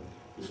Steel.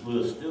 This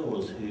Lewis Steel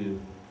is who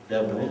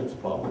Devil Anse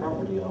bought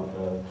property off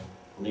of,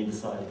 and he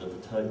decided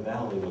that the Tug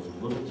Valley was a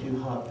little too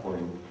hot for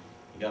him.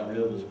 He got rid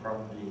of his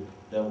property,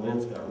 Devil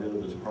Anse got rid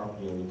of his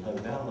property in the Tug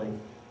Valley,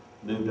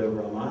 moved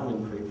over on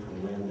Island Creek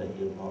from land that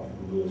he had bought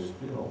from Lewis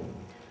Steel.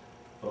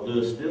 Well,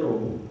 Lewis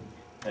Steel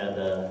had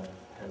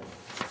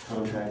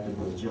contracted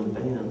with Jim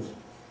Vance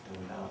in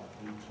about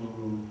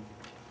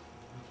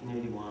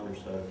 1881 or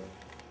so,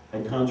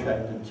 had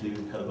contracted to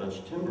cut a bunch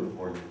of timber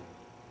for him.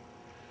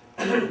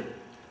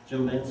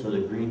 Jim Vance had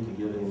agreed to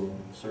give him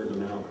a certain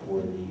amount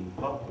for the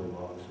poplar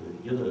logs, or to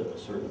give a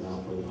certain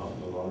amount for the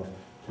poplar logs,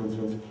 10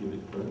 cents a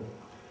cubic foot.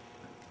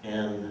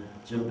 And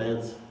Jim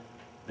Vance,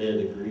 they had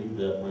agreed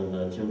that when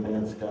Jim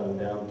Vance got him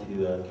down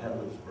to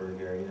Catlettsburg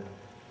area,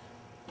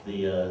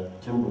 the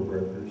timber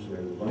brokers,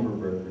 or the lumber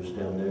brokers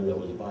down there that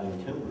was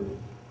buying timber,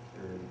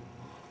 or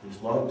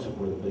these logs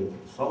for the big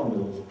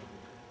sawmills,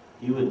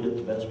 he would get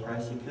the best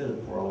price he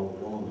could for all the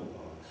walnut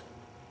logs.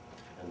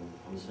 And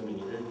I'm assuming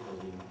he did,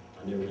 because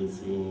I never did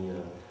see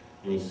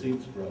any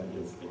suits brought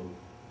against him.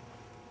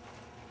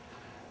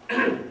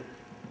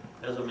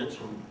 As I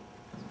mentioned,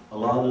 a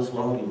lot of this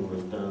logging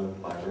was done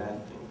by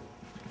rafting.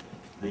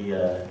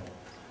 Of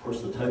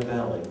course, the Tug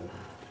Valley,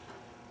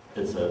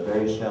 it's a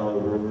very shallow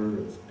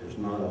river. There's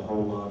not a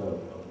whole lot of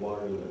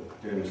water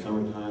that during the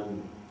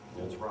summertime,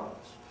 it's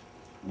rocks.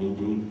 Knee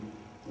deep,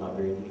 not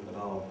very deep at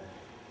all.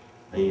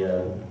 They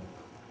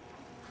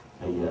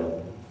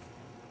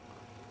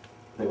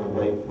would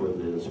wait for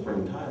the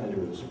spring tide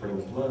or the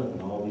spring flood,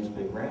 and all these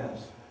big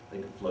rafts, they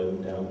could float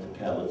them down to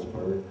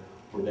Catlettsburg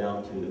or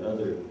down to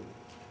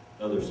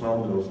other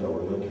sawmills that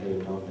were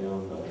located on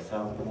down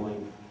South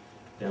Point,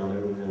 down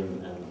over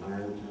in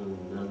Ironton,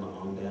 and then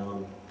on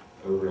down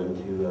over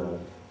into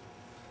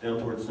down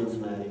towards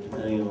Cincinnati,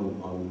 depending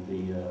on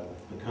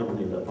the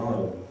company that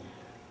bought them.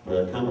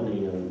 The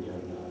company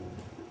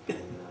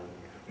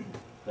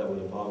that would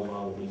have bought a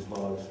lot of these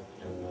logs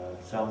in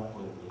South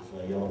Point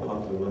was Yellow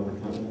Poplar Lumber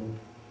Company.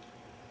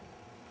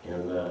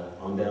 And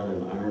on down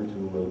in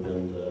Ironton would have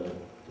been the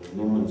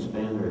Newman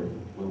Spanner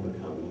Lumber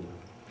Company.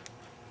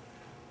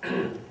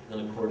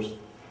 Then, of course,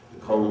 the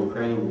Coleman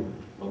Crane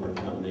Lumber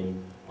Company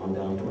on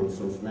down towards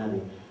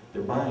Cincinnati.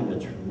 They're buying a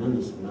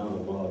tremendous amount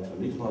of logs,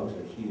 and these logs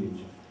are huge.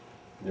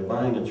 And they're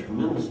buying a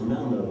tremendous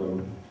amount of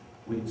them.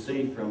 We can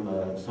see from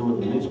some of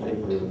the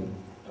newspaper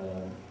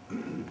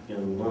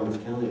in Lawrence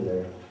County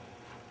there,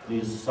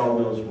 these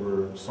sawmills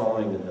were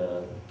sawing,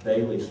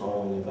 daily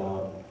sawing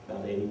about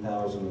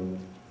 80,000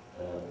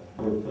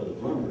 board foot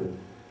of lumber,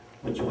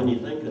 which when you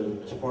think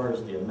of as far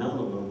as the amount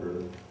of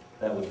lumber,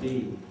 that would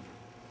be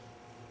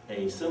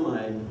a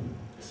semi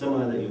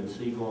that you would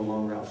see going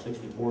along Route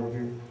 64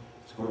 here,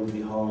 it's going to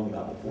be hauling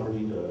about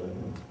 40 to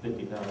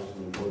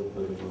 50,000 board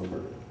foot of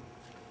lumber.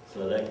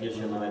 So that gives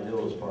you an idea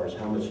as far as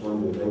how much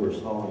lumber they were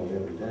sawing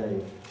every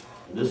day.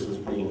 And this is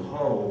being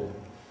hauled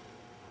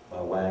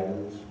by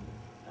wagons,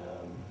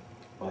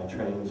 by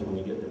trains when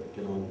you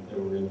get on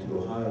over into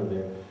Ohio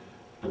there.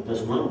 But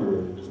this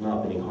lumber is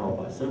not being hauled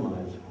by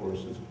semis, of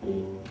course, it's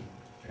being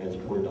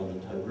transported on the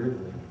Tug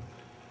River.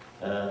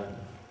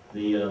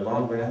 The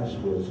log rafts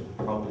was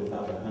probably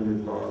about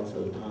 100 logs at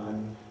a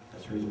time.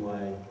 That's the reason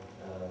why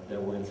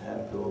Devil Anse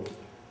Hatfield,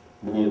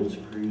 many of his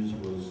crews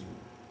was,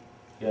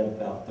 he had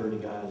about 30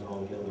 guys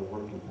all together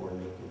working for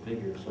him to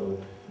configure. So,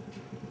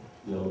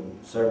 you know,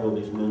 several of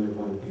these men are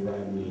going to be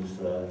riding these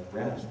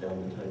rafts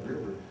down the Tug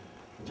River.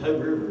 The Tug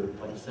River,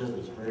 like I said,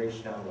 is very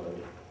shallow.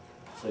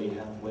 So you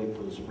have to wait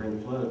for the spring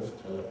floods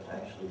to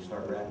actually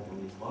start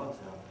rafting these logs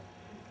out.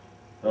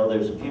 Well,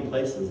 there's a few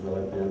places that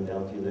I've been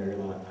down through there,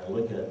 and I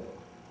look at,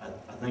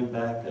 I think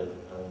back of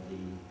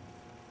the,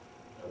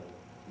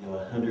 you know,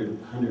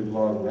 100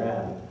 log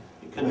raft.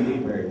 It couldn't be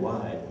very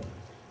wide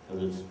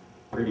because it's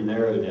pretty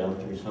narrow down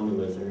through some of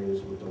those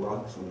areas with the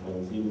rocks and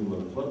things, even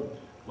when the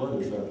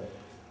flood is up.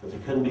 But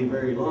it couldn't be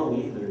very long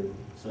either.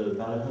 So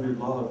about 100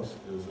 logs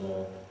is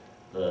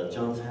the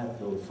John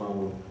Hatfield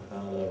song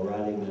about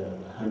riding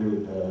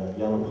 100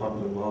 yellow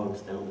poplar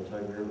logs down the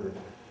Tug River.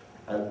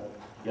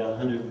 Yeah,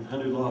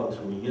 100 logs.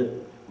 When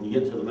you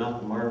get to the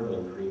mouth of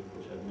Marcum Creek,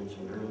 which I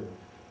mentioned earlier,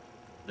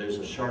 there's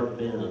a sharp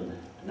bend,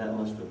 and that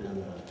must have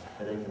been a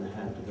headache and a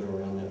half to go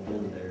around that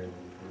bend there in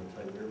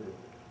the Tug River.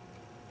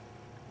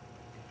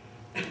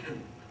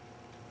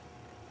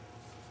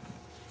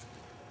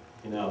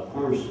 You know, of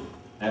course,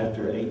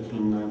 after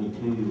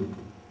 1892,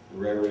 the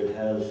railroad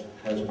has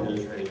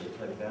penetrated the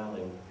Tug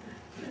Valley.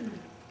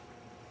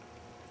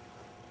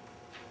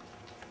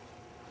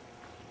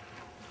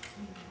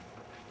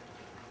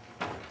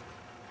 I'll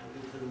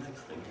go to the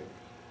next thing here.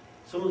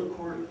 Some of the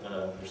court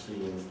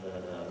proceedings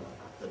that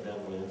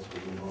Devil Anse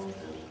was involved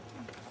in.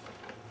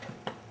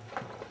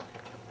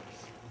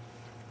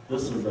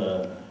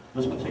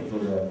 This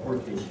particular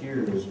court case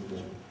here is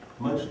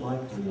most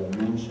likely a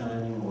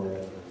moonshining or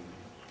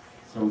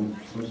some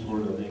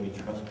sort of maybe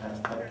trespass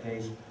type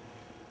case.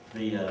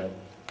 It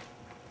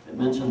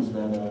mentions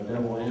that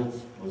Devil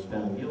Anse was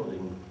found guilty,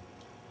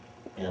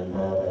 and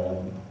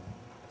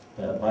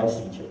that Vice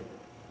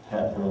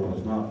Hatfield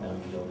was not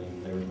found guilty.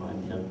 They were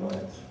fined $10,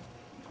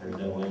 or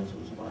Devil Anse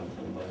was fined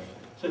 $10.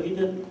 So he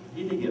did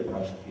get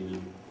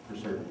prosecuted for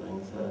certain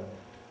things.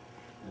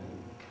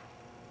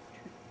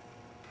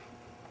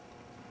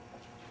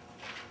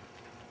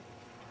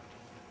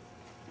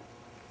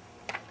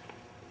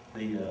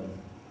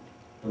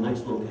 The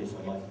next little case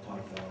I'd like to talk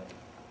about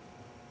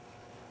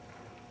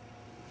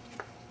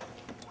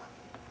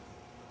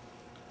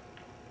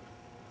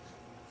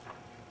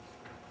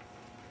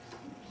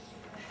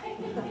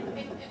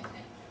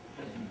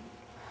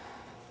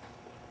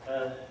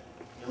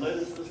you'll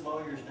notice this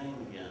lawyer's name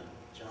again,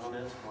 John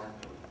S.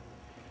 Marcum.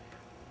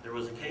 There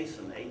was a case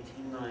in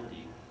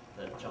 1890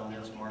 that John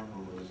S.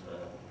 Marcum was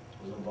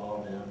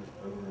involved in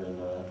over in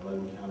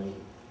Logan County.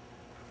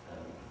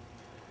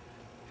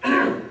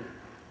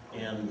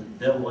 And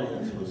Devil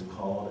Anse was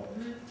called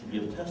to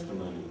give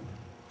testimony.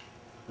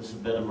 This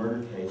had been a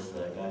murder case.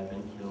 A guy had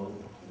been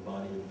killed, the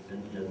body had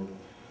been hidden,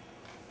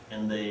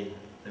 and they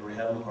were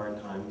having a hard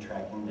time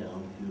tracking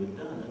down who had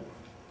done it.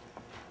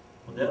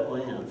 Well, Devil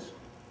Anse,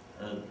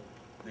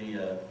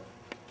 the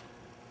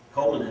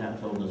Coleman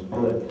Hatfield in his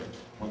book,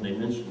 when they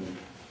mentioned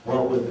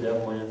what would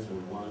Devil Anse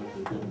and wanted to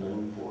have been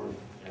known for,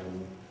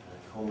 and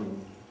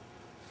Coleman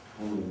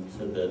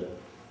said that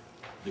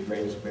the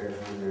greatest bear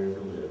hunter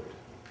ever lived.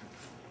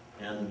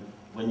 And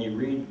when you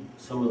read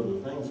some of the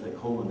things that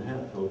Coleman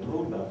Hatfield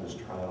told about this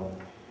trial,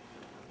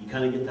 you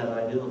kind of get that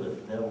idea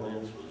that Devil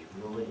Anse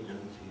was really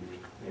into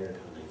bear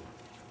hunting.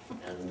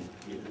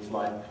 And his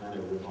life kind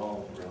of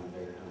revolved around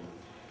bear hunting.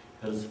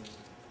 Because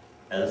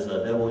as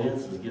Devil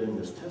Anse is giving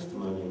this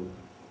testimony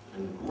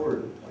in the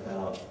court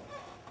about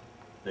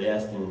they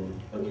asked him,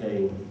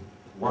 okay,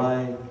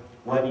 why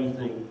do you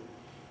think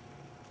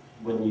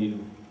when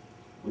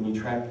you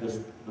track this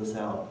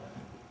out,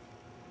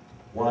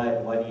 why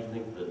do you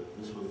think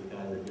that this was the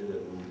guy that did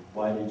it, and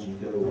why did you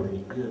go where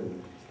you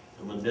did?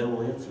 And when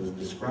Devil Anse is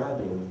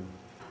describing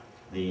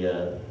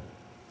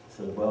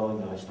said,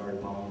 well, I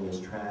started following his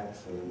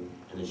tracks,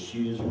 and his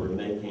shoes were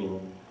making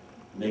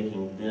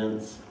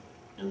dents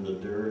in the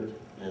dirt,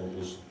 and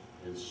his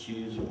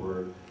shoes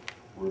were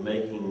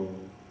making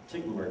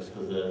tick marks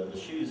because the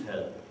shoes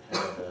had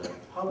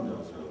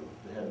hobnails in them.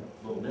 They had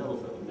little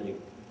nails that would make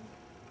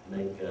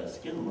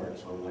skin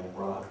marks on like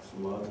rocks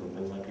and logs and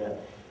things like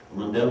that. And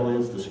when Devil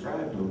Anse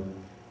described them,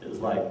 it was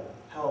like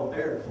how a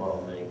bear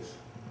claw makes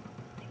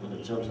when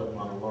it jumps up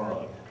on a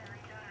log.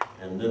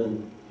 And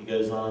then he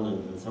goes on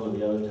in some of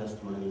the other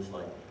testimonies,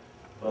 like,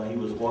 well, he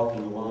was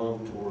walking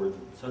along toward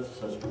such and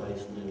such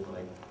place, and he's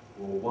like,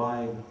 well,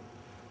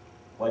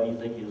 why do you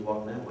think he was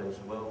walking that way? He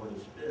said, well, when he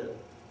spit,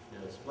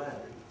 it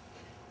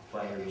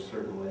splattered a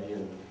certain way,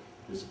 and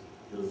his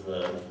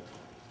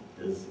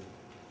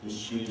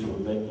shoes were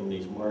making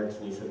these marks.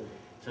 And he said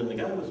the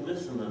guy was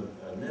missing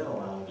a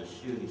nail out of his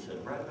shoe. He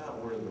said right about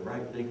where the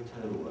right big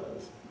toe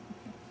was.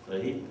 So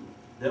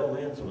Devil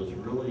Anse was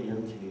really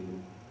into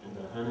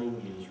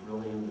hunting. He was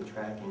really into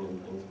tracking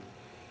and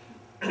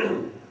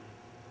things.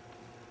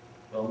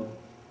 Well,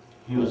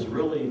 he was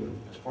really,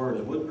 as far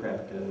as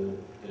woodcraft goes,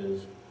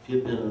 if he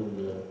had been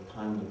in the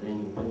time of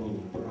Daniel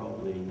Boone, you'd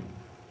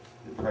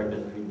probably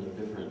been reading a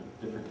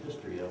different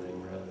history of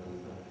him rather than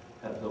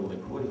the Hatfield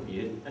and McCoy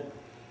Feud.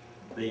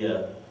 But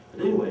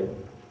anyway,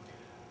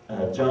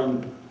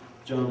 John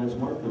S.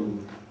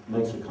 Marcum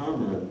makes a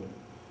comment.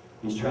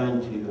 He's trying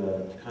to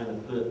kind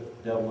of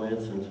put Devil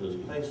Anse into his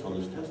place on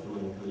his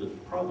testimony because it's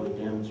probably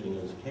damaging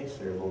his case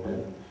there a little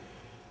bit.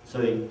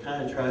 So he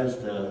kind of tries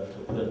to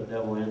put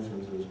Devil Anse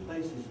into his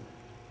place.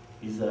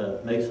 He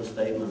makes a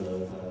statement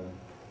of,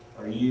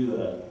 are you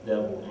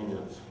Devil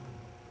Anse?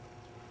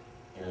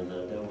 And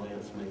Devil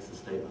Anse makes a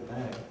statement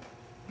back.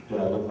 Do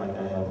I look like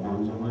I have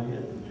horns on my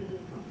head?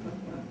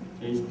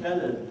 And he's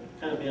kind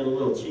of being a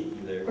little cheeky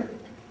there.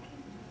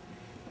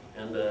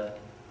 And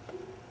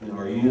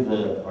are you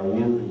the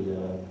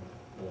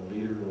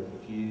leader of the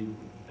feud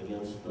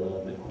against the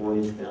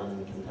McCoys down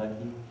in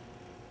Kentucky?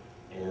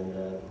 And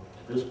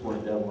at this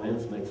point, Devil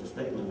Anse makes a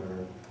statement,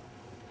 or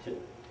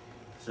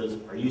says,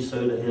 "Are you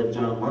Soda Head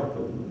John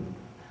Marcum?"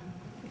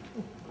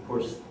 Of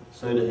course,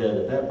 Soda Head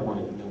at that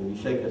point, when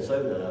you shake a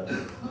soda up,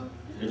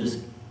 it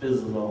just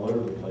fizzes all over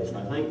the place. And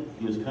I think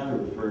he was kind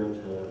of referring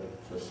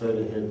to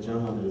Soda Head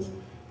John as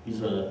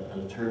he's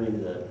an attorney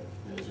that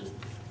just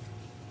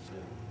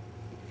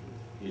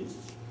he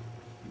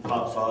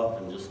pops off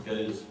and just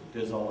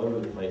goes all over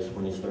the place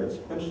when he starts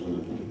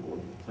questioning people.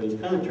 So he's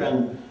kind of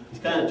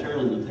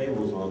turning the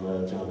tables on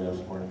John S.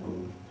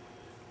 Marcum.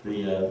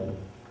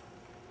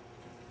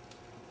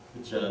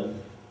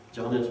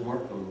 John S.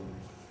 Marcum,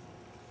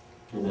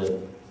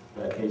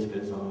 that case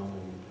goes on,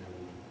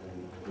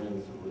 and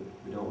again, so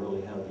we don't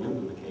really have the end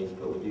of the case,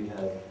 but we do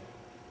have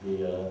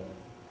the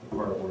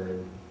part where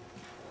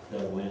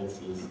Devil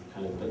Anse is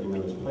kind of putting him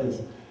in his place.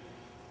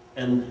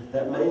 And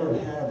that may have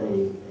had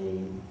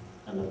an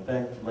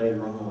effect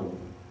later on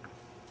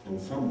in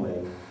some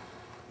way,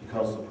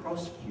 because the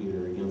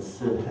prosecutor against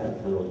Sid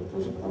Hatfield at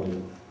this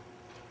point,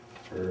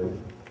 or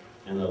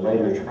in a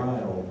later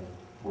trial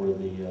for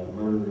the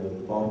murder of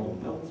the Baldwin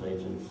Phelps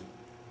agents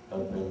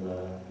up in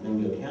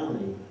Mingo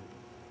County,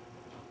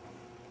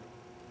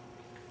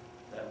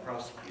 that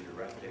prosecutor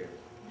right there,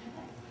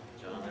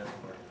 John S.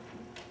 Marcum.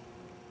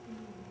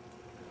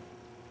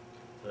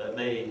 So that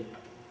may,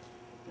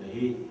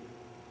 he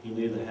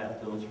knew the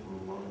Hatfields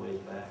from a long ways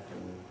back,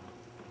 and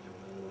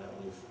whether that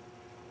was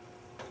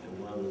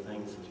one of the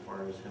things as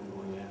far as him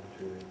going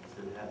after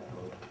Sid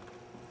Hatfield.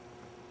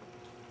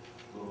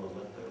 We'll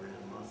let the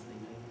animosity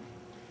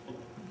maybe.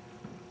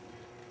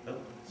 Oh,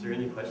 is there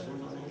any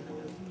questions on anything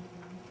else?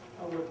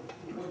 I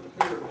wasn't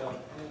clear about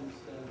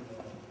Anse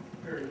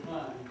and Perry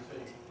Klein. You say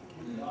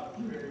you got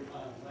Perry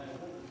Klein's land.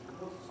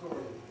 What's the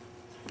story?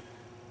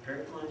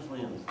 Perry Klein's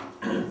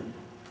land.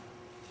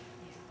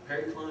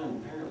 Perry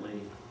Klein apparently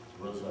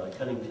was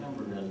cutting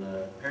timber, and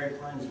Perry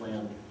Klein's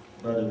land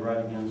butted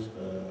right against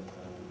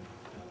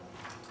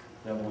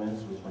Devil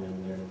Anse's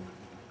land there,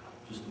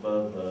 just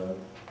above,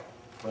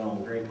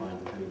 on Grapevine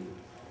Creek.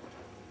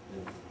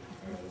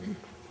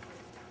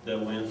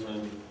 Devil Anse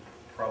owned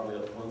probably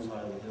up one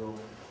side of the hill.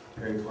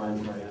 Perry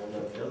Klein's right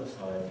up the other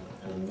side,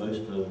 and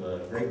most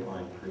of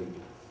Grapevine Creek.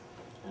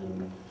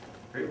 And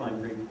Grapevine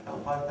Creek,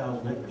 about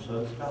 5,000 acres, so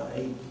it's about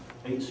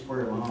 8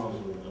 square miles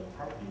of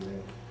property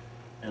there.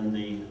 And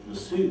the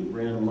suit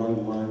ran along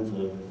the lines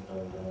of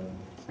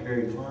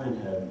Perry Klein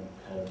had,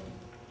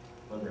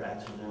 whether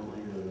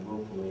accidentally or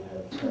willfully,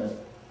 had cut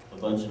a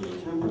bunch of the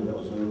timber that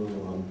was over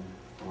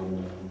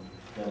on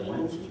Devil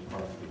Anse's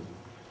property.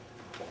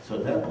 So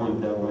at that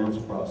point, Devil Anse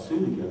brought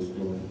suit against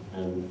him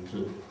and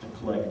to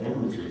collect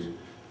damages.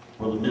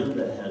 Well, the men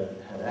that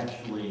had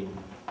actually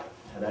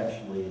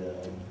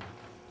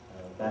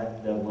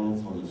backed Devil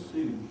Anse on the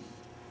suit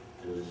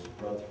is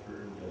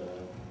Rutherford,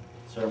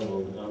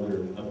 several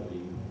other up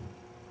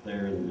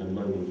there in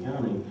Logan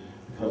County,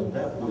 because at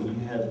that point you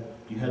had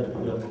to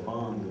put up a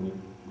bond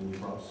when you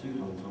brought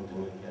suit on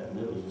something like that, and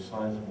it was a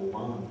sizable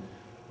bond.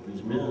 Well,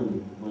 these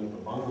men went to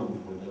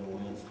bond for Devil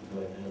Anse to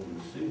go ahead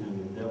and sue him,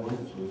 and Devil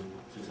Anse was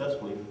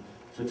successfully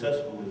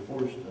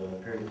forced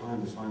Perry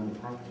Klein to sign the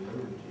property over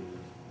to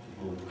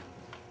him.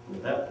 And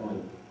at that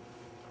point,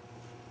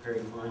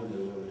 Perry Klein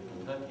goes over to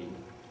Kentucky.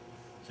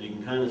 So you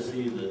can kind of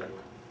see that,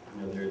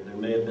 there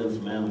may have been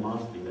some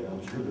animosity there.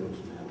 I'm sure there was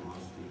some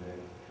animosity there.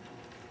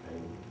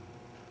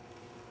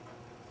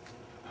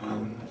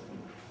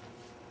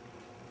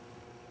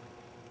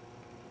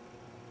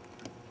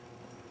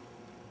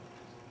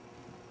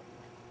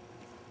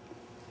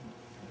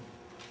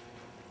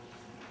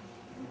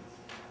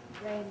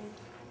 Randy.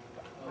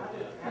 Oh,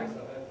 yeah, I saw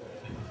that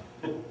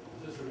there. Is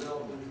this a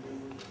relatively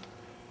new?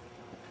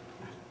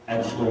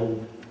 Actually,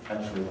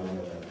 not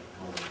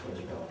a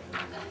close relative.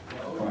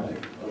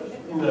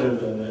 No.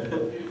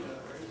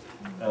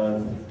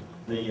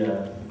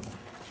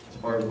 As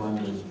far as my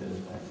business goes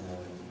back now,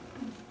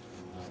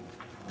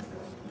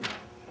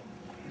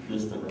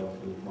 distant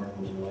relative,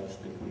 Marcums are like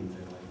stickweeds.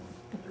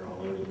 They're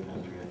all over the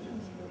country, I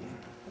guess.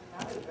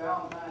 How did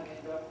Valentine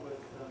end up with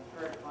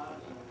Perry Klein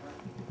as an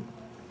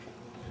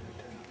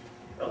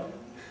attorney?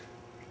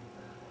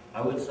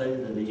 I would say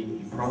that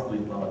he probably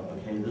thought,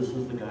 okay, this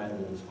is the guy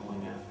that is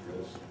going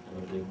after us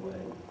in a big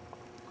way,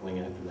 going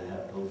after the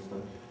Hatfield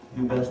stuff.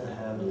 Who best to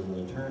have as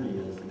an attorney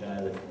is the guy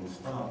that can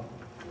stop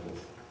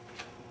this.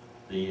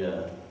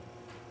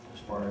 As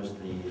far as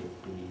the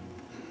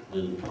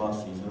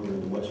posses over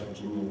in West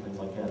Virginia and things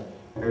like that,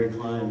 Perry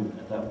Klein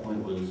at that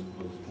point was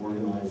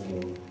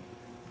organizing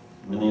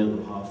many of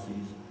the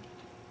posses,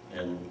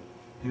 and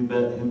who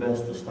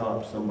best to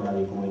stop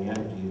somebody going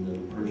after you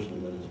than the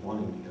person that is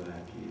wanting to go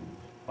after you.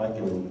 If I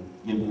can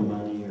give you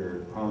money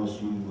or promise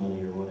you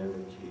money or whatever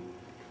to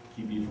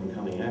keep you from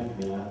coming after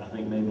me, I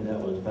think maybe that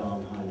was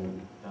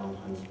Valentine's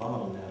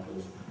thought on that,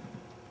 was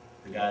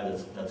the guy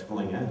that's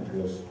going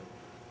after us,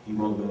 he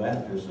won't go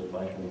after us if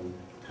I can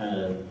kind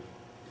of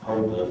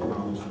hold the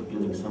promise of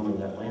getting some of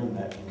that land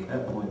back. And at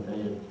that point, they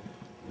had,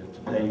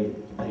 to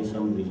pay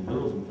some of these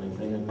bills and things,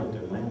 they had put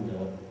their land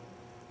up,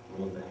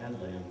 well, if they had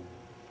land,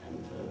 and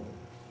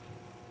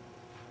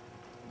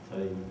so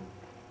he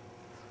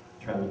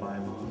tried to buy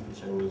them off,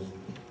 which there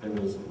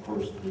was of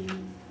course the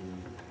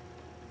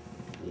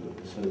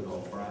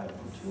so-called bribe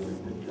for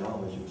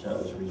 $250, which that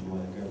was the reason why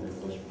the governor of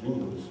West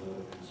Virginia was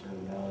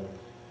concerned about it,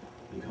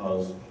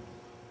 because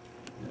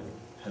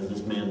has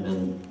this man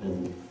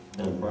been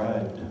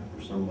bribed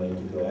for some way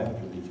to go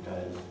after these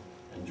guys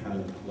and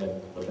trying to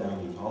collect the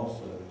bounties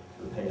also,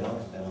 or pay out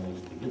the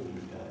bounties to get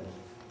these guys?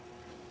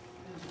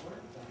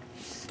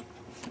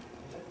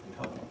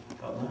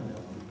 Caught 9 of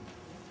them.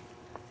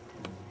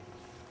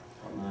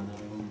 Caught 9 of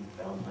them.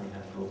 Valentine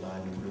Hatfield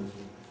died in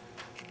prison.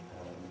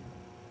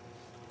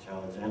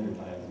 Alexander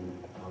died, and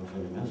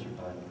Alexander Messer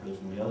died in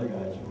prison. The other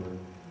guys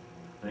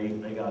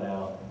they got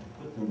out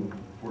within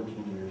 14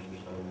 years or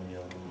so. Many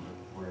of them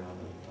were out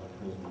of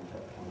prison at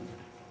that point.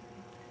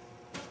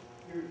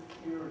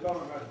 You were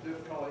talking about the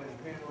difficulty in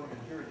handling a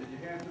jury. Did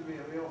you have to be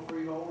a male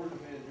freeholder to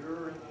be a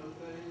juror in those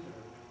days?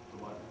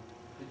 Or What?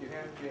 did you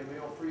have to be a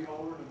male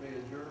freeholder to be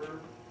a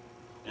juror?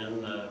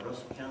 In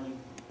Russell County,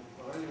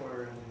 Or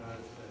anywhere in the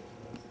United States?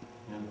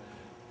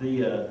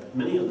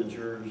 many of the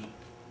jurors, it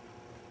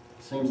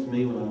seems to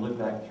me when I look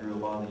back through a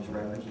lot of these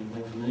records and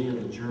things, many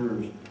of the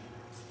jurors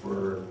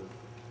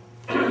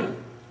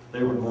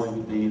they were going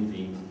to be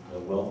the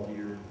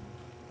wealthier,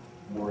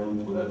 more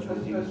influential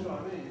people. That's what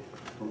I mean.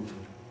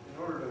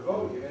 In order to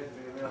vote, you had to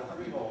be a male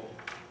freeholder.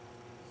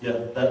 Yeah,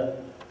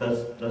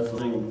 that's the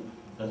thing.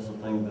 That's the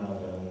thing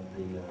about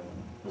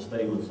the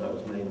statements that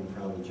was made in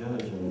front of the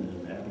judge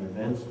in Abner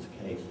Vance's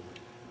case,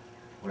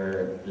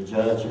 where the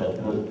judge had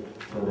put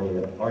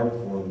an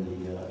article in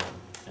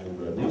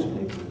the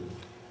newspaper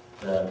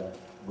that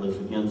was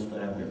against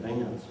Abner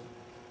Vance.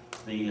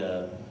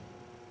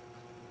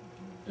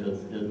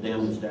 It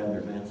damaged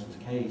Abner Vance's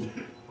case.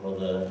 Well,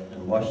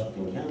 in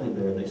Washington County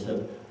there, they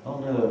said, oh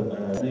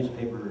no,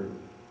 newspaper,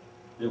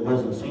 it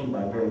wasn't seen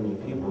by very many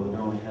people. It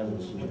only has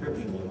a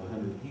subscription of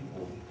 100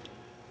 people.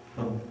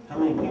 How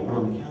many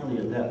people in the county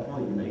at that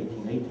point in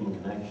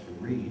 1818 can actually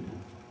read?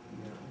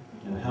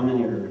 How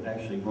many are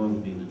actually going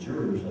to be the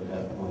jurors at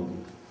that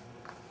point?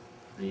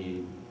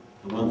 The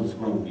one that's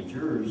going to be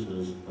jurors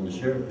is, when the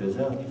sheriff goes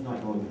out, he's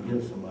not going to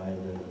get somebody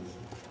that is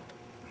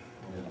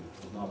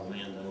not a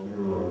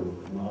landowner or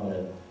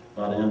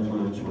not an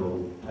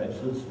influential type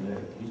citizen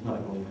there. He's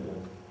not going to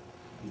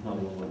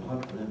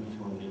talk to them. He's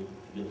going to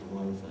get the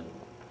ones that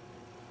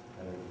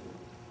are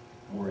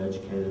more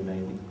educated,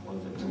 maybe,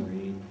 ones that can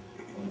read,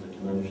 ones that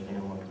can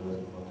understand what the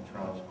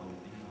trial is going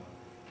to be.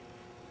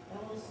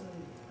 Ellison,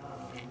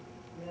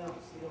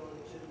 Nels, the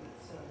illegitimate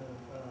son of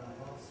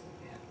Ellison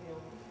Hatfield,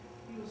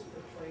 he was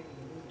portrayed in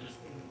the movie as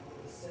being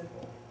really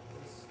simple.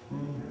 Was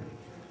there any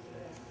truth to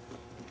that?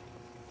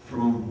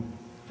 From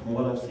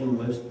what I've seen,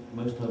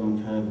 most of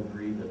them kind of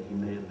agree that he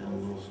may have been a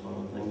little slow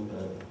and things,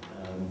 but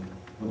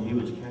when he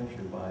was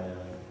captured by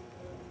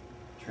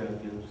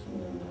Trev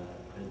Gibson and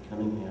Ed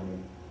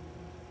Cunningham,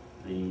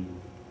 they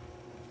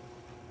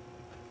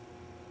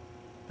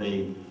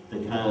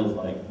kind of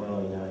like,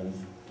 well, you know,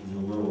 he's a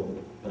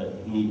little, but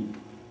he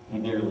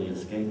nearly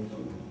escaped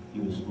them. He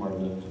was smart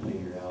enough to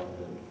figure out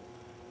that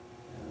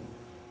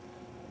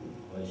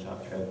well, he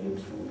shot Trev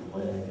Gibson in the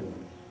leg and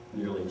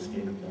nearly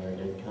escaped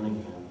Ed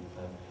Cunningham.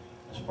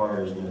 As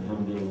far as, you know,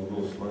 him being a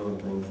little slow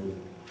and things, the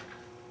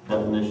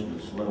definition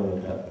of slow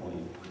at that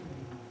point.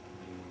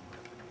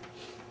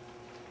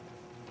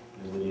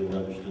 Would he have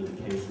understood the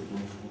case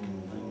against him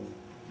and things?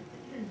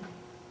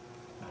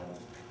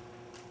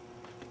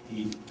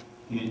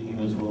 He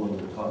was willing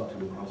to talk to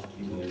the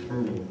prosecuting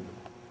attorney,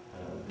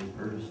 Big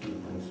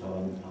Ferguson, and so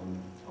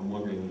I'm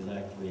wondering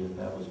exactly if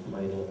that was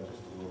played up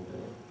just a little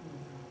bit.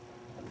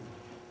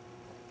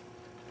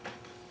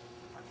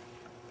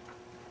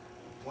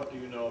 What do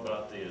you know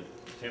about the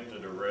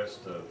attempted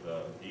arrest of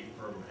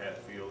Ephraim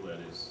Hatfield at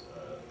his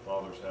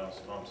father's house,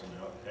 Thompson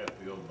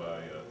Hatfield,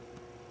 by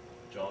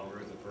John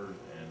Rutherford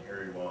and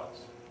Harry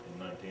Watts in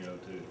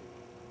 1902?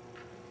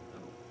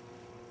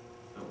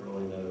 Don't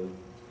really know.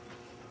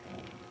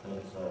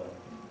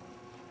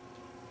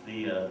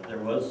 There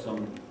was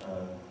some,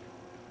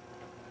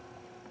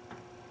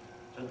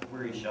 just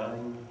where he shot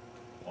him.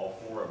 All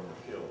four of them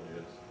were killed,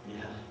 yes.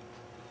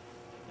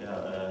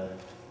 Yeah.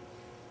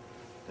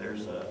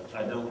 There's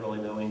I don't really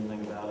know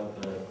anything about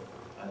it, but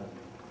I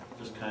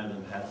just kind of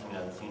in passing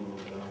I'd seen a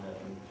little bit on that.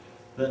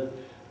 But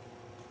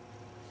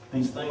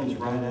these things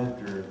right at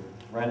the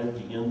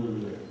end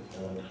of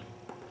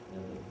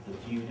the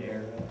feud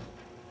era,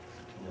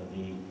 you know,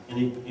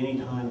 any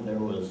time there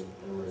was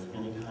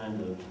any kind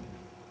of,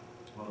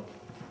 well,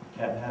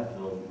 Cap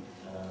Hatfield,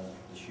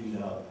 the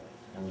shootout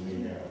and the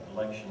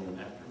election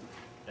after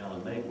down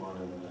in Maywan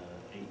in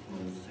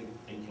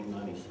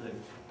 1896.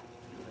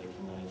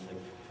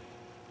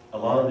 A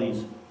lot of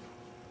these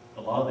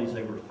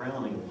they were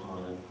frowning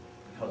upon it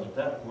because at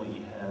that point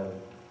you have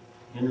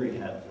Henry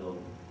Hatfield,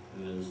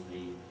 who is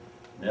the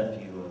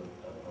nephew of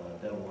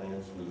Devil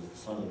Anse and is the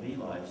son of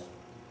Eli's.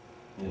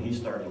 You know, he's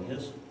starting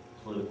his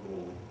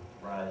political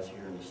rise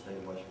here in the state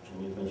of West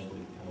Virginia,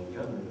 eventually becoming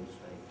governor of the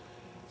state.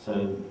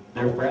 So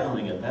they're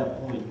frowning at that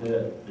point.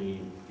 That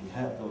the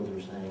Hatfields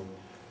are saying,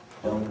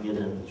 "Don't get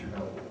into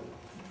trouble.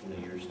 You know,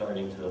 you're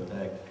starting to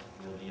affect,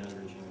 you know, the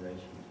younger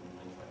generations and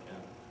things like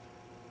that."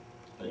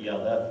 But yeah,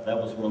 that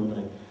was one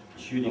thing.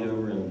 The shooting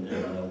over in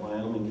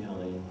Wyoming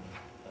County,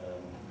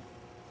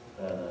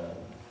 that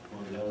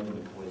one of the other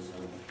McCoy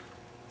sons,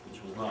 which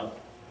was not.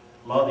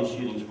 A lot of these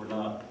shootings were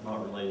not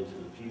related to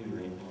the feud or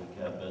anything like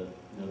that, but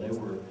you know,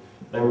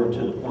 they were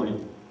to the point.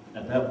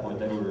 At that point,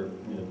 they were,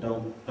 you know,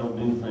 don't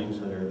do things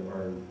that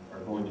are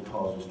going to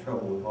cause us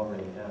trouble. We've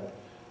already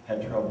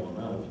had trouble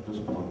enough at this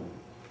point.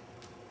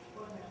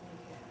 What happened to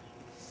Cat?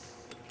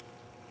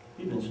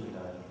 He eventually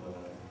died of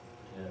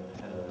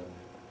had a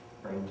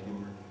brain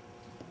tumor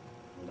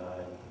and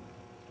died.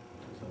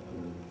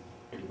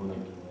 He went up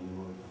to New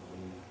York for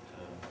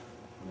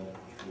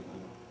medical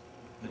treatment.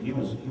 But he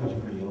was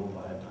pretty old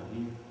by that time.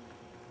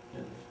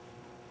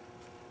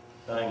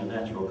 Dying of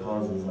natural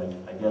causes,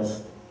 I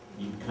guess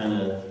you kind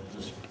of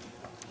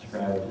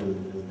describe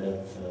his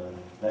death,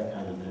 that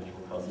kind of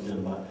natural cause. He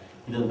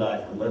didn't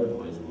die from lead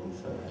poisoning,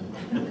 so.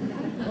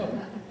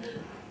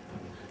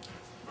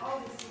 All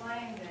this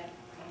land that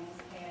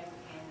Vance had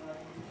in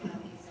Logan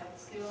County, is that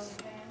still in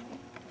the family?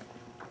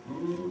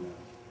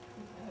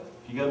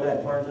 If you go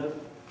back far enough,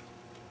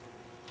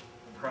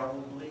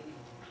 probably.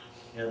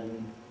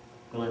 And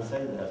when I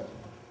say that,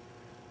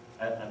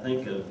 I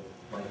think of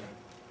like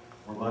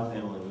where my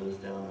family lives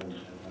down in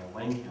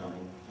Wayne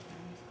County.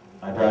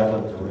 I drive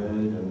up the road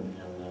and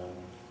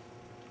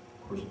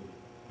of course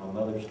my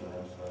mother still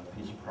has a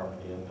piece of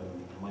property up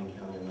in Wayne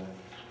County. And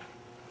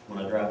when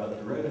I drive up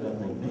the road, I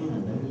think,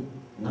 man,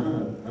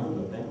 none of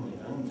the family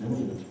owns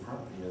any of this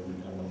property.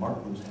 And the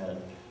Marcums had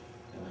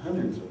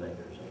hundreds of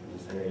acres up in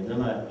this area. And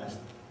then I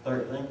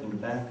start thinking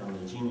back on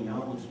the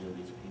genealogy of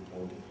these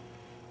people,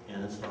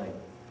 and it's like,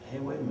 hey,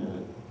 wait a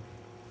minute.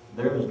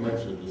 There was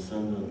much a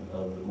descendant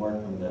of the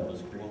Marcum that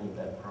was granted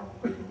that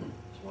property.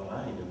 It's what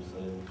I am. So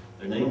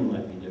their name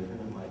might be different.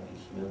 It might be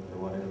Smith or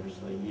whatever.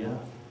 So yeah.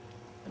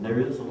 And there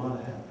is a lot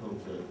of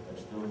Hatfields that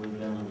still live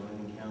down in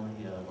Logan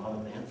County. A lot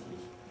of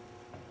Vances.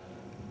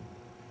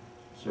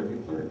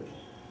 Circuit clerk.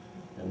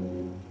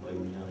 And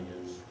Logan County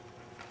is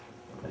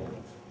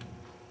Vance.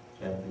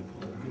 Kathy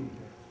Clinton.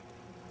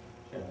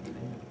 Kathy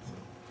Vance.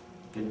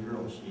 Good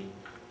girl. She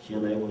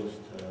enabled us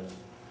to,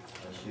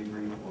 she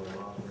agreed for a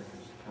lot of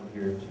records to come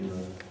here to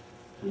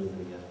the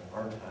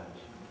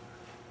archives.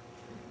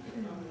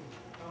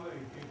 How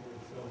many people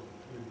sell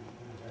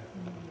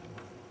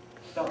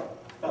food?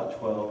 About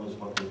 12 is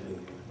what they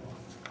figured.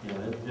 You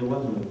know, it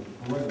wasn't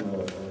a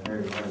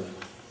very large.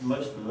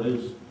 Most of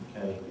those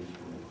casualties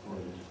were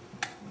recorded.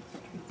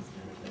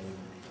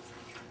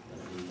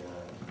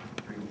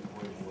 The three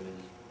McCoy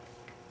boys,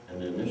 and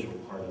the initial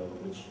part of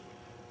it, which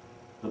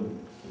the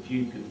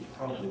feud could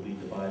probably be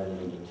divided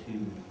into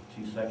two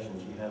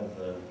sections. You have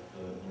the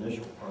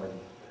initial part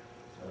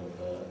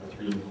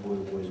three McCoy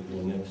boys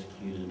being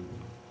executed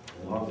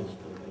in August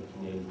of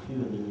 1882,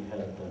 and then you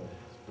had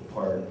the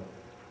part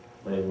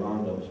later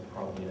on that was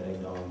probably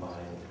egged on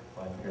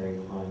by Perry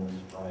Klein's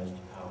rise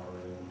to power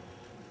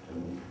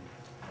and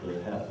the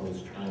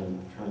Hatfields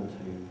trying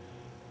to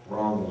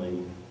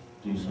wrongly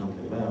do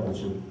something about it,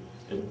 which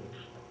is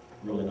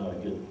really not a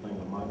good thing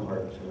on my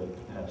part to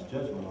pass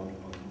judgment on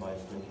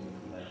somebody's thinking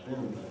from back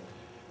then, but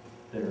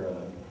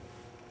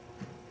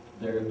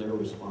their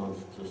response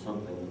to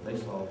something that they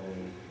saw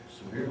being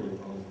severely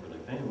wrong for their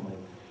family.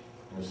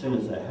 And as soon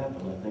as that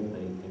happened, I think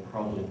they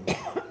probably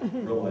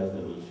realized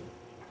it was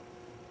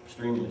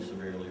extremely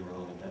severely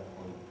wrong at that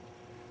point.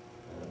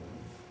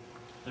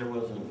 There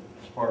wasn't,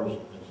 as far as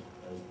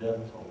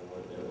death toll,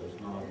 it was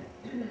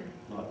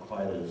not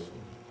quite as,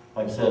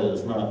 like I said,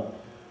 it's not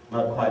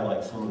quite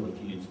like some of the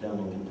feuds down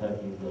in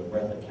Kentucky, the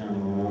Breathitt County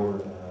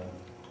War,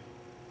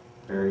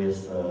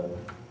 various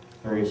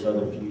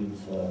other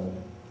feuds.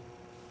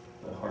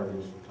 The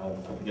hardest, I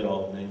forget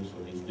all the names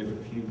of these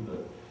different feuds,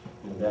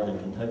 but down in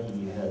Kentucky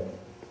you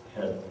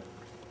had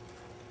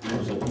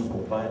groups of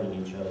people fighting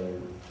each other.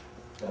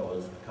 That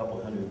was a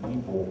couple hundred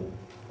people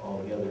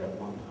all together at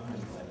one time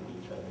fighting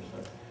each other. So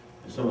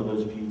some of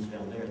those feuds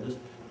down there,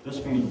 this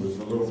feud was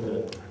a little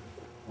bit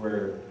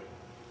where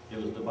it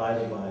was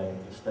divided by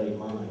a state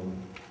line.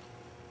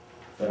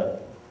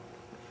 That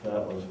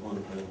was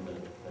one thing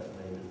that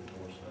made it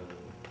more so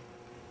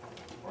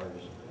as far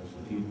as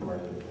the feud part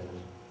of it goes.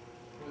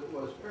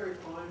 Was Perry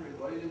Klein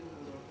related to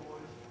the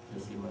McCoys?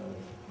 Yes, he was.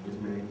 He was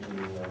married to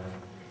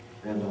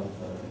Randolph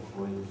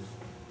McCoy's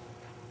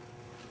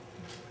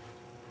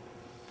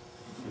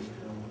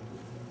sister.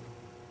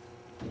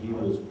 He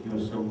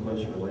was some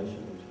close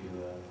relation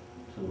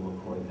to the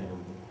McCoy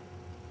family.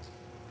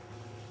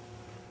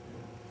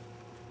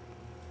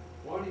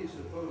 Why do you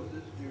suppose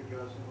this feud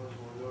got so much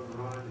more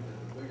notoriety than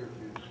the bigger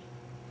feuds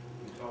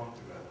we talked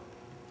about?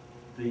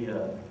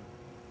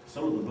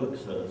 Some of the books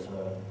that was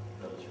written,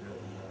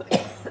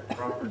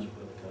 Crawford's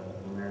book,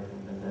 American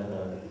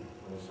Vendetta,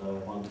 was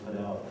one put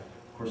out.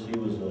 Of course, he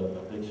was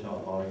a big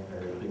shot lawyer,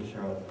 a big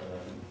shot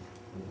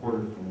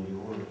reporter from New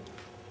York,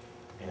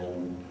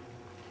 and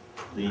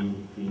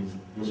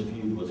this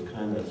feud was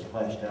kind of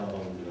splashed out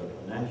on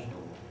the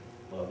national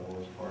level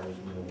as far as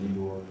New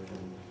York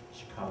and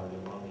Chicago.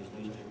 A lot of these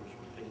newspapers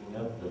were picking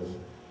up this,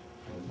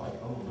 and it's like,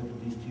 oh, look at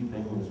these two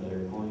families that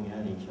are going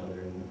at each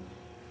other, and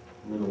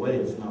in a way,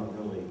 it's not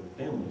really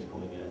families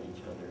going at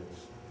each other.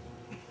 It's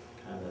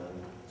kind of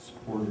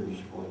supporters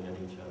going at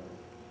each other,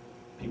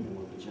 people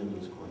with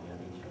agendas going at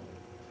each other.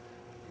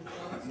 Did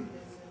Johnson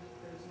get sent to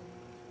prison?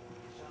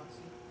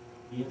 Johnson?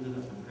 He ended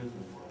up in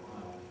prison for a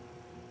while.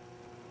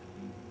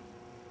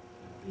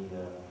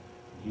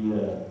 He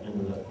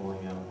ended up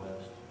going out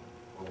west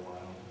for a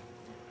while.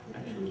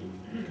 Actually,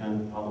 he kind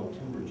of followed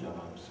timber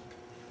jobs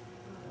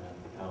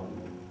out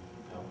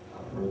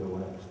further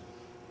west.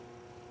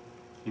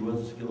 He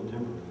was a skilled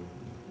timberman.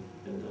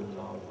 He'd been doing it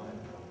all his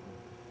life, probably.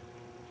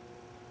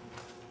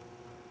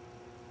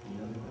 Any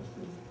other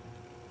questions?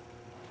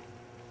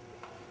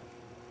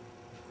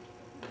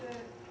 The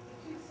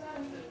two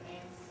sons of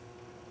Vance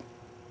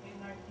in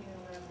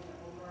 1911 that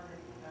were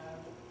murdered,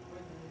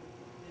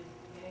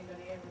 did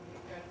anybody ever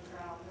go to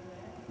trial for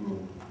that?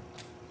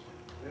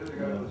 The other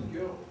guy was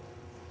killed.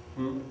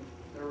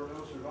 There were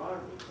no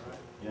survivors,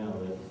 right? Yeah,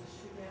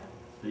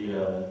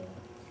 Shootout?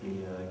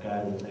 the guy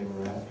that they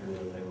were after,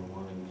 that they were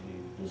wanting to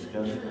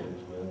discuss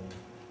things with,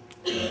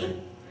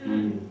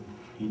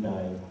 he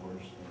died, of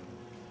course. And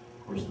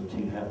of course, the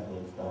two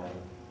Hatfields died.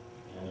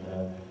 And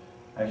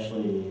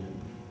actually,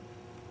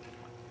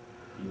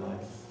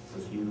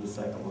 was he the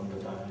second one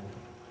that died?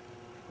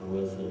 Or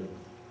was it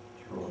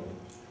Troy?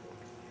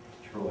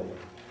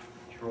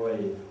 Troy,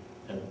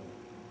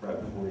 right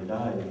before he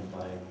died, he was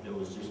like, it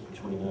was just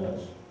between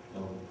us.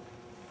 No,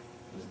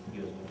 this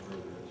goes no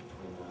further, it's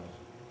between us.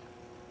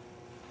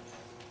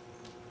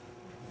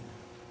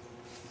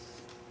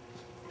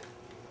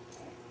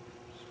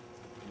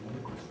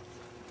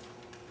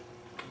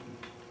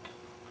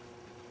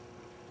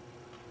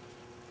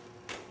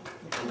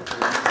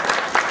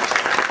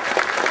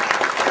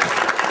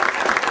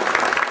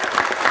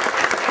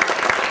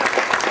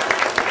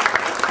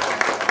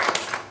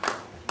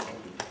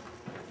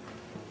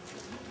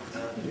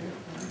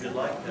 If you'd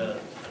like,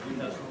 we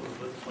have some of the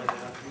books like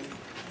that for you.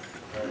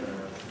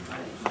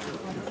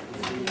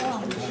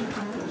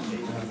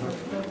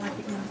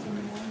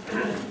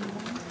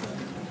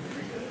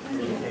 In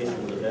the case of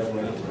the Devil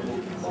Anse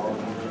Hatfield.